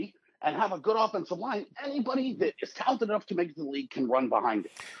anybody and have a good offensive line, anybody that is talented enough to make it to the league can run behind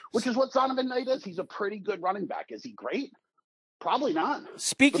it, which is what Zonovan Knight is. He's a pretty good running back. Is he great? Probably not.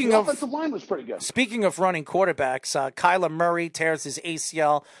 Speaking but the of offensive line was pretty good. Speaking of running quarterbacks, Kyler Murray tears his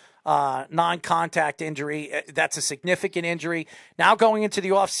ACL. Non-contact injury. That's a significant injury. Now going into the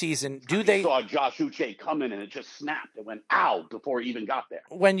offseason, I saw Josh Uche come in and it just snapped. It went ow before he even got there.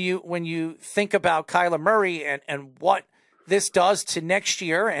 When you think about Kyler Murray and what this does to next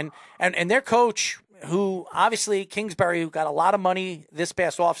year and their coach, who obviously Kingsbury, who got a lot of money this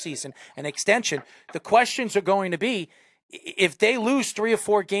past offseason, an extension, the questions are going to be, if they lose 3 or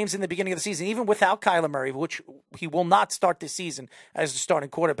 4 games in the beginning of the season, even without Kyler Murray, which he will not start this season as the starting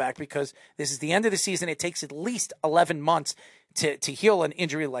quarterback because this is the end of the season. It takes at least 11 months to heal an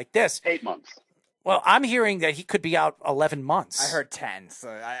injury like this. 8 months. Well, I'm hearing that he could be out 11 months. I heard 10, so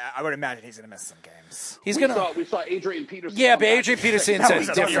I would imagine he's going to miss some games. We saw Adrian Peterson. Yeah, but Adrian Peterson's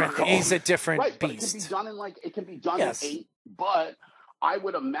different. He's a different beast. But it can be done in 8, but I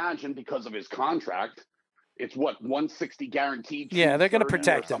would imagine because of his contract, it's 160 guaranteed. Yeah, they're going to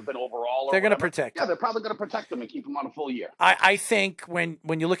protect him. Overall, they're going to protect him. Yeah, they're probably going to protect him and keep him on a full year. I think when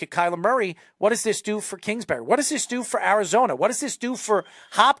you look at Kyler Murray, what does this do for Kingsbury? What does this do for Arizona? What does this do for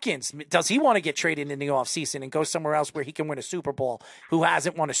Hopkins? Does he want to get traded in the offseason and go somewhere else where he can win a Super Bowl, who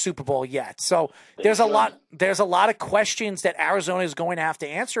hasn't won a Super Bowl yet? So there's a lot of questions that Arizona is going to have to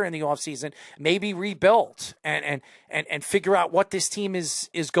answer in the offseason, maybe rebuild and figure out what this team is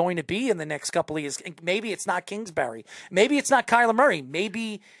going to be in the next couple of years. Maybe it's not Kingsbury. Maybe it's not Kyler Murray.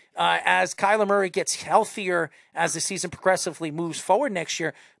 Maybe as Kyler Murray gets healthier as the season progressively moves forward next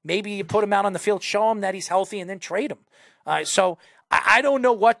year, maybe you put him out on the field, show him that he's healthy, and then trade him. So I don't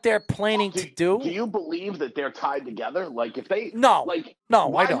know what they're planning to do. Do you believe that they're tied together? Like if they no, I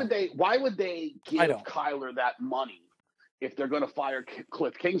don't. Why would they give Kyler that money if they're going to fire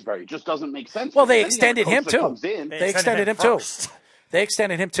Cliff Kingsbury. It just doesn't make sense. Well, they Any other extended coach him that too. comes in- They extended him too. first. They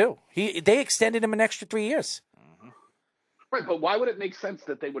extended him too. They extended him an extra 3 years. Right, but why would it make sense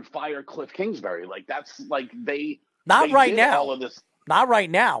that they would fire Cliff Kingsbury? Like that's like they Not they right did now. All of this. Not right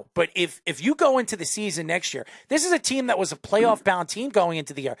now, but if you go into the season next year, this is a team that was a playoff-bound team going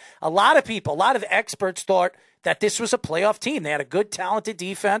into the year. A lot of experts thought that this was a playoff team. They had a good, talented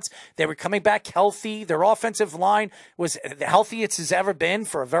defense. They were coming back healthy. Their offensive line was the healthiest it's ever been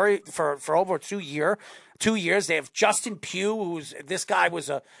for over 2 years. 2 years. They have Justin Pugh, this guy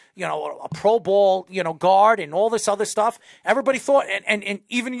was a Pro Bowl, guard and all this other stuff. Everybody thought, and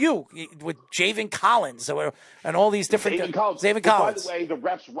even you with Javen Collins and all these different David Collins. David By Collins. the way, the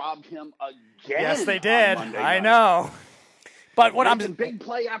refs robbed him again. Yes, they on did. Monday I night. know. But what I'm Making big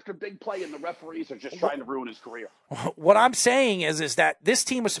play after big play, and the referees are just trying to ruin his career. What I'm saying is that this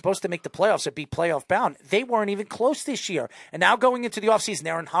team was supposed to make the playoffs or be playoff bound. They weren't even close this year. And now going into the offseason,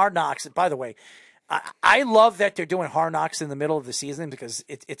 they're in Hard Knocks. And by the way, I love that they're doing Hard Knocks in the middle of the season because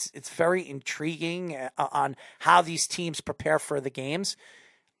it's very intriguing on how these teams prepare for the games.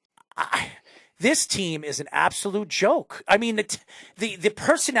 This team is an absolute joke. I mean, the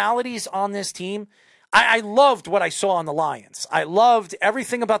personalities on this team, I loved what I saw on the Lions. I loved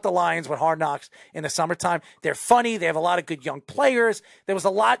everything about the Lions with Hard Knocks in the summertime. They're funny. They have a lot of good young players. There was a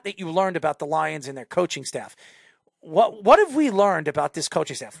lot that you learned about the Lions and their coaching staff. What have we learned about this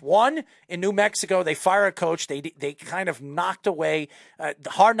coaching staff? One, in New Mexico, they fire a coach. They kind of knocked away.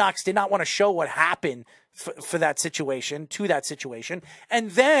 Hard Knocks did not want to show what happened for that situation, to that situation.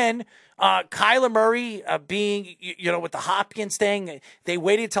 And then Kyler Murray being, with the Hopkins thing, they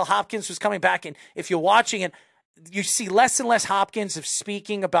waited until Hopkins was coming back. And if you're watching it, you see less and less Hopkins of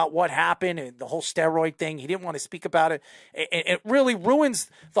speaking about what happened and the whole steroid thing. He didn't want to speak about it. It really ruins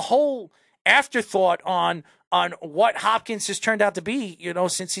the whole afterthought on what Hopkins has turned out to be,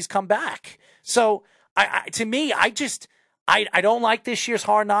 since he's come back. So to me, I don't like this year's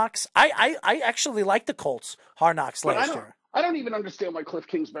Hard Knocks. I actually like the Colts Hard Knocks But last year. I don't even understand why Cliff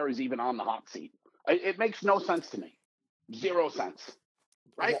Kingsbury's even on the hot seat. It makes no sense to me. Zero sense.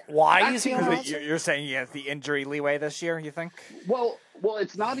 Right? Why is he on the hot Because you're saying he has the injury leeway this year, you think? Well,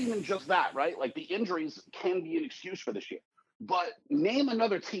 it's not even just that, right? Like the injuries can be an excuse for this year. But name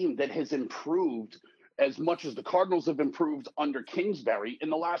another team that has improved as much as the Cardinals have improved under Kingsbury in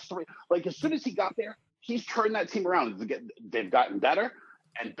the last 3. Like as soon as he got there, he's turned that team around. They've gotten better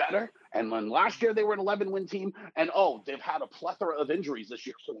and better. And when last year they were an 11-win team, and they've had a plethora of injuries this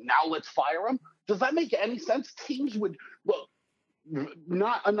year. So now let's fire them. Does that make any sense? Teams would, well,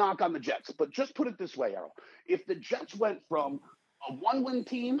 not a knock on the Jets, but just put it this way, Errol. If the Jets went from a 1-win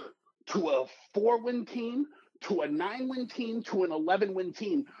team to a 4-win team to a 9-win team to an 11-win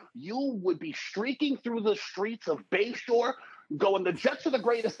team, you would be streaking through the streets of Bayshore going, the Jets are the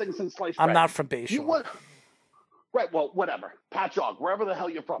greatest thing since sliced bread. I'm not from Bayshore. You would, right, well, whatever. Patchogue, wherever the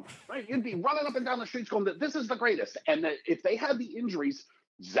hell you're from. Right? You'd be running up and down the streets going, this is the greatest. And that if they had the injuries,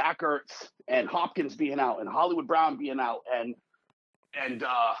 Zach Ertz and Hopkins being out and Hollywood Brown being out and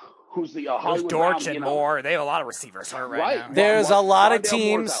who's the Hollywood Brown Dortch and Moore. They have a lot of receivers hurt right now. There's a lot of Rondale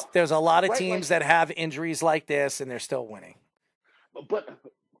Moore's teams. out. There's a lot of Right, teams that have injuries like this, and they're still winning. But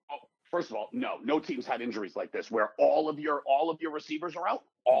first of all, no teams had injuries like this where all of your receivers are out.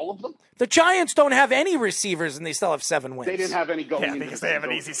 All of them. The Giants don't have any receivers, and they still have 7 wins. They didn't have any going. Yeah, into because the they have an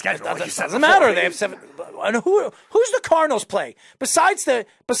season. easy schedule. It like you said doesn't before. matter. They have 7. And who's the Cardinals play besides the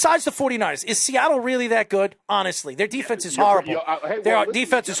 49ers? Is Seattle really that good? Honestly, their defense is horrible. Their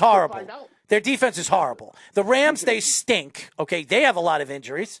defense is horrible. Their defense is horrible. The Rams, they stink. Okay, they have a lot of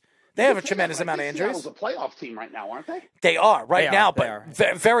injuries. They have a tremendous amount of injuries. Seattle's a playoff team right now, aren't they? They are right now, they but are.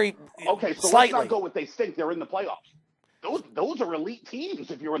 very Okay, so slightly. let's not go with they stink. They're in the playoffs. Those are elite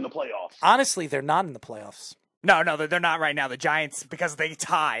teams if you're in the playoffs. Honestly, they're not in the playoffs. No, they're not right now. The Giants, because they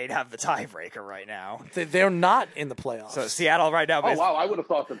tied, have the tiebreaker right now. They're not in the playoffs. So Seattle right now, Oh wow, I would have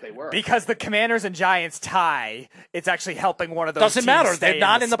thought that they were. because the Commanders and Giants tie, it's actually helping one of those. Doesn't teams matter. stay They're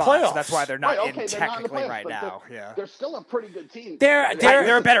not in the spot. playoffs. So that's why they're not Right, okay, in they're not in the technically playoffs, right but now. Yeah, they're still a pretty good team.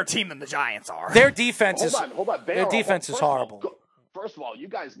 they're a better team than the Giants are. Their defense is Hold on. their defense is horrible. First of all, you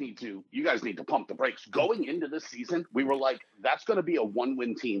guys need to pump the brakes. Going into this season, we were like, that's going to be a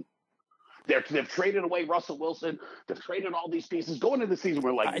 1-win team. They've traded away Russell Wilson. They've traded all these pieces. Going into the season,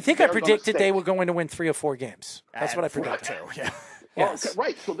 we're like, I think I they're gonna predicted they stink. were going to win 3 or 4 games. That's what I predicted. too. Yeah. Yes. Okay,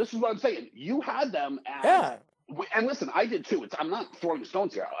 right. So this is what I'm saying. You had them as, Yeah. and listen, I did too. I'm not throwing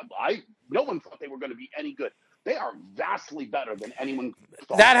stones here. No one thought they were going to be any good. They are vastly better than anyone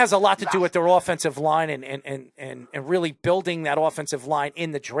thought. That has a lot to do with their offensive line and really building that offensive line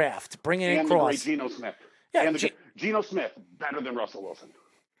in the draft, bringing in and the great Cross. Geno Smith. Yeah, And Geno Smith, better than Russell Wilson.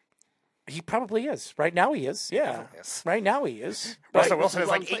 he probably is. Right now he is. Yeah. Right now he is. Russell Right, Wilson this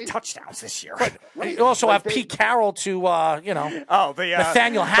has is what like I'm 8 saying. touchdowns this year. You also have Pete Carroll to,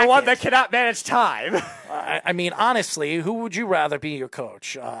 Nathaniel Hackett. The one that cannot manage time. I mean, honestly, who would you rather be your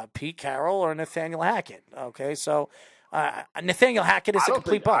coach, Pete Carroll or Nathaniel Hackett? Okay, so Nathaniel Hackett is a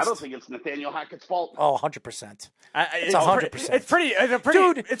complete bust. I don't think it's Nathaniel Hackett's fault. Oh, 100%. It's 100%. It's pretty.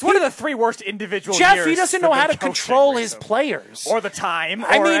 Dude, it's one of the 3 worst individual Jeff, years he doesn't that know how they've to coached control in his recently. players. Or the time,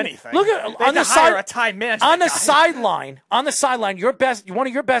 I or mean, anything. look at They on the had to hire side, a time management on the guy. sideline, one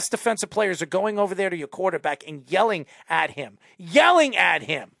of your best defensive players are going over there to your quarterback and yelling at him.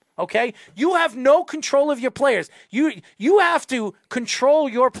 Okay, you have no control of your players. You have to control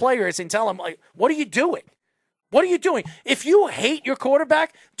your players and tell them, like, what are you doing? What are you doing? If you hate your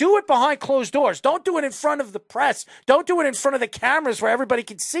quarterback, do it behind closed doors. Don't do it in front of the press. Don't do it in front of the cameras where everybody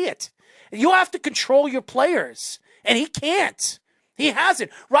can see it. You have to control your players, and he can't. He hasn't.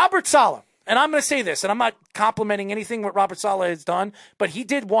 Robert Saleh, and I'm going to say this, and I'm not complimenting anything what Robert Saleh has done, but he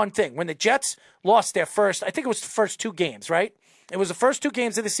did one thing. When the Jets lost their first, I think it was the first 2 games, right? It was the first 2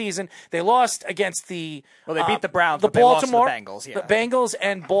 games of the season. They lost against the They beat the Browns, the but they lost to the Baltimore, Bengals. Yeah. the Bengals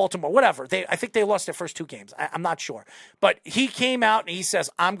and Baltimore, whatever. I think they lost their first 2 games. I'm not sure, but he came out and he says,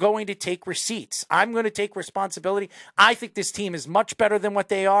 "I'm going to take receipts. I'm going to take responsibility. I think this team is much better than what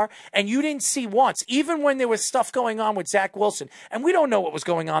they are." And you didn't see once, even when there was stuff going on with Zach Wilson, and we don't know what was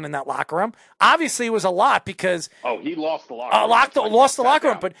going on in that locker room. Obviously, it was a lot because he lost the locker room. lost the locker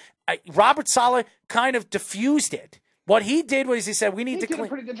room, but Robert Saleh kind of diffused it. What he did was he said, "We need to clean." He did a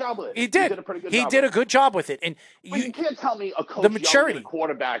pretty good job with it. He did. He did a good job with it, and you can't tell me a coach the maturity. yelling at a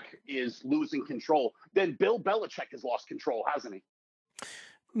quarterback is losing control. Then Bill Belichick has lost control, hasn't he?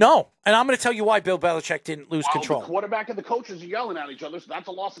 No, and I'm going to tell you why Bill Belichick didn't lose control. The quarterback and the coaches are yelling at each other, so that's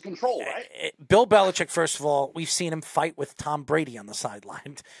a loss of control, right? Bill Belichick, first of all, we've seen him fight with Tom Brady on the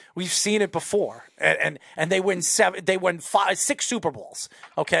sideline. We've seen it before, and they win 6 Super Bowls.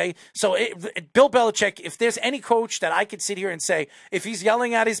 Okay, so Bill Belichick, if there's any coach that I could sit here and say, if he's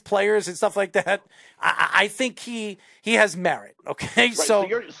yelling at his players and stuff like that, I think he has merit. Okay, right, so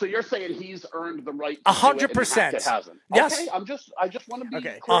you're saying he's earned the right 100%. Yes, okay, I just want to be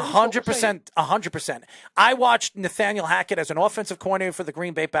okay. 100%. I watched Nathaniel Hackett as an offensive coordinator for the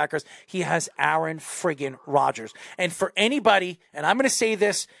Green Bay Packers. He has Aaron friggin' Rodgers. And for anybody, and I'm going to say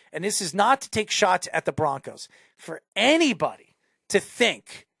this, and this is not to take shots at the Broncos, for anybody to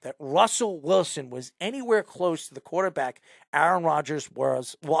think that Russell Wilson was anywhere close to the quarterback Aaron Rodgers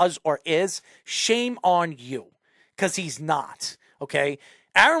was or is, shame on you, because he's not. Okay.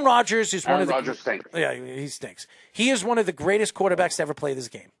 Aaron Rodgers is one of the. Rodgers stinks. Yeah, he stinks. He is one of the greatest quarterbacks to ever play this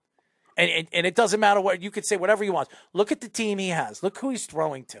game. And it doesn't matter what you could say, whatever you want. Look at the team he has. Look who he's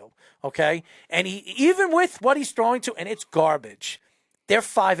throwing to. Okay, and he even with what he's throwing to, and it's garbage. They're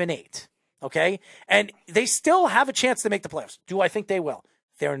 5-8. Okay, and they still have a chance to make the playoffs. Do I think they will?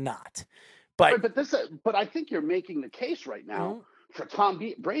 They're not. But I think you're making the case right now for Tom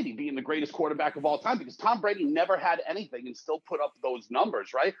Brady being the greatest quarterback of all time, because Tom Brady never had anything and still put up those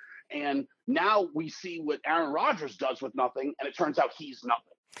numbers, right? And now we see what Aaron Rodgers does with nothing, and it turns out he's nothing.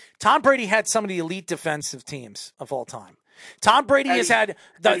 Tom Brady had some of the elite defensive teams of all time. Tom Brady has had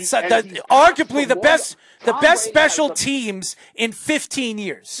arguably the best special teams in 15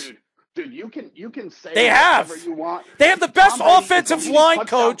 years. Dude, you can say they have. You want. They have the best offensive line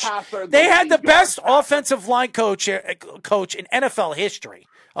coach. They had the best offensive line coach in NFL history.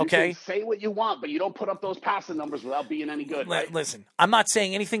 Okay. You can say what you want, but you don't put up those passing numbers without being any good. Right? Listen, I'm not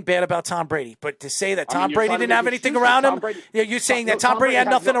saying anything bad about Tom Brady, but to say that Tom Brady didn't have anything around him, you're saying that Tom Brady had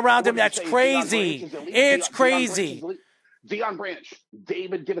nothing around him. That's crazy. It's crazy. Deion Branch,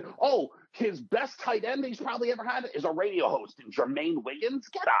 David Gibbons. Oh, his best tight end he's probably ever had is a radio host in Jermaine Wiggins.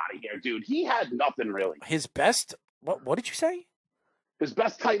 Get out of here, dude. He had nothing really. His best? What did you say? His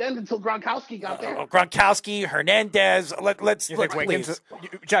best tight end until Gronkowski got there. Gronkowski, Hernandez. Let's Wiggins,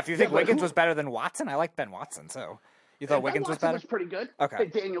 Jeff, you think Wiggins was better than Watson? I like Ben Watson, so you thought Wiggins was better? Was pretty good. Okay.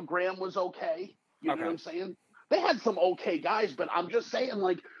 Daniel Graham was okay. You know what I'm saying? They had some okay guys, but I'm just saying,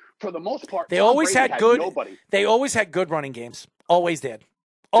 like, for the most part, they always had good. Nobody. They always had good running games. Always did.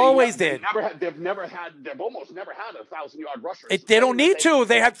 Always did. They've almost never had a 1,000-yard rusher. They don't need to.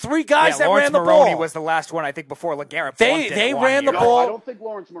 They had 3 guys that Lawrence ran the Maroney ball. was the last one, I think, before LeGarrette. They ran the ball. No, I don't think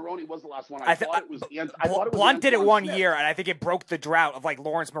Lawrence Maroney was the last one. I thought it was Blunt did it one year, and I think it broke the drought of like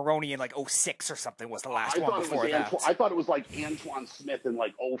Lawrence Maroney in like 06 or something was the last one before that. I thought it was like Antoine Smith in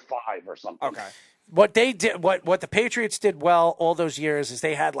like 05 or something. Okay. What they did, what the Patriots did well all those years is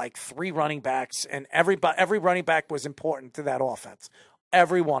they had like 3 running backs, and every running back was important to that offense.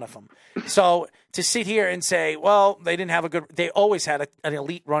 every one of them. So to sit here and say, well, they didn't have a good – they always had an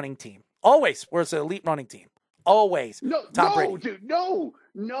elite running team. Always was an elite running team. Always. Tom Brady. Dude. No,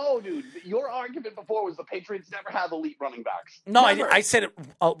 dude. Your argument before was the Patriots never have elite running backs. No, I said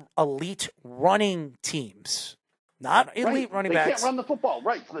elite running teams, not elite running backs. They can't run the football,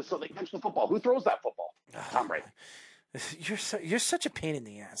 right? So they catch the football. Who throws that football? Tom Brady. You're such a pain in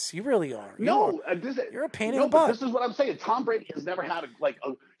the ass. You really are. You're a pain in the butt. This is what I'm saying. Tom Brady has never had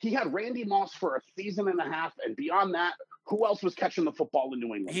he had Randy Moss for a season and a half, and beyond that, who else was catching the football in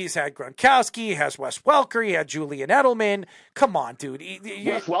New England? He's had Gronkowski, he has Wes Welker, he had Julian Edelman. Come on, dude.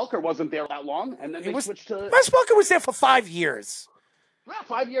 Wes Welker wasn't there that long, and then they switched to Wes Welker was there for 5 years. Yeah,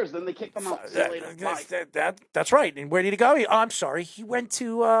 5 years. Then they kicked him out. That's right. And where did he go? I'm sorry. He went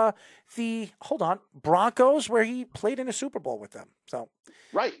to the Broncos, where he played in a Super Bowl with them. So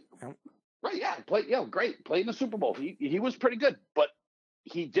right. Yeah, great. Played in the Super Bowl. He was pretty good, but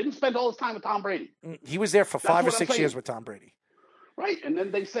he didn't spend all his time with Tom Brady. He was there for 5 or 6 years with Tom Brady. Right, and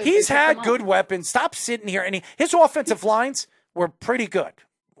then they said he's had good weapons. Stop sitting here. And his offensive lines were pretty good.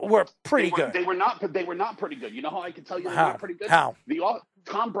 They were not pretty good. You know how I can tell you they're not pretty good? How?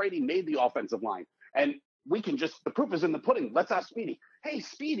 Tom Brady made the offensive line, and the proof is in the pudding. Let's ask Speedy. Hey,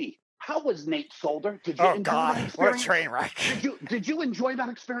 Speedy, how was Nate Solder? Did you enjoy that experience? What a train wreck! Did you enjoy that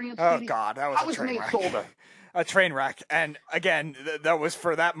experience? Speedy? Oh God, that was how a train wreck. Nate Solder? A train wreck, and again, that was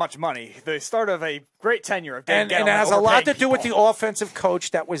for that much money. The start of a great tenure of Dan Gettleman, and it has a lot to do with the offensive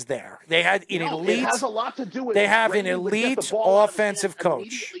coach that was there. They had an elite. It has a lot to do with. They have an elite offensive coach.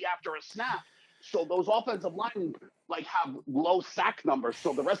 Immediately after a snap, so those offensive linemen have low sack numbers,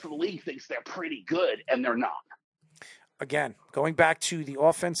 so the rest of the league thinks they're pretty good, and they're not. Again, going back to the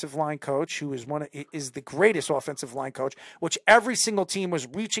offensive line coach, who is is the greatest offensive line coach, which every single team was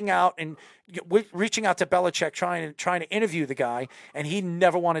reaching out to Belichick, trying to interview the guy, and he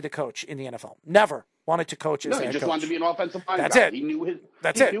never wanted to coach in the NFL. Never wanted to coach as a head coach. He just wanted to be an offensive line That's guy. it. He knew his.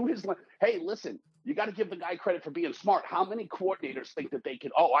 Hey, listen, you got to give the guy credit for being smart. How many coordinators think that they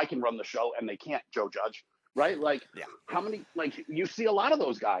can? Oh, I can run the show, and they can't. Joe Judge, right? How many? You see a lot of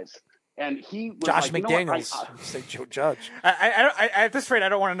those guys. And he was Josh McDaniels. Say Joe Judge. At this rate, I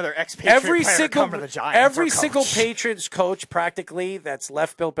don't want another ex-Patriot player to come to the Giants. Every single Patriots coach, practically, that's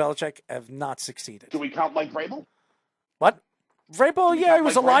left Bill Belichick, have not succeeded. Do we count Mike Vrabel? What? Vrabel, yeah, he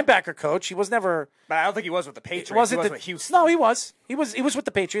was a linebacker coach. He was never. But I don't think he was with the Patriots. He was with Houston. No, he was. He was with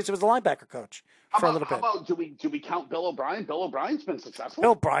the Patriots. He was the linebacker coach for a little bit. How about do we count Bill O'Brien? Bill O'Brien's been successful.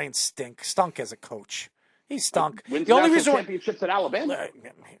 Bill O'Brien stunk as a coach. He stunk. Wins the only reason championships at Alabama.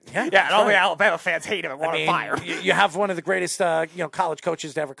 And all the Alabama fans hate him and want to fire him. You have one of the greatest, college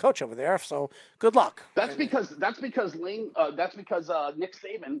coaches to ever coach over there. So good luck. That's because Nick Saban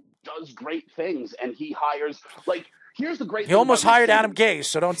does great things, and he hires Here's the great. He almost hired Adam Gase,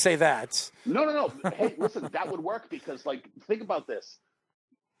 so don't say that. No. Hey, listen, that would work because think about this.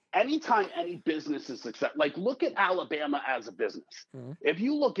 Anytime any business is successful, look at Alabama as a business. Mm-hmm. If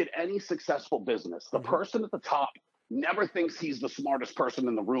you look at any successful business, the person at the top never thinks he's the smartest person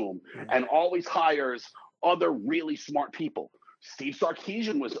in the room and always hires other really smart people. Steve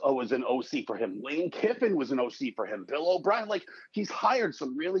Sarkisian was an OC for him. Lane Kiffin was an OC for him. Bill O'Brien, he's hired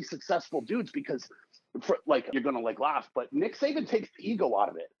some really successful dudes because, you're gonna laugh, but Nick Saban takes the ego out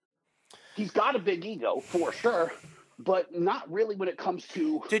of it. He's got a big ego for sure. But not really when it comes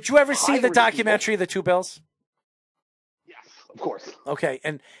to. Did you ever see the documentary, The Two Bills? Yes, of course. Okay,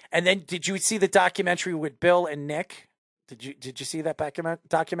 and then did you see the documentary with Bill and Nick? Did you see that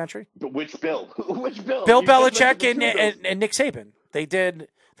documentary? Which Bill? Which Bill? Bill Belichick and Nick Saban. They did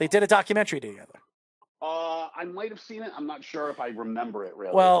a documentary together. I might have seen it. I'm not sure if I remember it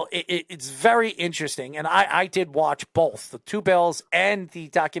really. Well, it's very interesting, and I did watch both the Two Bills and the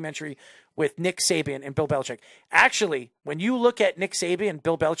documentary with Nick Saban and Bill Belichick. Actually, when you look at Nick Saban and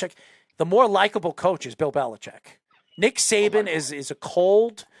Bill Belichick, the more likable coach is Bill Belichick. Nick Saban is a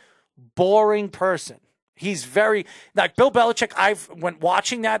cold, boring person. He's very Bill Belichick. When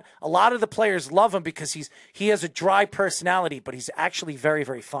watching that, a lot of the players love him because he has a dry personality, but he's actually very,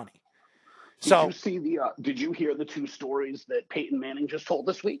 very funny. Did you hear the two stories that Peyton Manning just told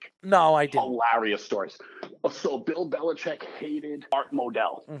this week? No, I didn't. Hilarious stories. So Bill Belichick hated Art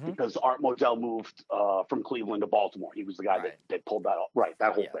Modell because Art Modell moved from Cleveland to Baltimore. He was the guy that pulled that off. Right,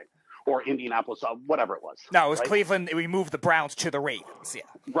 that whole thing. Or Indianapolis, whatever it was. No, it was Cleveland. We moved the Browns to the Ravens. Yeah.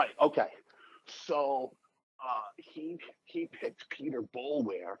 Right, okay. So he picked Peter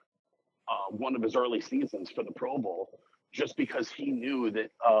Boulware one of his early seasons for the Pro Bowl just because he knew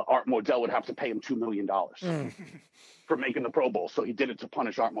that Art Modell would have to pay him $2 million for making the Pro Bowl. So he did it to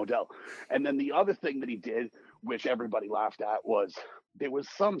punish Art Modell. And then the other thing that he did, which everybody laughed at, was there was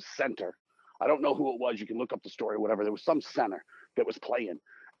some center. I don't know who it was. You can look up the story or whatever. There was some center that was playing,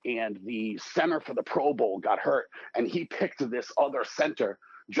 and the center for the Pro Bowl got hurt, and he picked this other center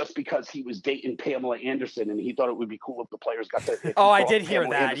just because he was dating Pamela Anderson, and he thought it would be cool if the players got to. Oh, I did hear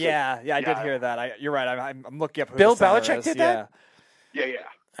Pamela that. Anderson. Yeah, I did hear that. You're right. I'm looking up who Bill the center Belichick is. did that?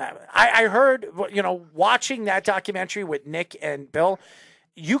 Yeah. I heard, watching that documentary with Nick and Bill,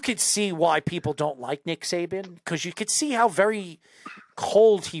 you could see why people don't like Nick Saban, because you could see how very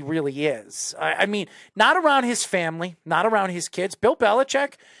cold he really is. I mean, not around his family, not around his kids. Bill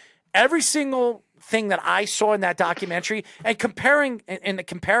Belichick, every single thing that I saw in that documentary, and comparing in the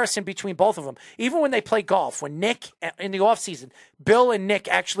comparison between both of them, even when they play golf, when Nick in the offseason, Bill and Nick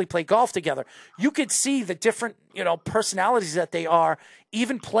actually play golf together, you could see the different, personalities that they are,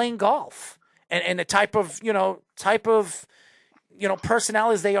 even playing golf, and the type of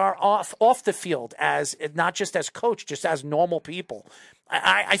personalities they are off the field, as not just as coach, just as normal people.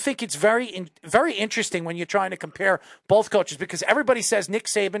 I think it's very interesting when you're trying to compare both coaches, because everybody says Nick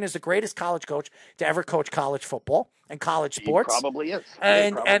Saban is the greatest college coach to ever coach college football and college sports. He probably is.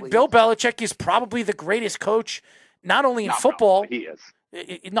 And Bill Belichick is probably the greatest coach, not only in football. He is.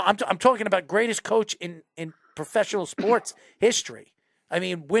 No, I'm talking about greatest coach in professional sports history. I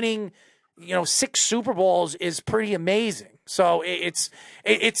mean, winning 6 Super Bowls is pretty amazing. So it's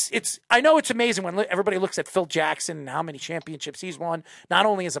I know it's amazing when everybody looks at Phil Jackson and how many championships he's won, not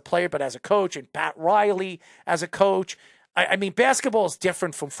only as a player but as a coach, and Pat Riley as a coach. I mean, basketball is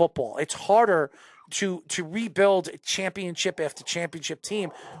different from football. It's harder to rebuild championship after championship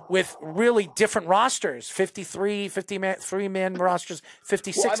team with really different rosters, 53-man rosters, 56-man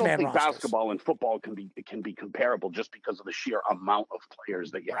rosters. I don't think basketball and football can be comparable just because of the sheer amount of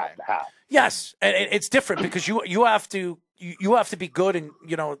players that you have to have. Yes, and it's different because you have to be good in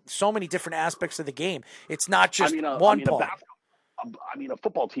so many different aspects of the game. It's not just one part. A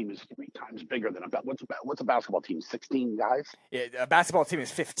football team is 3 times bigger than what's a basketball team? 16 guys. Yeah, a basketball team is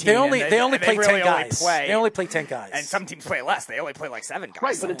 15. They only play really 10 guys. They only play 10 guys, and some teams play less. They only play like 7 guys.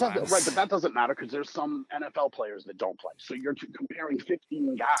 Right, but it doesn't. Right, but that doesn't matter because there's some NFL players that don't play. So you're comparing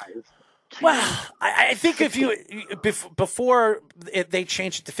 15 guys. Well, I think if you before they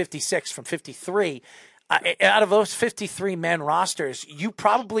changed it to 56 from 53. Out of those 53 men rosters, you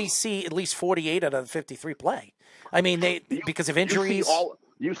probably see at least 48 out of the 53 play. I mean, because of injuries.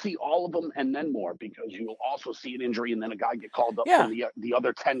 You see all of them and then more, because you'll also see an injury and then a guy get called up from the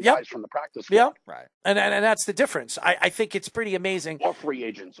other 10 guys from the practice squad. Yeah, right. And that's the difference. I think it's pretty amazing. Or free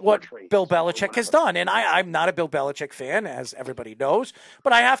agents. What Bill Belichick has done. And I'm not a Bill Belichick fan, as everybody knows,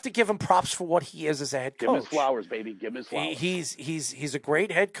 but I have to give him props for what he is as a head coach. Give him his flowers, baby. Give him his flowers. He's a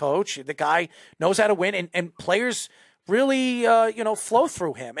great head coach. The guy knows how to win, and players really flow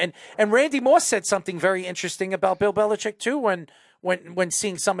through him. And Randy Moss said something very interesting about Bill Belichick too when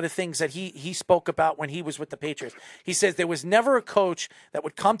seeing some of the things that he spoke about when he was with the Patriots. He says there was never a coach that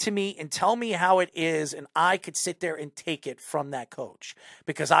would come to me and tell me how it is, and I could sit there and take it from that coach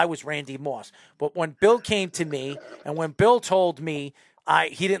because I was Randy Moss. But when Bill came to me and when Bill told me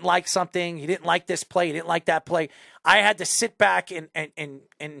he didn't like something, he didn't like this play, he didn't like that play, I had to sit back and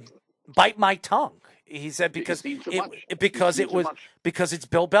bite my tongue. He said because it's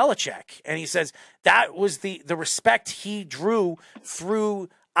Bill Belichick, and he says that was the respect he drew through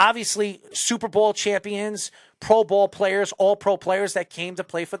obviously Super Bowl champions, Pro Bowl players, All Pro players that came to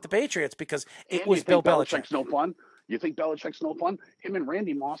play for the Patriots because it was Bill Belichick. Belichick's no fun. You think Belichick's no fun? Him and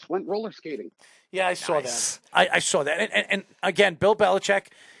Randy Moss went roller skating. Yeah, I saw that. I saw that, and again, Bill Belichick.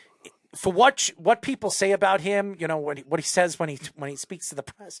 For what people say about him, what he says when he speaks to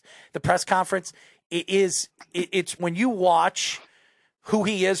the press conference, it's when you watch who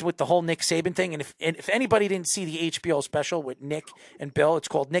he is with the whole Nick Saban thing, and if anybody didn't see the HBO special with Nick and Bill, it's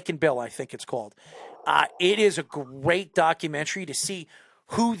called Nick and Bill, I think it's called. It is a great documentary to see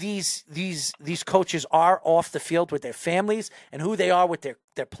who these coaches are off the field with their families and who they are with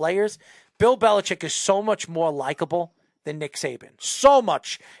their players. Bill Belichick is so much more likable than Nick Saban. So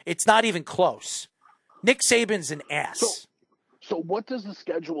much. It's not even close. Nick Saban's an ass. So what does the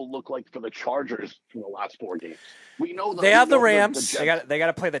schedule look like for the Chargers in the last 4 games? We know they have the Rams. They got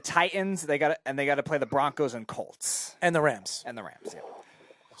to play the Titans. They got to play the Broncos and Colts. And the Rams. Yeah.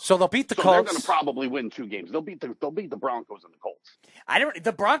 So they'll beat the Colts. They're going to probably win 2 games. They'll beat the Broncos and the Colts.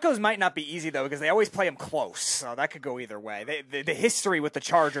 The Broncos might not be easy though because they always play them close, so that could go either way. The history with the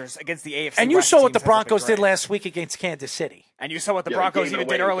Chargers against the AFC. And you saw what the Broncos did last week against Kansas City. And you saw what the Broncos even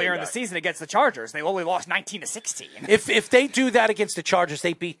did earlier in the season against the Chargers. They only lost 19-16. If they do that against the Chargers,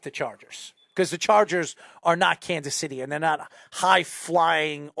 they beat the Chargers. Because the Chargers are not Kansas City, and they're not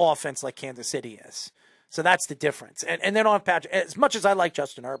high-flying offense like Kansas City is. So that's the difference. And they don't have Patrick. As much as I like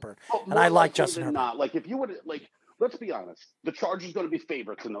Justin Herbert, Oh, and I more like likely Justin than Herbert. not, like if you would let's be honest, the Chargers going to be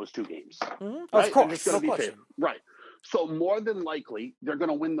favorites in those two games. Mm-hmm. Right? Of course, They're just gonna no be question. favored. Right. So more than likely, they're going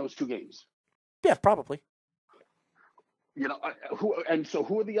to win those two games. Yeah, probably. You know,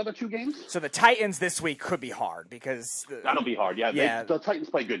 who are the other two games? So the Titans this week could be hard because That'll be hard. Yeah. The Titans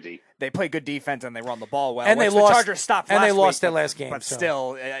play good D. They play good defense and they run the ball well. And they which lost- The Chargers stopped and last they lost week, their last game, but so.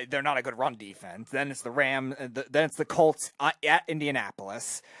 still, they're not a good run defense. Then it's the Rams. Then it's the Colts at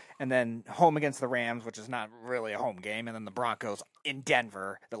Indianapolis, and then home against the Rams, which is not really a home game, and then the Broncos in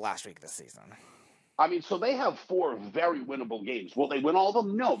Denver the last week of the season. I mean, so they have 4 very winnable games. Will they win all of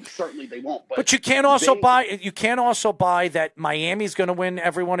them? No, certainly they won't. But you can't also buy that Miami's going to win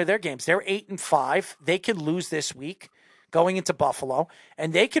every one of their games. They're 8-5. They could lose this week going into Buffalo,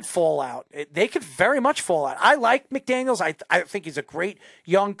 and they could fall out. They could very much fall out. I like McDaniels. I think he's a great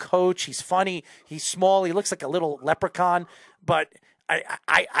young coach. He's funny. He's small. He looks like a little leprechaun. But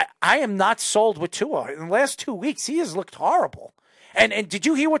I am not sold with Tua. In the last 2 weeks, he has looked horrible. And did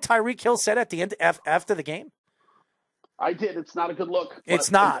you hear what Tyreek Hill said at the end after the game? I did. It's not a good look.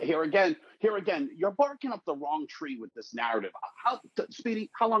 It's not. Here again, you're barking up the wrong tree with this narrative. Speedy,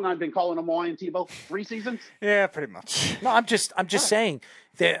 how long I've been calling him Ryan Tebow? 3 seasons? Yeah, pretty much. No, I'm just saying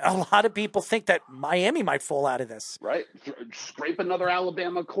that a lot of people think that Miami might fall out of this. Right? Scrape another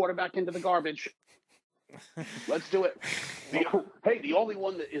Alabama quarterback into the garbage. Let's do it. The only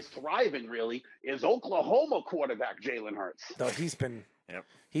one that is thriving really is Oklahoma quarterback Jalen Hurts. Though he's been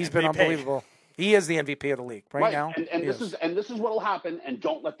MVP. unbelievable. He is the MVP of the league right now. And this is what will happen. And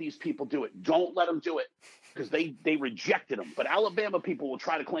don't let these people do it. Don't let them do it because they rejected him. But Alabama people will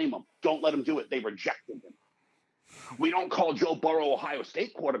try to claim him. Don't let them do it. They rejected him. We don't call Joe Burrow Ohio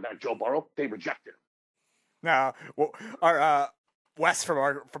State quarterback Joe Burrow. They rejected him. No, well, our Wes from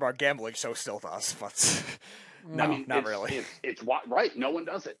our gambling show still does, but no, I mean, not really. It's right. No one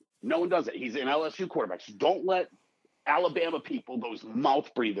does it. No one does it. He's an LSU quarterback. So don't let Alabama people, those mouth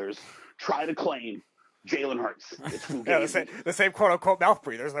breathers, try to claim Jalen Hurts. It's the same quote unquote mouth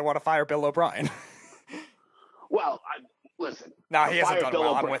breathers. They want to fire Bill O'Brien. Well, listen. No, he hasn't done Bill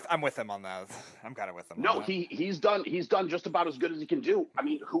well. O'Brien. I'm with him on that. I'm kind of with him. No, on that. he's done just about as good as he can do. I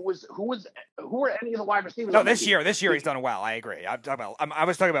mean, who are any of the wide receivers? No, this year he's done well. I agree. I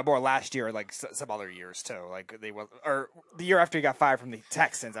was talking about more last year, like some other years too. Like or the year after he got fired from the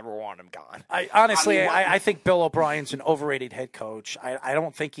Texans, everyone wanted him gone. I think Bill O'Brien's an overrated head coach. I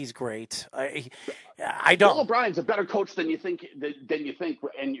don't think he's great. I don't. Bill O'Brien's a better coach than you think,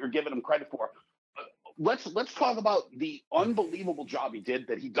 and you're giving him credit for. Let's talk about the unbelievable job he did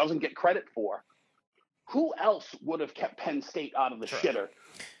that he doesn't get credit for. Who else would have kept Penn State out of the shitter?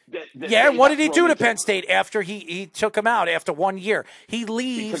 And what did he do to Penn State after he took him out after 1 year? He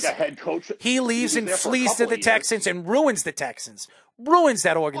leaves. He took a head coach. He leaves and flees to the Texans and ruins the Texans. Ruins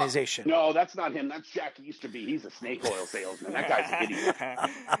that organization. No, that's not him. That's Jack Easterby. He's a snake oil salesman. That guy's an idiot.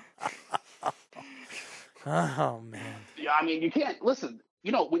 Oh man. Yeah, I mean, you can't listen.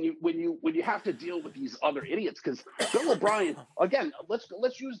 You know, when you have to deal with these other idiots, because Bill O'Brien, again,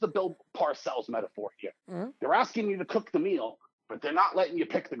 let's use the Bill Parcells metaphor here. Mm-hmm. They're asking you to cook the meal, but they're not letting you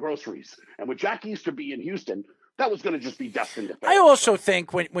pick the groceries. And with Jack Easterby in Houston, that was going to just be destined to fail. I also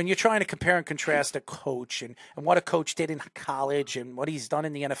think when you're trying to compare and contrast a coach and what a coach did in college and what he's done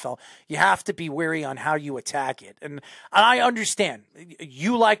in the NFL, you have to be wary on how you attack it. And I understand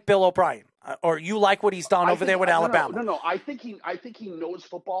you like Bill O'Brien. Or you like what he's done over there with Alabama? No. I think he knows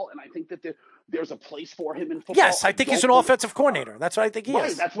football, and I think that there's a place for him in football. Yes, I think he's an offensive coordinator. That's what I think he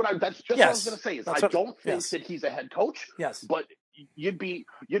is. That's what I was going to say. I don't think that he's a head coach. Yes, but you'd be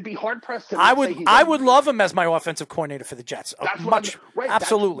hard pressed to. I would love him as my offensive coordinator for the Jets. That's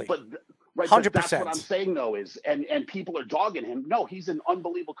absolutely. Right, 100%. That's what I'm saying, though, is and people are dogging him. No, he's an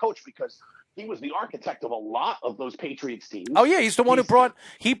unbelievable coach because he was the architect of a lot of those Patriots teams. Oh yeah, he's the one who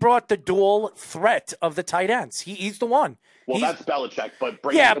brought the dual threat of the tight ends. He's the one. Well, that's Belichick, but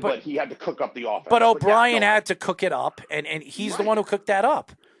he had to cook up the offense. But O'Brien had to cook it up, and he's the one who cooked that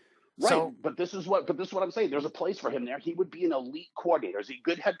up. Right, so, but this is what I'm saying. There's a place for him there. He would be an elite coordinator. Is he a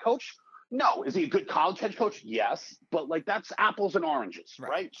good head coach? No. Is he a good college head coach? Yes, but that's apples and oranges,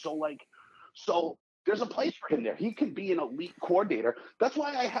 right? So there's a place for him there. He could be an elite coordinator. That's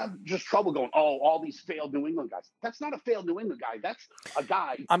why I have just trouble going, all these failed New England guys. That's not a failed New England guy. That's a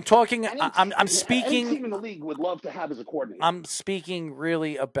guy. I'm talking. I'm speaking. Any team in the league would love to have as a coordinator. I'm speaking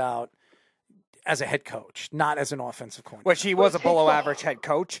really about as a head coach, not as an offensive coordinator. Which he was a below-average head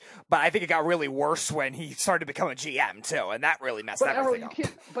coach, but I think it got really worse when he started to become a GM too, and that really messed everything up.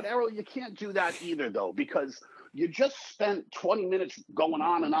 But Errol, you can't do that either, though, because You just spent 20 minutes going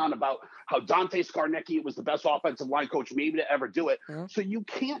on and on about how Dante Scarnecchia was the best offensive line coach maybe to ever do it. So you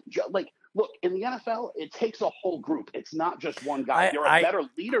can't look, in the NFL, it takes a whole group. It's not just one guy. There are better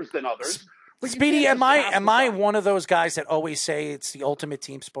leaders than others. Speedy, am I one of those guys that always say it's the ultimate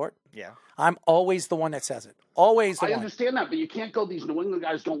team sport? Yeah. I'm always the one that says it. Always the one. I understand that, but you can't go, these New England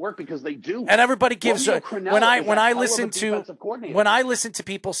guys don't work, because they do. And everybody gives when I listen to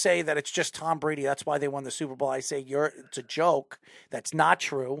people say that it's just Tom Brady, that's why they won the Super Bowl. I say it's a joke. That's not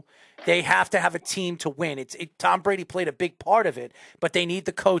true. They have to have a team to win. Tom Brady played a big part of it, but they need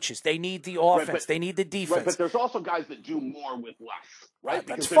the coaches, they need the offense, they need the defense. Right, but there's also guys that do more with less, right?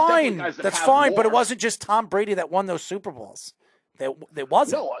 That's fine. That's fine, but it wasn't just Tom Brady that won those Super Bowls. It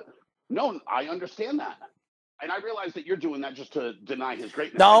wasn't. No, I understand that. And I realize that you're doing that just to deny his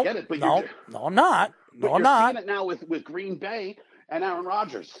greatness. No, I get it, but no, I'm not. No, I'm not. You're seeing it now with Green Bay and Aaron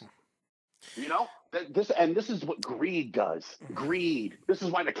Rodgers. You know, this is what greed does. Greed. This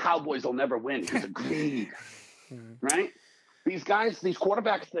is why the Cowboys will never win, because of greed. Right? These guys, these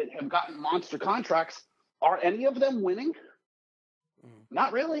quarterbacks that have gotten monster contracts, are any of them winning?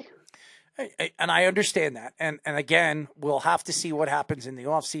 Not really. And I understand that. And again, we'll have to see what happens in the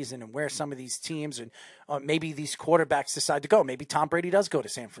offseason and where some of these teams and maybe these quarterbacks decide to go. Maybe Tom Brady does go to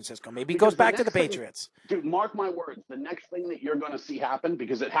San Francisco. Maybe he goes back to the Patriots. Dude, mark my words. The next thing that you're going to see happen,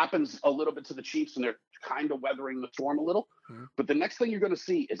 because it happens a little bit to the Chiefs and they're kind of weathering the storm a little, but the next thing you're going to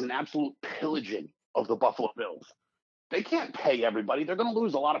see is an absolute pillaging of the Buffalo Bills. They can't pay everybody. They're going to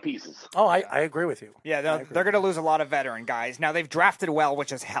lose a lot of pieces. Oh, I agree with you. Yeah, they're going to lose a lot of veteran guys. Now they've drafted well,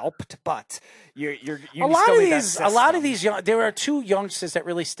 which has helped, but a lot of these young. There are two youngsters that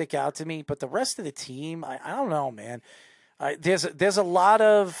really stick out to me, but the rest of the team, I don't know, man. There's a lot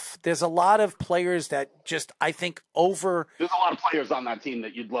of players that just, I think, over. There's a lot of players on that team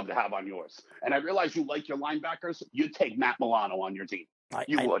that you'd love to have on yours, and I realize you like your linebackers. You'd take Matt Milano on your team.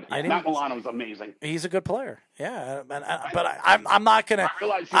 You would. Matt Milano's amazing. He's a good player. Yeah, but I'm not gonna.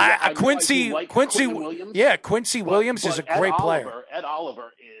 Quincy Williams. Yeah, Quincy Williams is a great player. Ed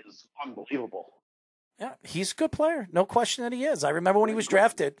Oliver is unbelievable. Yeah, he's a good player. No question that he is. I remember when he was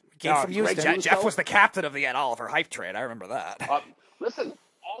drafted. Came from Houston. Jeff was the captain of the Ed Oliver hype trade. I remember that. Listen,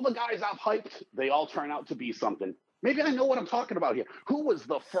 all the guys I've hyped, they all turn out to be something. Maybe I know what I'm talking about here. Who was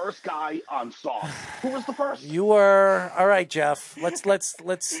the first guy on Sauce? Who was the first? You were. All right, Jeff. Let's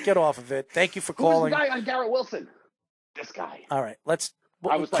get off of it. Thank you for calling. Who was the guy on Garrett Wilson? This guy. All right. Let's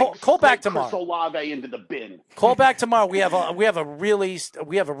call back tomorrow. Chris Olave into the bin. Call back tomorrow. We have a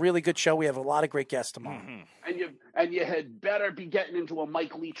really good show. We have a lot of great guests tomorrow. And you had better be getting into a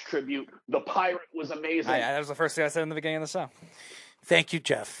Mike Leach tribute. The Pirate was amazing. That was the first thing I said in the beginning of the show. Thank you,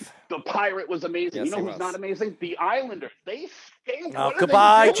 Jeff. The Pirate was amazing. Yes, you know who's not amazing? The Islanders. They stink. Oh,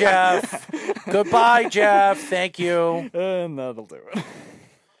 goodbye, Jeff. Goodbye, Jeff. Thank you. And that'll do it.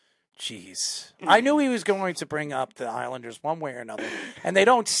 Jeez. I knew he was going to bring up the Islanders one way or another. And they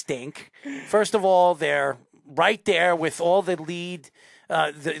don't stink. First of all, they're right there with all the lead,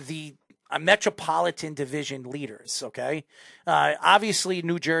 the Metropolitan Division leaders, okay? Obviously,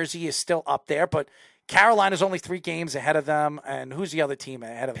 New Jersey is still up there, but Carolina's only 3 games ahead of them, and who's the other team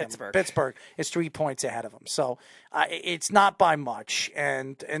ahead of them? Pittsburgh is 3 points ahead of them. So it's not by much,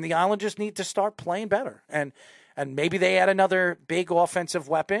 and the Islanders need to start playing better, and maybe they add another big offensive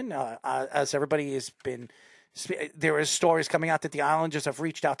weapon. As everybody has been, there is stories coming out that the Islanders have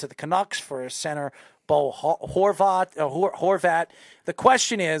reached out to the Canucks for center Bo Horvat. The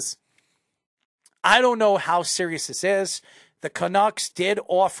question is, I don't know how serious this is. The Canucks did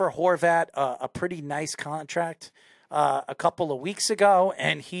offer Horvat a pretty nice contract a couple of weeks ago,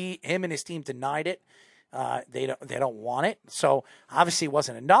 and him and his team denied it. They don't want it. So obviously it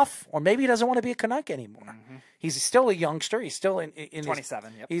wasn't enough, or maybe he doesn't want to be a Canuck anymore. Mm-hmm. He's still a youngster. He's still in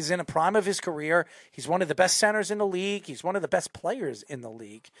 27. Yep. He's in a prime of his career. He's one of the best centers in the league. He's one of the best players in the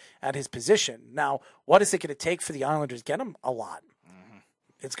league at his position. Now, what is it going to take for the Islanders to get him? A lot. Mm-hmm.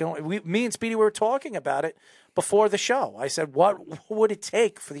 It's going. Me and Speedy were talking about it before the show. I said, what would it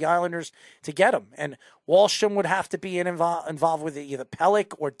take for the Islanders to get him? And Wallstrom would have to be involved with it. Either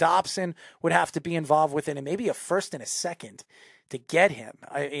Pellick or Dobson would have to be involved with it, and maybe a first and a second to get him.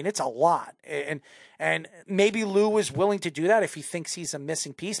 I mean, it's a lot. And maybe Lou is willing to do that if he thinks he's a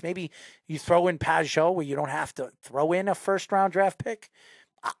missing piece. Maybe you throw in Pajot where you don't have to throw in a first-round draft pick.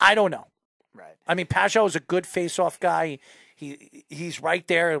 I don't know. Right. I mean, Pajot is a good face-off guy. He's right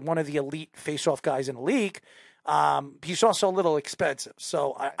there, one of the elite face-off guys in the league. He's also a little expensive,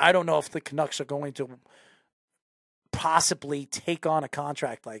 so I don't know if the Canucks are going to possibly take on a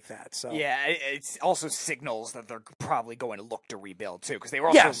contract like that. So yeah, it also signals that they're probably going to look to rebuild too, because they were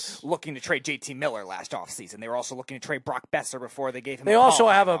also looking to trade JT Miller last offseason. They were also looking to trade Brock Besser before they gave him. They also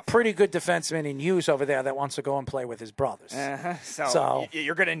have a pretty good defenseman in Hughes over there that wants to go and play with his brothers. So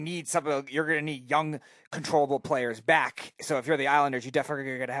you're going to need you're going to need young, controllable players back. So if you're the Islanders, you definitely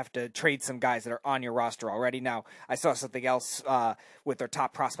are going to have to trade some guys that are on your roster already. Now, I saw something else with their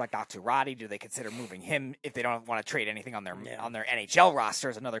top prospect, Aatu Ratti. Do they consider moving him if they don't want to trade anything on their NHL roster?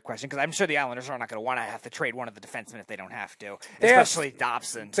 Is another question, because I'm sure the Islanders are not going to want to have to trade one of the defensemen if they don't have to, especially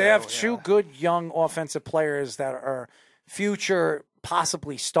Dobson. They have two good young offensive players that are future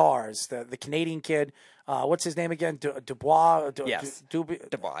possibly stars. The Canadian kid, what's his name again? Dubois.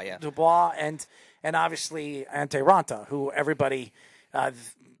 Dubois. Yeah. Dubois and obviously Ante Ranta, who everybody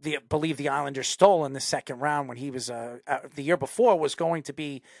believe the Islanders stole in the second round when he was the year before was going to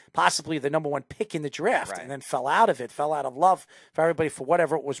be possibly the number one pick in the draft, and then fell out of love for everybody for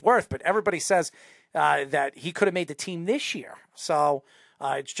whatever it was worth. But everybody says that he could have made the team this year. So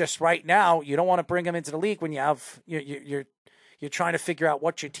it's just right now you don't want to bring him into the league when you have you're trying to figure out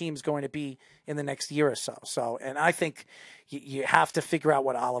what your team's going to be in the next year or so. So, and I think you have to figure out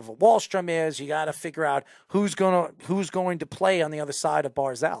what Oliver Wahlstrom is. You got to figure out who's going to play on the other side of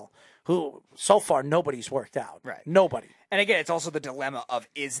Barzal, who so far nobody's worked out. Right. Nobody. And again, it's also the dilemma of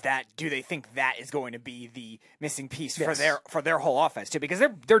do they think that is going to be the missing piece for their whole offense too? Because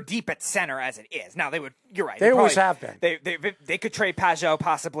they're deep at center as it is. Now you're right. They always have been. They could trade Pajot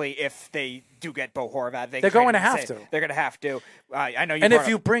possibly if they do get Bo Horvat. They're going to have to. They're going to have to. I know. And if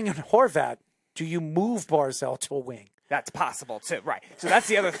you bring in Horvat, do you move Barzal to a wing? That's possible too, right? So that's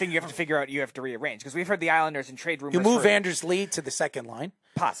the other thing you have to figure out. You have to rearrange, because we've heard the Islanders in trade rumors. You move Anders Lee to the second line,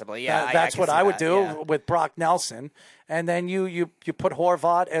 possibly. Yeah, that's what I would do with Brock Nelson, and then you put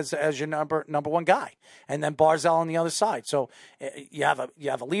Horvat as your number one guy, and then Barzal on the other side. So you have a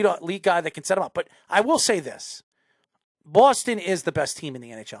lead guy that can set him up. But I will say this: Boston is the best team in the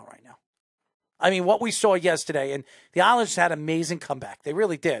NHL right now. I mean, what we saw yesterday, and the Islanders had an amazing comeback. They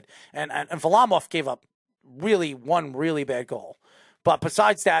really did, and Varlamov gave up one really bad goal. But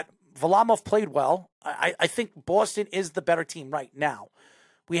besides that, Varlamov played well. I think Boston is the better team right now.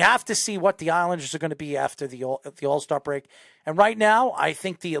 We have to see what the Islanders are going to be after the All-Star break. And right now, I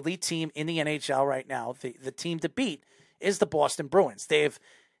think the elite team in the NHL right now, the team to beat, is the Boston Bruins. Have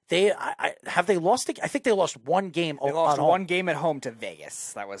they lost? I think they lost one game. They lost one game at home to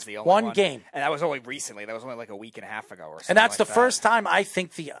Vegas. That was the only one game, and that was only recently. That was only like a week and a half ago or something. And that's the first time I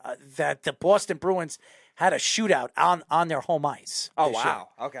think that the Boston Bruins had a shootout on their home ice. Oh wow!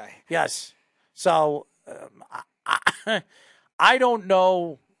 Year. Okay. Yes. So I don't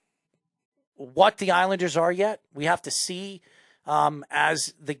know what the Islanders are yet. We have to see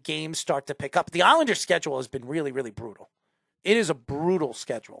as the games start to pick up. The Islanders' schedule has been really, really brutal. It is a brutal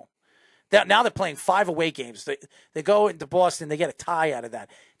schedule. Now they're playing 5 away games. They go into Boston. They get a tie out of that.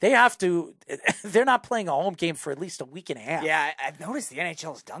 They're not playing a home game for at least a week and a half. Yeah, I've noticed the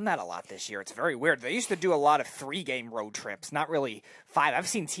NHL has done that a lot this year. It's very weird. They used to do a lot of 3-game road trips, not really 5. I've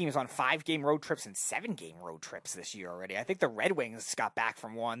seen teams on 5-game road trips and 7-game road trips this year already. I think the Red Wings got back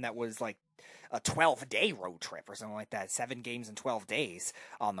from one that was like a 12-day road trip or something like that, 7 games in 12 days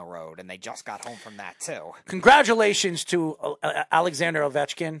on the road, and they just got home from that too. Congratulations to Alexander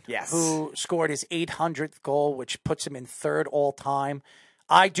Ovechkin, yes, who scored his 800th goal, which puts him in 3rd all-time.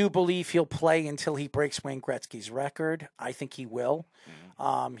 I do believe he'll play until he breaks Wayne Gretzky's record. I think he will.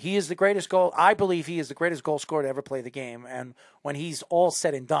 He is the greatest goal. I believe he is the greatest goal scorer to ever play the game, and when he's all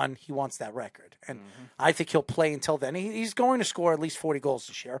said and done, he wants that record. And I think he'll play until then. He's going to score at least 40 goals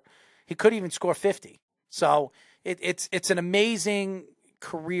this year. He could even score 50. So it's an amazing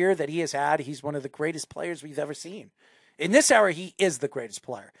career that he has had. He's one of the greatest players we've ever seen. In this era, he is the greatest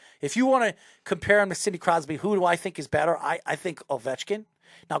player. If you want to compare him to Sidney Crosby, who do I think is better? I think Ovechkin.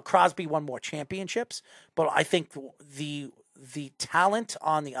 Now, Crosby won more championships, but I think the talent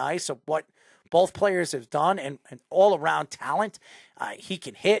on the ice of what both players have done and all-around talent, he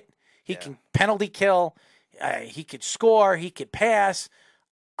can hit, he can penalty kill, he could score, he could pass.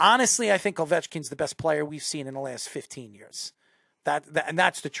 Honestly, I think Ovechkin's the best player we've seen in the last 15 years. And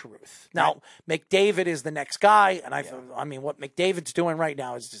that's the truth. Now, McDavid is the next guy, and I mean, what McDavid's doing right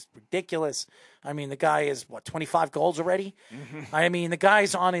now is just ridiculous. I mean, the guy is, 25 goals already? I mean, the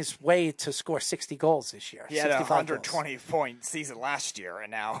guy's on his way to score 60 goals this year. He had a 120-point season last year, and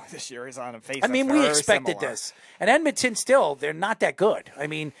now this year he's on a face. I mean, we expected this. And Edmonton still, they're not that good. I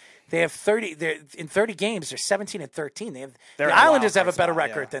mean, They have 30. They're in 30 games. They're 17-13. The in a Islanders wild have a card better spot,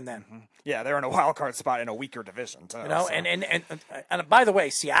 record yeah. than them. Yeah, they're in a wild card spot in a weaker division too. You know, so. and by the way,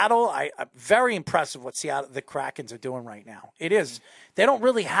 Seattle, I'm very impressed with what the Krakens are doing right now. It is. They don't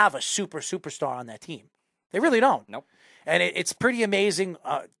really have a superstar on that team. They really don't. Nope. And it's pretty amazing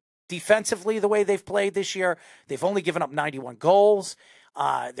defensively the way they've played this year. They've only given up 91 goals.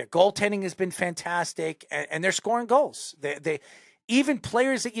 Their goaltending has been fantastic, and they're scoring goals. They even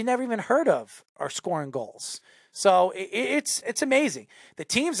players that you never even heard of are scoring goals. So it's amazing. The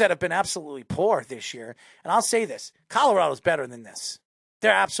teams that have been absolutely poor this year, and I'll say this, Colorado's better than this.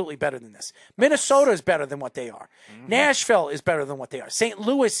 They're absolutely better than this. Minnesota is better than what they are. Nashville is better than what they are. St.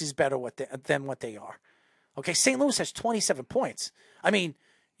 Louis is better than what they are. Okay, St. Louis has 27 points. I mean,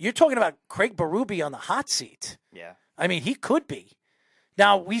 you're talking about Craig Berube on the hot seat. Yeah. I mean, he could be.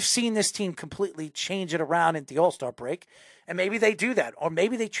 Now, we've seen this team completely change it around at the All-Star break, and maybe they do that, or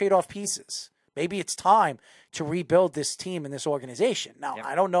maybe they trade off pieces. Maybe it's time to rebuild this team and this organization. Now,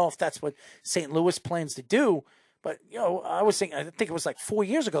 I don't know if that's what St. Louis plans to do, but, I think it was like 4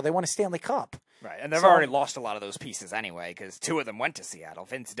 years ago they won a Stanley Cup. Right, and they've already lost a lot of those pieces anyway, because two of them went to Seattle.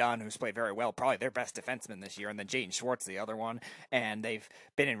 Vince Dunn, who's played very well, probably their best defenseman this year, and then Jaden Schwartz, the other one. And they've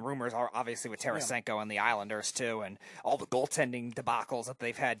been in rumors, obviously, with Tarasenko and the Islanders, too, and all the goaltending debacles that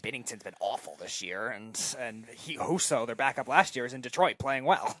they've had. Binnington's been awful this year, and Husso, their backup last year, is in Detroit playing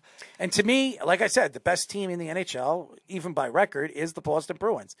well. And to me, like I said, the best team in the NHL, even by record, is the Boston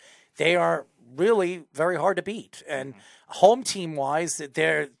Bruins. They are really very hard to beat. And home team-wise,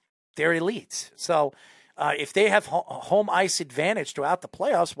 they're elite. So if they have home ice advantage throughout the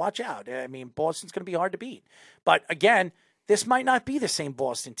playoffs, watch out. I mean, Boston's going to be hard to beat. But again, this might not be the same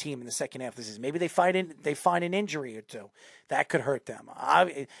Boston team in the second half of the season. Maybe they find an injury or two that could hurt them.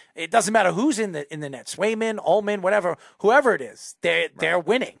 It doesn't matter who's in the net, Swayman, Ullman, whoever it is, they're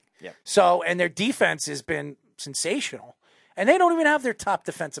winning. Yep. So, and their defense has been sensational, and they don't even have their top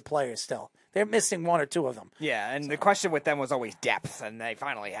defensive players still. They're missing one or two of them. Yeah, and the question with them was always depth, and they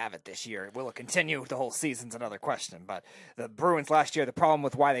finally have it this year. Will it continue the whole season's another question. But the Bruins last year, the problem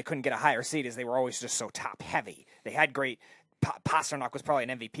with why they couldn't get a higher seed is they were always just so top-heavy. They had great Pasternak was probably an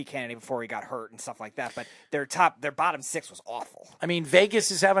MVP candidate before he got hurt and stuff like that, but their bottom six was awful. I mean, Vegas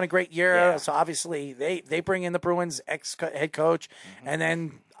is having a great year, so obviously they bring in the Bruins ex-head coach, and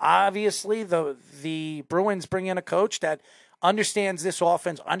then obviously the Bruins bring in a coach that understands this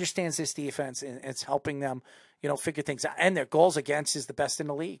offense, understands this defense, and it's helping them, figure things out. And their goals against is the best in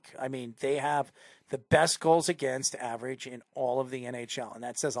the league. I mean, they have the best goals against average in all of the NHL, and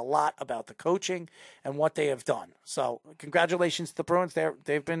that says a lot about the coaching and what they have done. So, congratulations to the Bruins.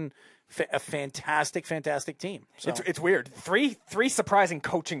 They've been a fantastic team. So. It's weird. Three surprising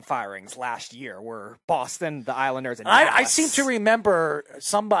coaching firings last year were Boston, the Islanders, and I seem to remember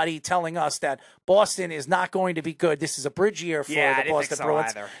somebody telling us that Boston is not going to be good. This is a bridge year for the Boston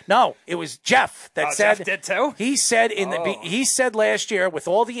Bruins. Either. No, it was Jeff that said. Jeff did too? He said he said last year, with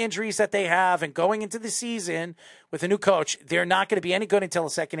all the injuries that they have and going into the season with a new coach, they're not going to be any good until the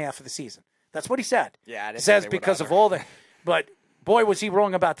second half of the season. That's what he said. Yeah, I didn't he says because of all the, but boy, was he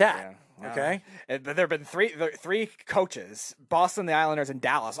wrong about that. Yeah. Okay. There have been three coaches, Boston, the Islanders, and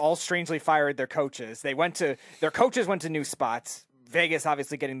Dallas, all strangely fired their coaches. Their coaches went to new spots. Vegas,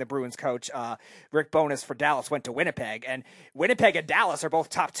 obviously, getting the Bruins coach. Rick Bowness for Dallas went to Winnipeg. And Winnipeg and Dallas are both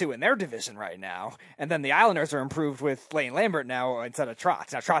top two in their division right now. And then the Islanders are improved with Lane Lambert now instead of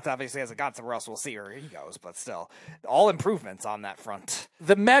Trotz. Now, Trotz obviously hasn't gone somewhere else. We'll see where he goes. But still, all improvements on that front.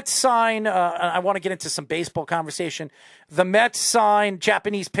 The Mets sign, I want to get into some baseball conversation. The Mets sign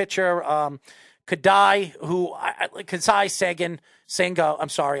Japanese pitcher Kadai, Senga, I'm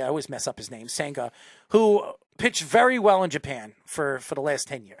sorry, I always mess up his name, Senga, who pitched very well in Japan for the last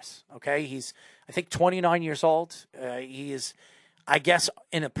 10 years. Okay, he's, I think, 29 years old. He is, I guess,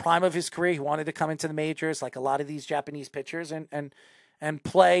 in the prime of his career. He wanted to come into the majors like a lot of these Japanese pitchers and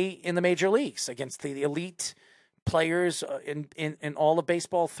play in the major leagues against the elite players in all of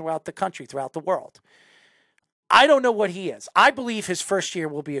baseball throughout the country, throughout the world. I don't know what he is. I believe his first year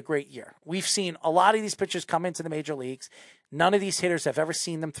will be a great year. We've seen a lot of these pitchers come into the major leagues. None of these hitters have ever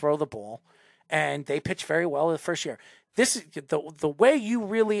seen them throw the ball, and they pitch very well in the first year. This is the way you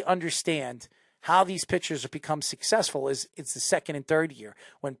really understand how these pitchers have become successful is it's the second and third year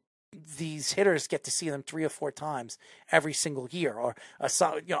when these hitters get to see them 3 or 4 times every single year, or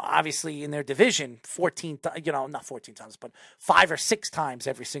obviously in their division not 14 times, but 5 or 6 times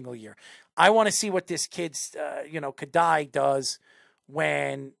every single year. I want to see what this kid's Kadai does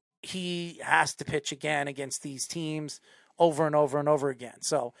when he has to pitch again against these teams over and over and over again.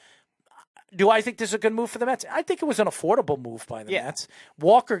 So Do I think this is a good move for the Mets? I think it was an affordable move by the Mets.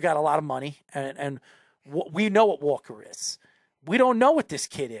 Walker got a lot of money, and we know what Walker is. We don't know what this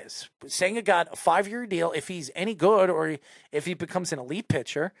kid is. Senga got a 5-year deal. If he's any good or if he becomes an elite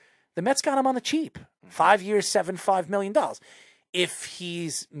pitcher, the Mets got him on the cheap. 5 years, $75 million. If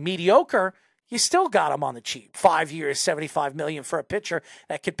he's mediocre, you still got him on the cheap. 5 years, $75 million for a pitcher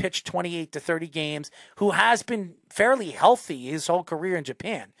that could pitch 28 to 30 games, who has been fairly healthy his whole career in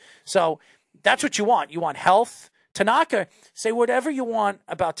Japan. So that's what you want. You want health. Tanaka, say whatever you want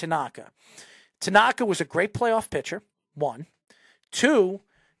about Tanaka. Tanaka was a great playoff pitcher, 1. 2,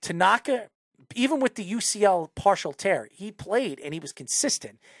 Tanaka, even with the UCL partial tear, he played and he was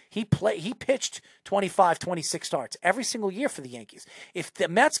consistent. He pitched 25, 26 starts every single year for the Yankees. If the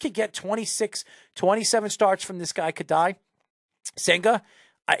Mets could get 26, 27 starts from this guy Kadai, Senga,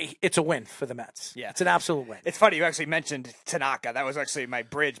 it's a win for the Mets. Yeah. It's an absolute win. It's funny you actually mentioned Tanaka. That was actually my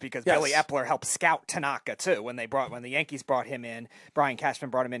bridge because Billy Epler helped scout Tanaka too when the Yankees brought him in. Brian Cashman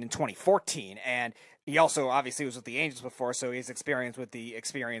brought him in 2014, and he also obviously was with the Angels before, so he's experienced with the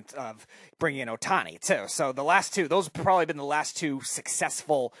experience of bringing in Ohtani too. So the last two, those have probably been the last two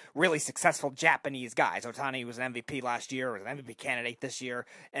really successful Japanese guys. Ohtani was an MVP last year, was an MVP candidate this year,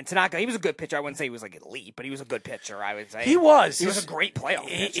 and Tanaka, he was a good pitcher. I wouldn't say he was like elite, but he was a good pitcher. I would say he was a great playoff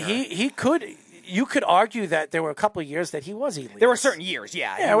pitcher. You could argue that there were a couple of years that he was elite. There were certain years,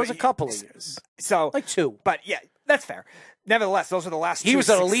 yeah. Yeah, it was a couple of years. So like 2. But yeah, that's fair. Nevertheless, those are the last two. He was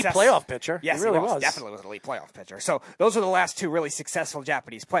an elite playoff pitcher. Yes, he really was. Definitely was an elite playoff pitcher. So those are the last two really successful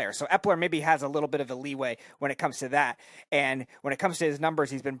Japanese players. So Epler maybe has a little bit of a leeway when it comes to that. And when it comes to his numbers,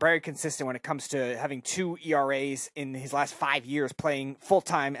 he's been very consistent when it comes to having 2 ERAs in his last 5 years playing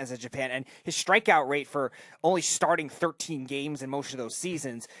full-time as a Japan. And his strikeout rate for only starting 13 games in most of those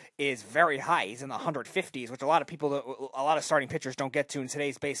seasons is very high. He's in the 150s, which a lot of starting pitchers don't get to in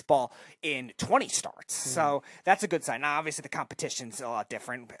today's baseball in 20 starts. So that's a good sign. Now, obviously, the competition's a lot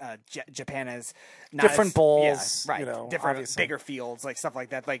different. Japan has different balls, right? Different, obviously. Bigger fields, like stuff like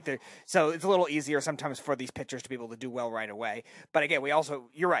that. So it's a little easier sometimes for these pitchers to be able to do well right away. But again,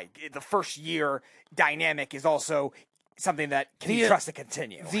 you're right. The first year dynamic is also something that can be trusted to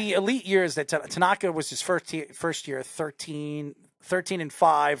continue. The elite years that Tanaka was his first year,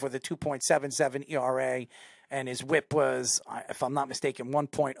 13-5 with a 2.77 ERA. And his whip was, if I'm not mistaken,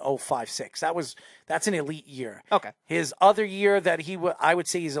 1.056. That's an elite year. Okay. His other year that I would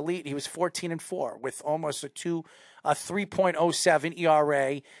say he's elite, he was 14-4 with almost a 3.07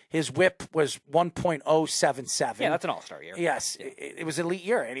 ERA. His whip was 1.077. Yeah, that's an all-star year. Yes, it was an elite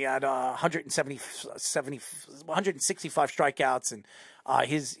year, and he had 165 strikeouts, and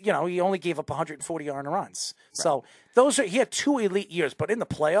he only gave up 140 earned runs. Right. So he had 2 elite years, but in the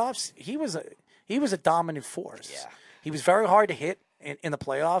playoffs, he was a dominant force. Yeah. He was very hard to hit in the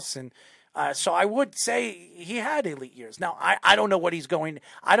playoffs, and so I would say he had elite years. Now, I don't know what I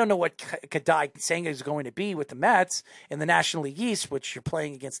don't know what Kadai Senga is going to be with the Mets in the National League East, which you're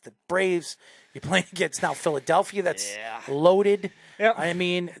playing against the Braves. You're playing against now Philadelphia that's loaded. Yep. I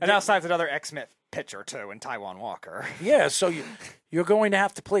mean, and outside's another ex-Met pitcher too, in Taijuan Walker. Yeah, so you're going to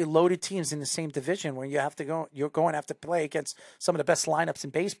have to play loaded teams in the same division where you're going to have to play against some of the best lineups in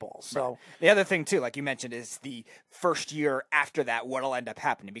baseball. So right. The other thing too, like you mentioned, is the first year after that, what'll end up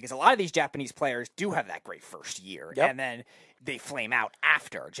happening, because a lot of these Japanese players do have that great first year, and then they flame out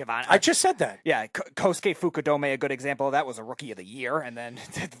after. I just said that. Yeah, Kosuke Fukudome, a good example of that, was a Rookie of the Year, and then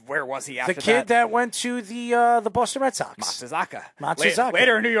where was he after that? The kid that went to the Boston Red Sox. Matsuzaka.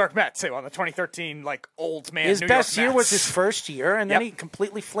 Later in New York Mets, too, on the 2013, old man His New best York year Mets. was his first year, and then he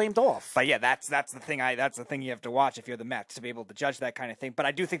completely flamed off. But yeah, that's the thing. That's the thing you have to watch if you're the Mets to be able to judge that kind of thing. But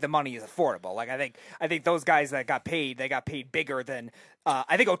I do think the money is affordable. Like I think those guys that got paid, they got paid bigger than.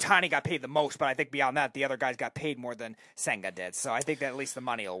 I think Ohtani got paid the most, but I think beyond that, the other guys got paid more than Senga did. So I think that at least the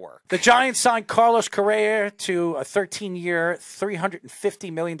money will work. The Giants signed Carlos Correa to a 13-year,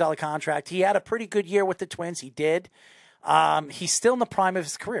 $350 million contract. He had a pretty good year with the Twins. He did. He's still in the prime of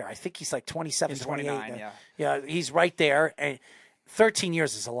his career. I think he's like 27, 29, 28. Yeah, he's right there. And 13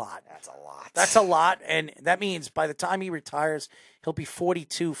 years is a lot. That's a lot. And that means by the time he retires, he'll be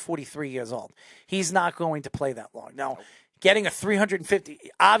 42, 43 years old. He's not going to play that long. Now, getting a 350,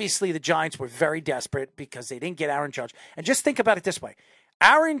 obviously the Giants were very desperate because they didn't get Aaron Judge. And just think about it this way.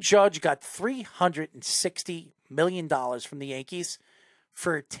 Aaron Judge got $360 million from the Yankees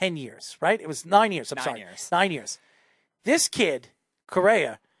for 10 years, right? It was 9 years. 9 years. This kid,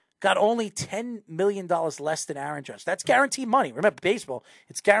 Correa, got only $10 million less than Aaron Judge. That's guaranteed money. Remember, baseball,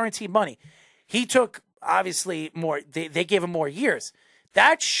 it's guaranteed money. He took, obviously, more. They gave him more years.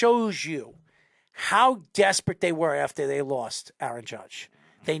 That shows you how desperate they were after they lost Aaron Judge.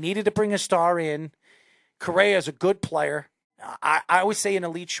 They needed to bring a star in. Correa is a good player. I always say an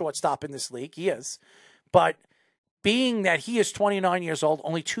elite shortstop in this league. He is. But being that he is 29 years old,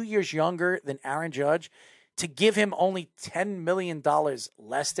 only 2 years younger than Aaron Judge, to give him only $10 million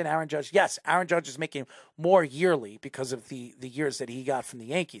less than Aaron Judge. Yes, Aaron Judge is making more yearly because of the years that he got from the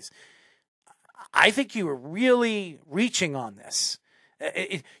Yankees. I think you were really reaching on this.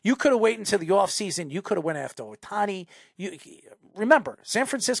 You could have waited until the offseason. You could have went after Ohtani. Remember, San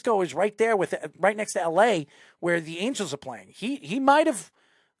Francisco is right there right next to L.A. where the Angels are playing. He might have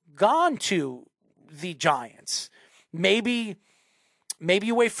gone to the Giants. Maybe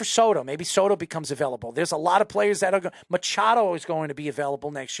you wait for Soto. Maybe Soto becomes available. There's a lot of players that are Machado is going to be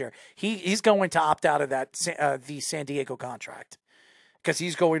available next year. He's going to opt out of that the San Diego contract because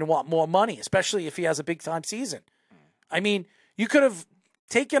he's going to want more money, especially if he has a big-time season. I mean, you could have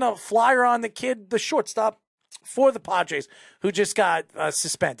taken a flyer on the kid, the shortstop for the Padres, who just got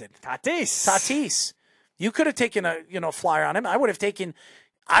suspended. Tatis. You could have taken a flyer on him. I would have taken.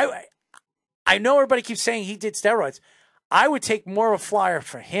 I know everybody keeps saying he did steroids. I would take more of a flyer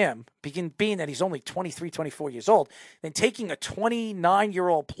for him, being that he's only 23, 24 years old, than taking a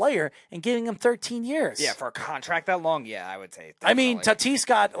 29-year-old player and giving him 13 years. Yeah, for a contract that long, yeah, I would say. Definitely. I mean, Tatis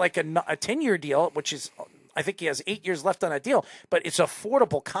got like a 10-year deal, which is, I think he has 8 years left on that deal, but it's an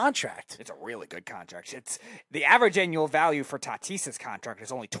affordable contract. It's a really good contract. It's the average annual value for Tatis's contract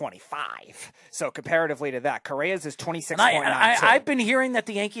is only 25. So comparatively to that, Correa's is 26.9. I've been hearing that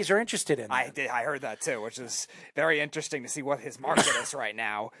the Yankees are interested in that. I heard that too, which is very interesting to see what his market is right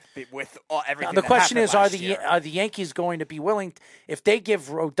now with everything. Now, the question is, are the Yankees going to be willing, if they give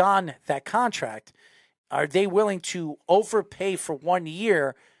Rodon that contract, are they willing to overpay for 1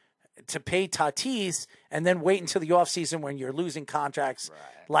 year to pay Tatis and then wait until the offseason when you're losing contracts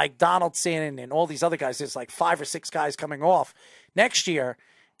like Donaldson and all these other guys? There's like 5 or 6 guys coming off next year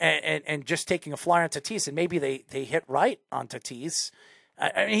and just taking a flyer on Tatis, and maybe they hit right on Tatis.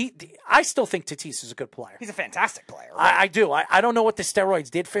 I still think Tatis is a good player. He's a fantastic player. Right? I do. I don't know what the steroids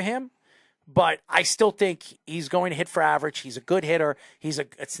did for him, but I still think he's going to hit for average. He's a good hitter. He's a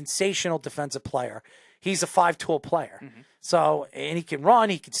sensational defensive player. He's a 5-tool player. Mm-hmm. So, and he can run,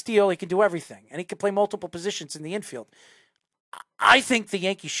 he can steal, he can do everything. And he can play multiple positions in the infield. I think the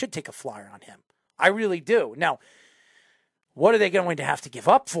Yankees should take a flyer on him. I really do. Now, what are they going to have to give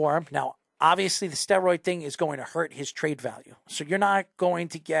up for him? Now, obviously, the steroid thing is going to hurt his trade value. So you're not going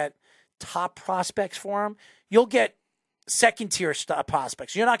to get top prospects for him. You'll get second-tier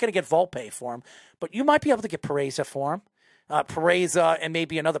prospects. You're not going to get Volpe for him, but you might be able to get Pereza for him. Pereza and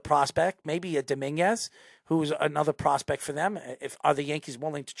maybe another prospect, maybe a Dominguez, who's another prospect for them. Are the Yankees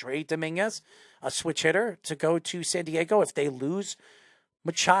willing to trade Dominguez, a switch hitter, to go to San Diego if they lose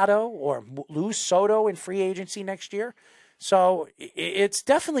Machado or lose Soto in free agency next year? So it's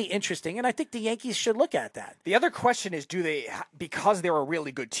definitely interesting, and I think the Yankees should look at that. The other question is, because they're a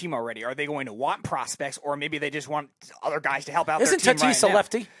really good team already, are they going to want prospects, or maybe they just want other guys to help out Isn't their team Tatis right a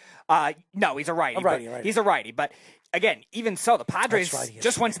lefty? No, he's a righty. Righty. He's a righty, but again, even so, the Padres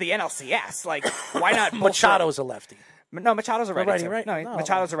just went to the NLCS. Like, why not? Machado's a lefty. No, Machado's a righty, right? No,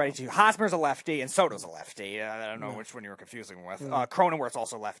 Machado's a righty too. Hosmer's a lefty, and Soto's a lefty. I don't know which one you were confusing with. Cronenworth's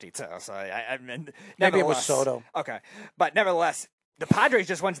also lefty too. So I mean, maybe it was Soto. Okay, but nevertheless, the Padres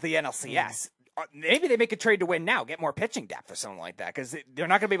just went to the NLCS. Maybe they make a trade to win now, get more pitching depth or something like that, because they're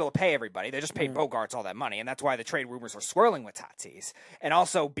not going to be able to pay everybody. They just paid Bogarts all that money, and that's why the trade rumors are swirling with Tatis. And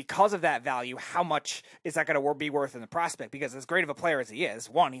also, because of that value, how much is that going to be worth in the prospect? Because as great of a player as he is,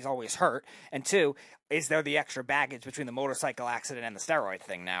 one, he's always hurt, and two, is there the extra baggage between the motorcycle accident and the steroid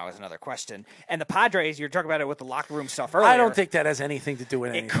thing now is another question. And the Padres, you're talking about it with the locker room stuff earlier. I don't think that has anything to do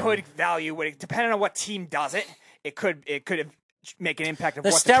with anything. It could value, depending on what team does it, it could make an impact of the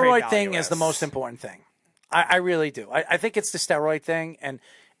what the trade steroid value thing is the most important thing. I really do. I think it's the steroid thing, and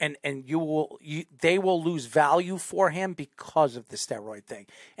they will lose value for him because of the steroid thing.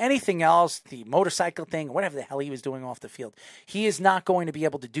 Anything else, the motorcycle thing, whatever the hell he was doing off the field, he is not going to be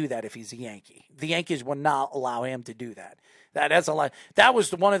able to do that if he's a Yankee. The Yankees will not allow him to do that. That's a lot. That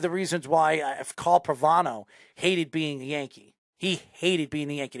was one of the reasons why Carl Pavano hated being a Yankee. He hated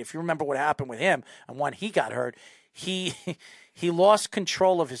being a Yankee. If you remember what happened with him and when he got hurt, he lost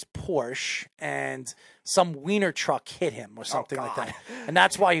control of his Porsche and some wiener truck hit him or something like that. And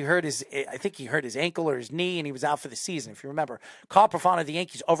that's why he hurt I think he hurt his ankle or his knee, and he was out for the season. If you remember, Carl Pavano, the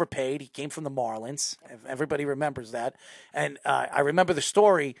Yankees overpaid. He came from the Marlins. Everybody remembers that. And I remember the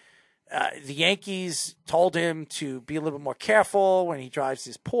story. The Yankees told him to be a little bit more careful when he drives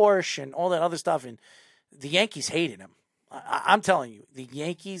his Porsche and all that other stuff. And the Yankees hated him. I'm telling you, the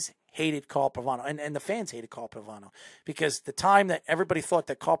Yankees hated Carl Pavano, and the fans hated Carl Pavano, because the time that everybody thought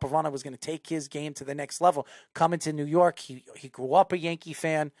that Carl Pavano was going to take his game to the next level, coming to New York, he grew up a Yankee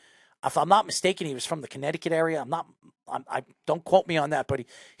fan. If I'm not mistaken, he was from the Connecticut area. I don't quote me on that, but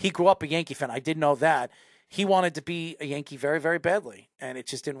he grew up a Yankee fan. I did know that. He wanted to be a Yankee very, very badly, and it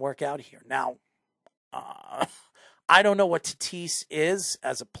just didn't work out here. Now, I don't know what Tatis is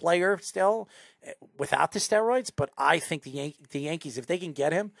as a player still without the steroids, but I think the Yankees, if they can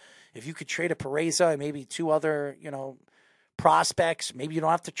get him, if you could trade a Pereza and maybe two other, prospects, maybe you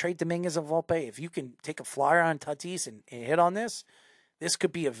don't have to trade Dominguez and Volpe. If you can take a flyer on Tatis and hit on this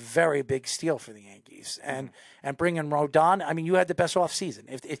could be a very big steal for the Yankees. And bring in Rodon. I mean, you had the best offseason.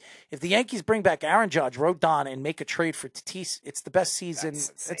 If the Yankees bring back Aaron Judge, Rodon, and make a trade for Tatis, it's the best season.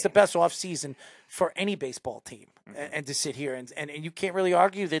 It's the best offseason for any baseball team. And to sit here and you can't really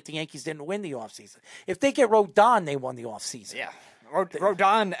argue that the Yankees didn't win the offseason. If they get Rodon, they won the offseason. Yeah.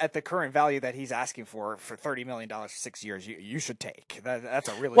 Rodon, at the current value that he's asking for $30 million for 6 years, you should take. That's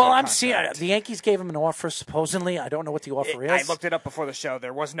a really good I'm contract. seeing the Yankees gave him an offer, supposedly. I don't know what the offer is. I looked it up before the show.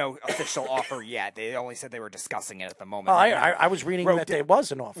 There was no official offer yet. They only said they were discussing it at the moment. Oh, I was reading that there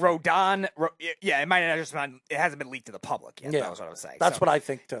was an offer. Rodon, it might not just been, it hasn't been leaked to the public yet. Yeah, that was what I was saying. That's what I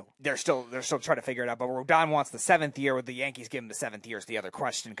think too. They're still trying to figure it out. But Rodon wants the 7th year. Would the Yankees give him the 7th year is the other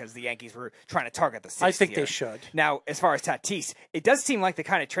question, because the Yankees were trying to target the 6th year. I think they should. Now, as far as Tatis, it does seem like the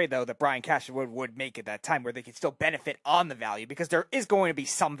kind of trade, though, that Brian Cashwood would make at that time, where they could still benefit on the value, because there is going to be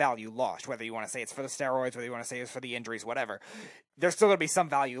some value lost, whether you want to say it's for the steroids, whether you want to say it's for the injuries, whatever. There's still going to be some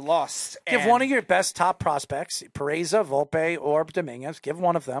value lost. Give one of your best top prospects, Pereza, Volpe, or Dominguez. Give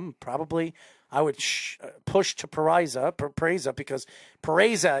one of them. Probably I would push to Pereza, because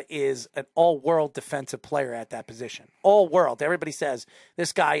Pereza is an all-world defensive player at that position. All-world. Everybody says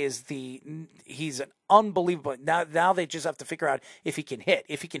this guy is he's an unbelievable. Now they just have to figure out if he can hit.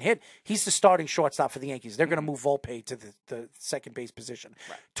 If he can hit, he's the starting shortstop for the Yankees. They're going to move Volpe to the second base position.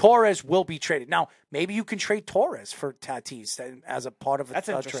 Right. Torres will be traded. Now, maybe you can trade Torres for Tatis as a part of a That's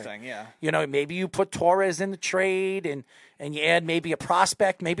trade. interesting, yeah. Maybe you put Torres in the trade and you add maybe a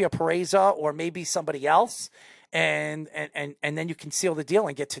prospect, maybe a Pereza, or maybe somebody else, and then you can seal the deal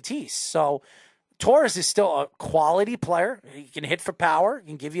and get Tatis. So Torres is still a quality player. He can hit for power. He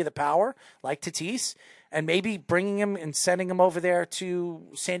can give you the power like Tatis. And maybe bringing him and sending him over there to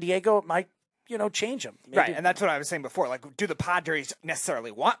San Diego might, change him. Maybe. Right, and that's what I was saying before. Like, do the Padres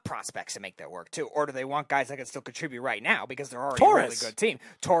necessarily want prospects to make that work, too? Or do they want guys that can still contribute right now, because they're already a really good team?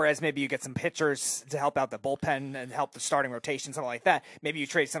 Torres, maybe you get some pitchers to help out the bullpen and help the starting rotation, something like that. Maybe you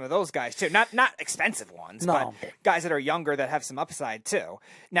trade some of those guys, too. Not expensive ones, but guys that are younger that have some upside, too.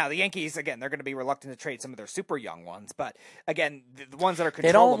 Now, the Yankees, again, they're going to be reluctant to trade some of their super young ones, but, again, the ones that are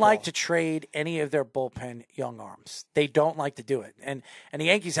controllable. They don't like to trade any of their bullpen young arms. They don't like to do it. And the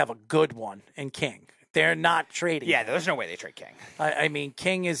Yankees have a good one in King. They're not trading. Yeah, there's no way they trade King. I mean,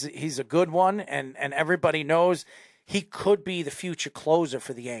 King he's a good one, and everybody knows he could be the future closer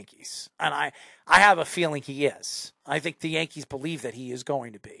for the Yankees. And I have a feeling he is. I think the Yankees believe that he is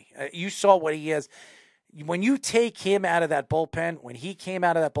going to be. You saw what he is. When you take him out of that bullpen, when he came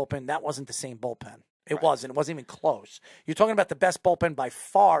out of that bullpen, that wasn't the same bullpen. It wasn't. It wasn't even close. You're talking about the best bullpen by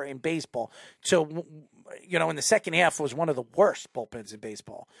far in baseball. So, in the second half was one of the worst bullpens in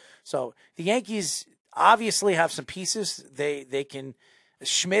baseball. So the Yankees obviously have some pieces. They can.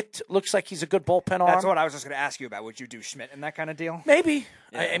 Schmidt looks like he's a good bullpen arm. That's what I was just going to ask you about. Would you do Schmidt in that kind of deal? Maybe.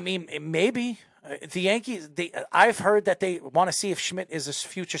 Yeah. I mean, maybe. The Yankees, I've heard that they want to see if Schmidt is a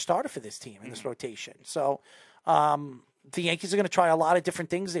future starter for this team in this rotation. So the Yankees are going to try a lot of different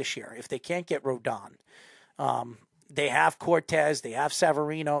things this year if they can't get Rodon. They have Cortez. They have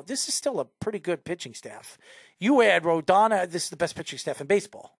Severino. This is still a pretty good pitching staff. You add Rodon, this is the best pitching staff in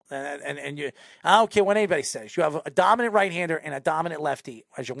baseball. And you, I don't care what anybody says. You have a dominant right-hander and a dominant lefty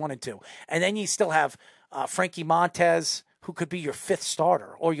as your 1 and 2. And then you still have Frankie Montez, who could be your 5th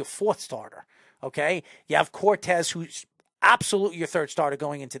starter or your 4th starter. Okay? You have Cortez, who's absolutely your 3rd starter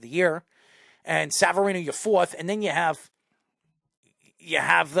going into the year. And Severino, your 4th. And then you have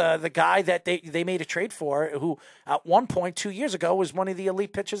the guy that they made a trade for, who at one point 2 years ago was one of the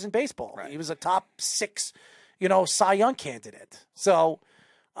elite pitchers in baseball. Right. He was a top 6, Cy Young candidate. So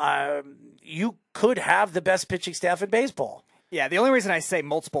you could have the best pitching staff in baseball. Yeah, the only reason I say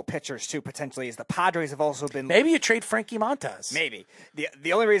multiple pitchers, too, potentially, is the Padres have also been... Maybe you trade Frankie Montez. Maybe.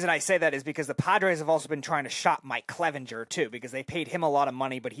 The only reason I say that is because the Padres have also been trying to shop Mike Clevenger, too, because they paid him a lot of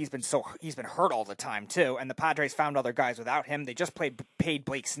money, but he's been hurt all the time, too, and the Padres found other guys without him. They just paid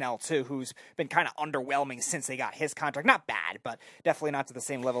Blake Snell, too, who's been kind of underwhelming since they got his contract. Not bad, but definitely not to the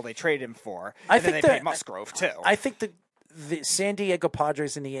same level they traded him for. And then they paid Musgrove, too. I think the San Diego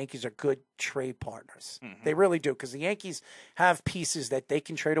Padres and the Yankees are good trade partners. They really do, because the Yankees have pieces that they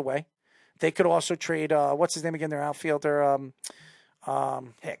can trade away. They could also trade, what's his name again, their outfielder?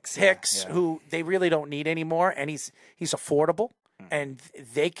 Hicks, who they really don't need anymore, and he's affordable, and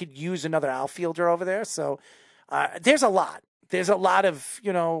they could use another outfielder over there. So there's a lot. There's a lot of,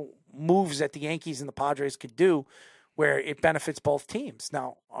 moves that the Yankees and the Padres could do where it benefits both teams.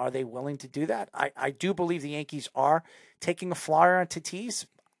 Now, are they willing to do that? I do believe the Yankees are taking a flyer on Tatis.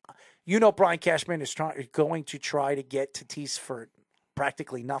 Brian Cashman is going to try to get Tatis for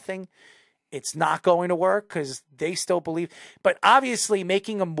practically nothing. It's not going to work because they still believe. But obviously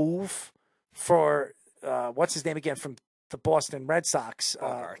making a move for, what's his name again, from the Boston Red Sox,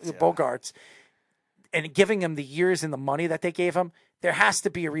 Bogarts, and giving him the years and the money that they gave him, there has to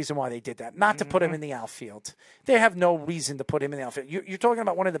be a reason why they did that. Not to put him in the outfield. They have no reason to put him in the outfield. You're talking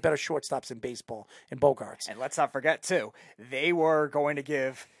about one of the better shortstops in baseball, in Bogarts. And let's not forget, too, they were going to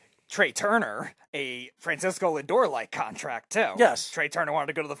give Trey Turner a Francisco Lindor-like contract, too. Yes. Trey Turner wanted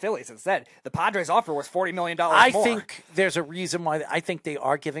to go to the Phillies instead. The Padres' offer was $40 million more. I think there's a reason why. I think they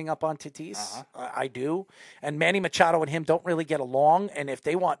are giving up on Tatis. I do. And Manny Machado and him don't really get along. And if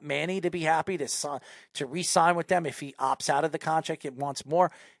they want Manny to be happy to re-sign with them, if he opts out of the contract and wants more,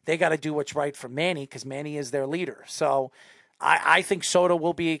 they got to do what's right for Manny because Manny is their leader. So I think Soto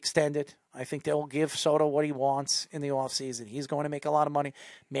will be extended. I think they'll give Soto what he wants in the offseason. He's going to make a lot of money.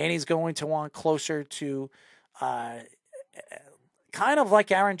 Manny's going to want closer to kind of like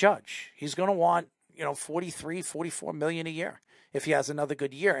Aaron Judge. He's going to want, 43, 44 million a year if he has another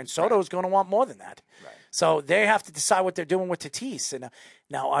good year. And Soto is going to want more than that. Right. So they have to decide what they're doing with Tatis. And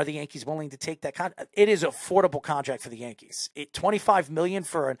now, are the Yankees willing to take that contract? It is an affordable contract for the Yankees. $25 million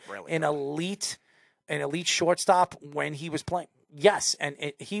for an elite shortstop when he was playing. Yes, and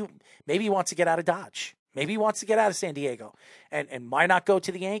he maybe wants to get out of Dodge. Maybe he wants to get out of San Diego, and why not go to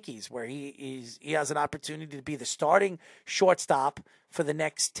the Yankees where he has an opportunity to be the starting shortstop for the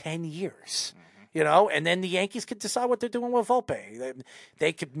next 10 years. And then the Yankees could decide what they're doing with Volpe.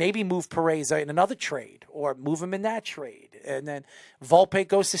 They could maybe move Perez in another trade or move him in that trade, and then Volpe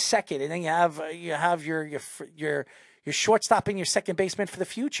goes to second, and then you have your shortstop and your second baseman for the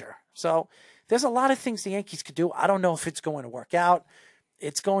future. So there's a lot of things the Yankees could do. I don't know if it's going to work out.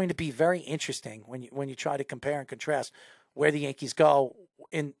 It's going to be very interesting when you try to compare and contrast where the Yankees go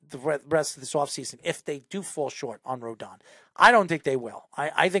in the rest of this offseason if they do fall short on Rodon. I don't think they will.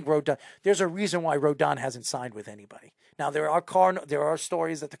 I think Rodon – there's a reason why Rodon hasn't signed with anybody. Now, there are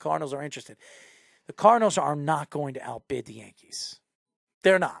stories that the Cardinals are interested. The Cardinals are not going to outbid the Yankees.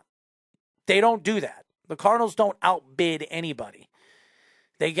 They're not. They don't do that. The Cardinals don't outbid anybody.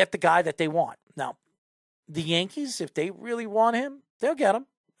 They get the guy that they want. Now, the Yankees, if they really want him, they'll get him.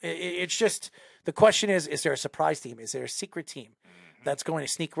 It's just the question is there a surprise team? Is there a secret team that's going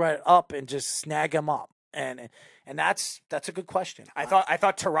to sneak right up and just snag him up? And that's a good question. I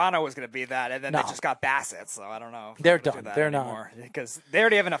thought Toronto was going to be that, and then they just got Bassett. So I don't know. They're done. They're not, because they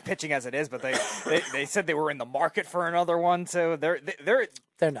already have enough pitching as it is. But they said they were in the market for another one. So they're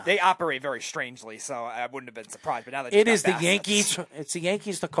not. They operate very strangely. So I wouldn't have been surprised. But now that it is the Yankees. It's the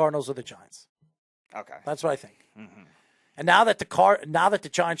Yankees, the Cardinals, or the Giants. Okay, that's what I think. And now that the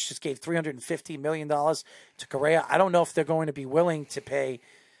Giants just gave $350 million to Correa, I don't know if they're going to be willing to pay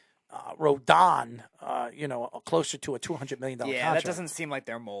Rodon, closer to a $200 million contract. Yeah, that doesn't seem like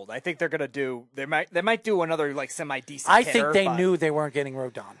their mold. I think they're going to do. They might do another semi-decent. I think they knew they weren't getting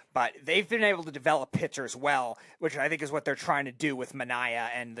Rodon, but they've been able to develop pitchers well, which I think is what they're trying to do with Minaya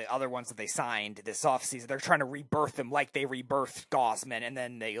and the other ones that they signed this offseason. They're trying to rebirth them like they rebirthed Gausman, and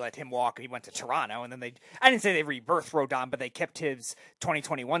then they let him walk. He went to Toronto, and then I didn't say they rebirthed Rodon, but they kept his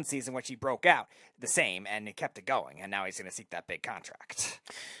 2021 season, which he broke out, the same, and they kept it going. And now he's going to seek that big contract.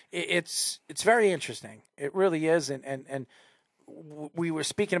 It's very interesting. It really is, and we were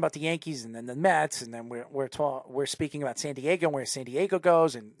speaking about the Yankees and then the Mets, and then we're speaking about San Diego and where San Diego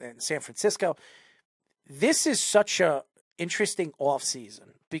goes and San Francisco. This is such a interesting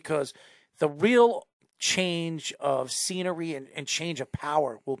offseason because the real change of scenery and change of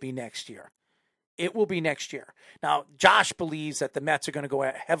power will be next year. It will be next year. Now, Josh believes that the Mets are going to go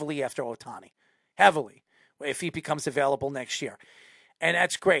heavily after Ohtani, heavily, if he becomes available next year. And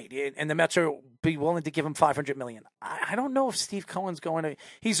that's great. And the Mets are be willing to give him $500 million. I don't know if Steve Cohen's going to.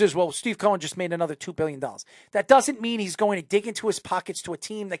 He says, well, Steve Cohen just made another $2 billion. That doesn't mean he's going to dig into his pockets to a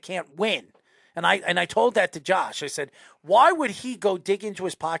team that can't win. And I told that to Josh. I said, why would he go dig into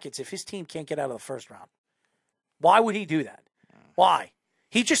his pockets if his team can't get out of the first round? Why would he do that? Why?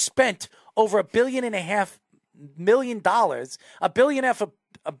 He just spent over $1.5 billion, $1.5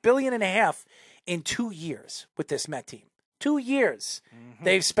 billion in 2 years with this Met team. 2 years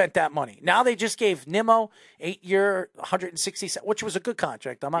they've spent that money. Now they just gave Nimmo 8-year, 160, which was a good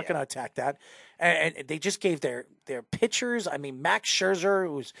contract. I'm not going to attack that. And they just gave their pitchers. I mean, Max Scherzer,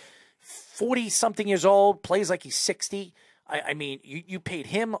 who's 40-something years old, plays like he's 60. I mean, you paid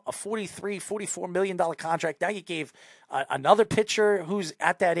him a $44 million contract. Now you gave another pitcher who's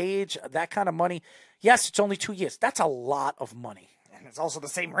at that age that kind of money. Yes, it's only 2 years. That's a lot of money. And it's also the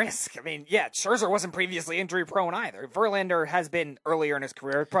same risk. I mean, yeah, Scherzer wasn't previously injury-prone either. Verlander has been earlier in his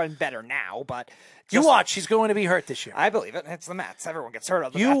career, probably better now, but... You watch, he's going to be hurt this year. I believe it. It's the Mets. Everyone gets hurt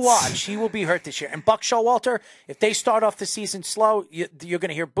on the Mets. You watch, he will be hurt this year. And Buck Showalter, if they start off the season slow, you're going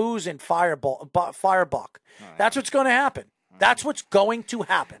to hear boos and fire Buck. Right. That's what's going to happen. That's what's going to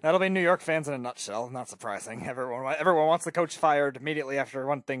happen. That'll be New York fans in a nutshell. Not surprising. Everyone wants the coach fired immediately after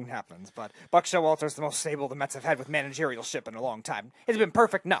one thing happens. But Buck Showalter's the most stable the Mets have had with managerialship in a long time. Has been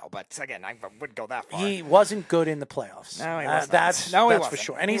perfect? No, but again, I wouldn't go that far. He wasn't good in the playoffs. No, he wasn't. That's for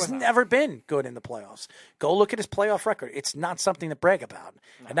sure. And he's never been good in the playoffs. Go look at his playoff record. It's not something to brag about.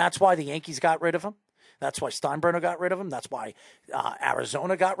 No. And that's why the Yankees got rid of him. That's why Steinbrenner got rid of him. That's why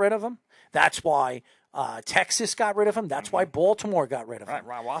Arizona got rid of him. That's why Texas got rid of him. That's why Baltimore got rid of him. Right,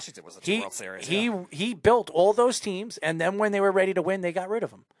 Ron Washington was at the World Series. He built all those teams, and then when they were ready to win, they got rid of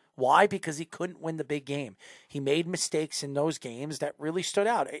him. Why? Because he couldn't win the big game. He made mistakes in those games that really stood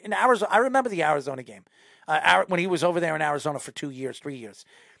out. In Arizona, I remember the Arizona game when he was over there in Arizona for 2 years, 3 years.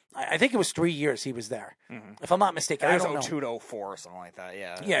 I think it was 3 years he was there. If I'm not mistaken. I don't know. 02 to 04 or something like that,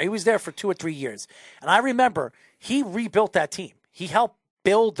 yeah. Yeah, he was there for 2 or 3 years. And I remember he rebuilt that team. He helped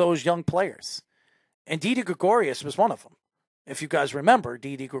build those young players. And Didi Gregorius was one of them. If you guys remember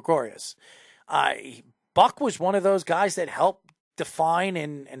Didi Gregorius. Buck was one of those guys that helped define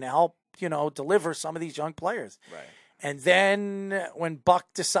and help, deliver some of these young players. Right. And then when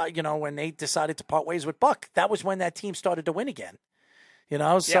when they decided to part ways with Buck, that was when that team started to win again.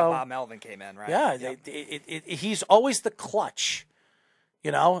 Bob Melvin came in, right? Yeah, he's always the clutch,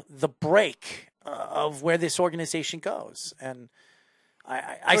 the break of where this organization goes. And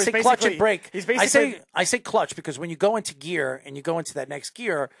I say clutch and break. I say clutch because when you go into gear and you go into that next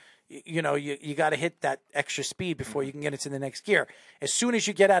gear, you got to hit that extra speed before you can get into the next gear. As soon as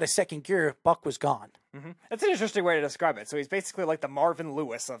you get out of second gear, Buck was gone. That's an interesting way to describe it. So he's basically like the Marvin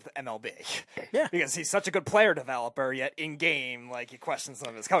Lewis of the MLB. Yeah. Because he's such a good player developer, yet in game, he questions some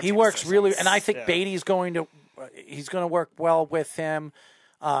of his coaching. He works decisions. really, and I think Beatty's going to work well with him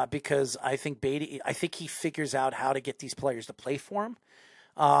because I think he figures out how to get these players to play for him.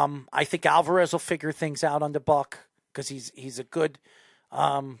 I think Alvarez will figure things out under Buck because he's a good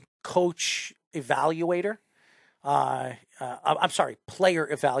coach evaluator. I'm sorry, player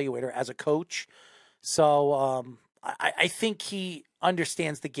evaluator as a coach. So I think he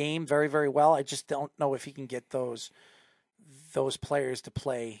understands the game very, very well. I just don't know if he can get those players to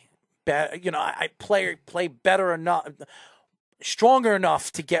play better. Play better enough, stronger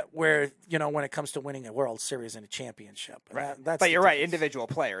enough to get where when it comes to winning a World Series and a championship. Right. But you're right. Individual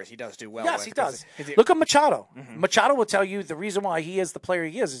players, he does do well. Yes, with he does. Look at Machado. Machado will tell you the reason why he is the player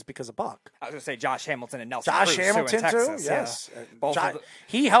he is because of Buck. I was going to say Josh Hamilton and Nelson. Josh Cruz, Hamilton too, in Texas. Yes. Yeah.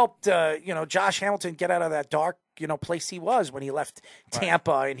 He helped. Josh Hamilton get out of that dark place he was when he left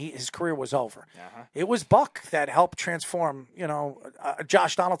Tampa and his career was over. It was Buck that helped transform.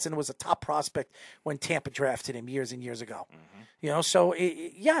 Josh Donaldson was a top prospect when Tampa drafted him years and years ago. So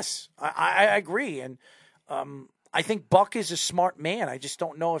yes, I agree, and I think Buck is a smart man. I just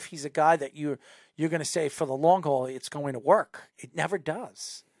don't know if he's a guy that you're going to say for the long haul it's going to work. It never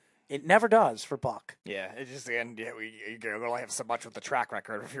does. It never does for Buck. Yeah, it just again, you only have so much with the track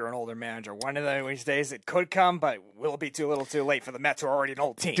record. If you're an older manager, one of these days it could come, but will it be too little, too late for the Mets, who are already an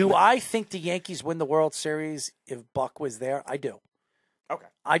old team? Do I think the Yankees win the World Series if Buck was there? I do. Okay,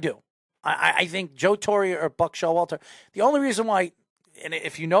 I do. I think Joe Torre or Buck Showalter. The only reason why, and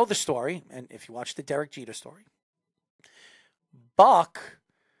if you know the story, and if you watch the Derek Jeter story, Buck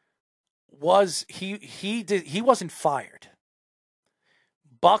was he wasn't fired.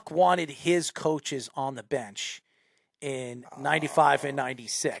 Buck wanted his coaches on the bench in 95 and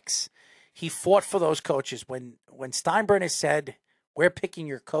 96. He fought for those coaches. When Steinbrenner said, "We're picking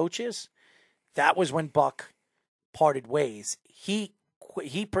your coaches," that was when Buck parted ways. He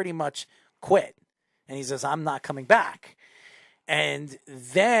pretty much quit. And he says, "I'm not coming back." And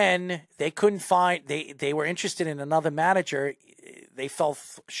then they couldn't find, they were interested in another manager. They fell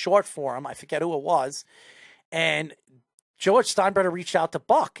short for him. I forget who it was. And George Steinbrenner reached out to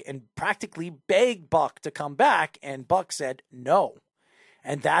Buck and practically begged Buck to come back. And Buck said no.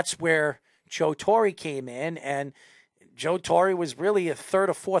 And that's where Joe Torre came in. And Joe Torre was really a third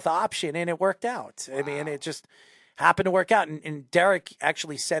or fourth option, and it worked out. Wow. I mean, happened to work out. And Derek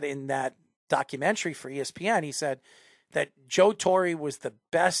actually said in that documentary for ESPN, he said that Joe Torre was the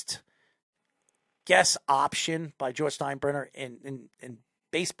best guest option by George Steinbrenner in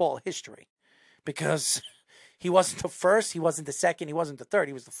baseball history, because he wasn't the first, he wasn't the second, he wasn't the third,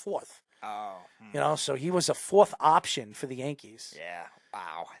 he was the fourth. Oh. So he was a fourth option for the Yankees. Yeah.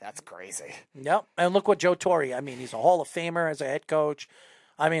 Wow. That's crazy. Yep. And look what Joe Torre, I mean, he's a Hall of Famer as a head coach.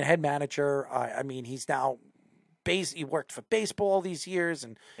 I mean, head manager. I mean, he's now he worked for baseball all these years,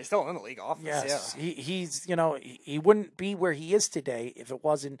 and he's still in the league office. Yes. Yeah. He's, he wouldn't be where he is today if it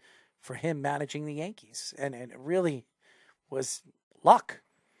wasn't for him managing the Yankees. And it really was luck.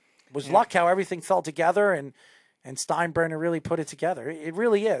 It was luck how everything fell together, and Steinbrenner really put it together. It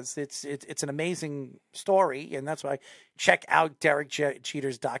really is. It's an amazing story, and that's why check out Derek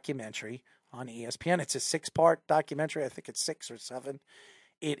Jeter's documentary on ESPN. It's a 6-part documentary. I think it's 6 or 7.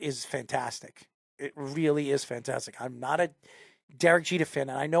 It is fantastic. It really is fantastic. I'm not a Derek Jeter fan,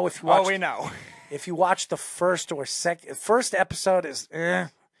 and I know if you watch, we know. If you watch the first episode is,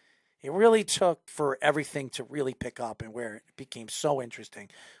 it really took for everything to really pick up, and where it became so interesting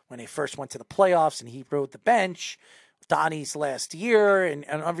when they first went to the playoffs and he rode the bench, Donnie's last year, and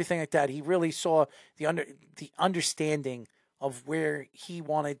everything like that. He really saw the understanding of where he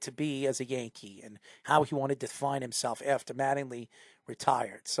wanted to be as a Yankee and how he wanted to define himself after Mattingly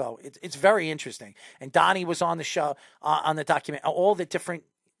retired. So it's very interesting. And Donnie was on the show, on the document, all the different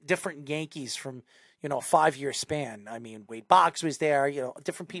Yankees from, a 5-year span. I mean, Wade Boggs was there,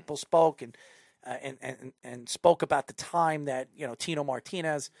 different people spoke and spoke about the time that, Tino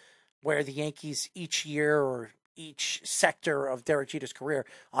Martinez, where the Yankees each year or each sector of Derek Jeter's career,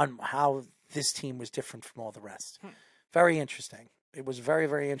 on how this team was different from all the rest. Very interesting. It was very,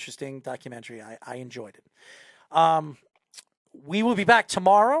 very interesting documentary. I enjoyed it. We will be back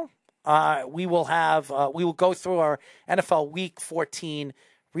tomorrow. We will go through our NFL Week 14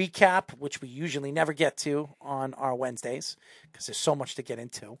 recap, which we usually never get to on our Wednesdays because there's so much to get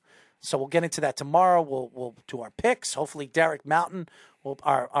into. So we'll get into that tomorrow. We'll do our picks. Hopefully Derek Mountain,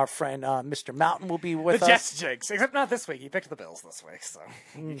 our friend Mr. Mountain, will be with us. The Jets jinx, except not this week. He picked the Bills this week, so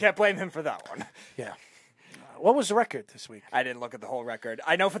you can't blame him for that one. Yeah. What was the record this week? I didn't look at the whole record.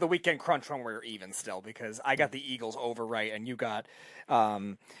 I know for the weekend crunch one we were even still, because I got the Eagles over right, and you got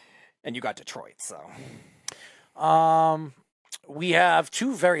Detroit. So, we have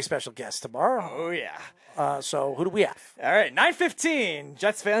 2 very special guests tomorrow. Oh yeah. So who do we have? All right, 9:15.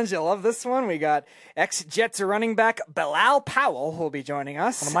 Jets fans, you'll love this one. We got ex-Jets running back Bilal Powell who will be joining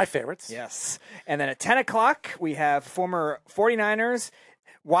us. One of my favorites. Yes. And then at 10 o'clock, we have former 49ers,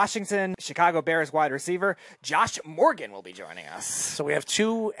 Washington, Chicago Bears wide receiver Josh Morgan will be joining us. So we have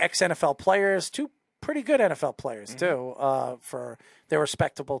 2 ex-NFL players, 2 pretty good NFL players too, for their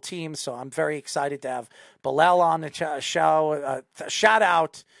respectable teams. So I'm very excited to have Bilal on the show. Shout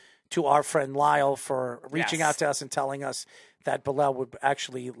out to our friend Lyle for reaching out to us and telling us that Bilal would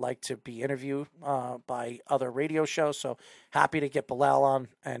actually like to be interviewed by other radio shows. So happy to get Bilal on,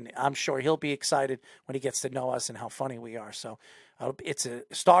 and I'm sure he'll be excited when he gets to know us and how funny we are. So it's a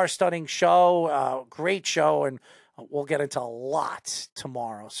star-studding show, great show, and we'll get into a lot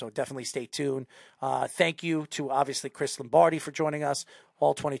tomorrow. So definitely stay tuned. Thank you to, obviously, Chris Lombardi for joining us,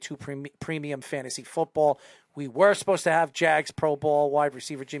 All 22 Premium Fantasy Football. We were supposed to have Jags Pro Bowl wide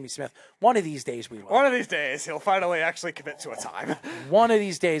receiver Jimmy Smith. One of these days we will. One of these days he'll finally actually commit to a time. One of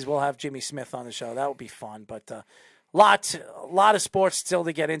these days we'll have Jimmy Smith on the show. That would be fun. But a lot of sports still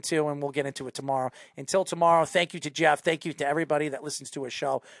to get into, and we'll get into it tomorrow. Until tomorrow, thank you to Jeff. Thank you to everybody that listens to our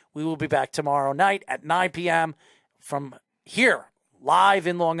show. We will be back tomorrow night at 9 p.m. from here, live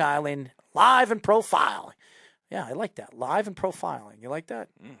in Long Island, live and profile. Yeah, I like that. Live and profiling. You like that?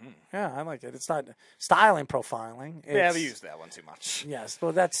 Mm-hmm. Yeah, I like that. It's not styling profiling. Yeah, we use that one too much. Yes,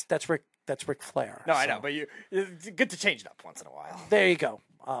 well, that's Ric Flair. No, so. I know, but it's good to change it up once in a while. There you go.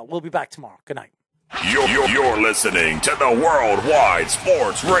 We'll be back tomorrow. Good night. You're listening to the Worldwide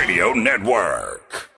Sports Radio Network.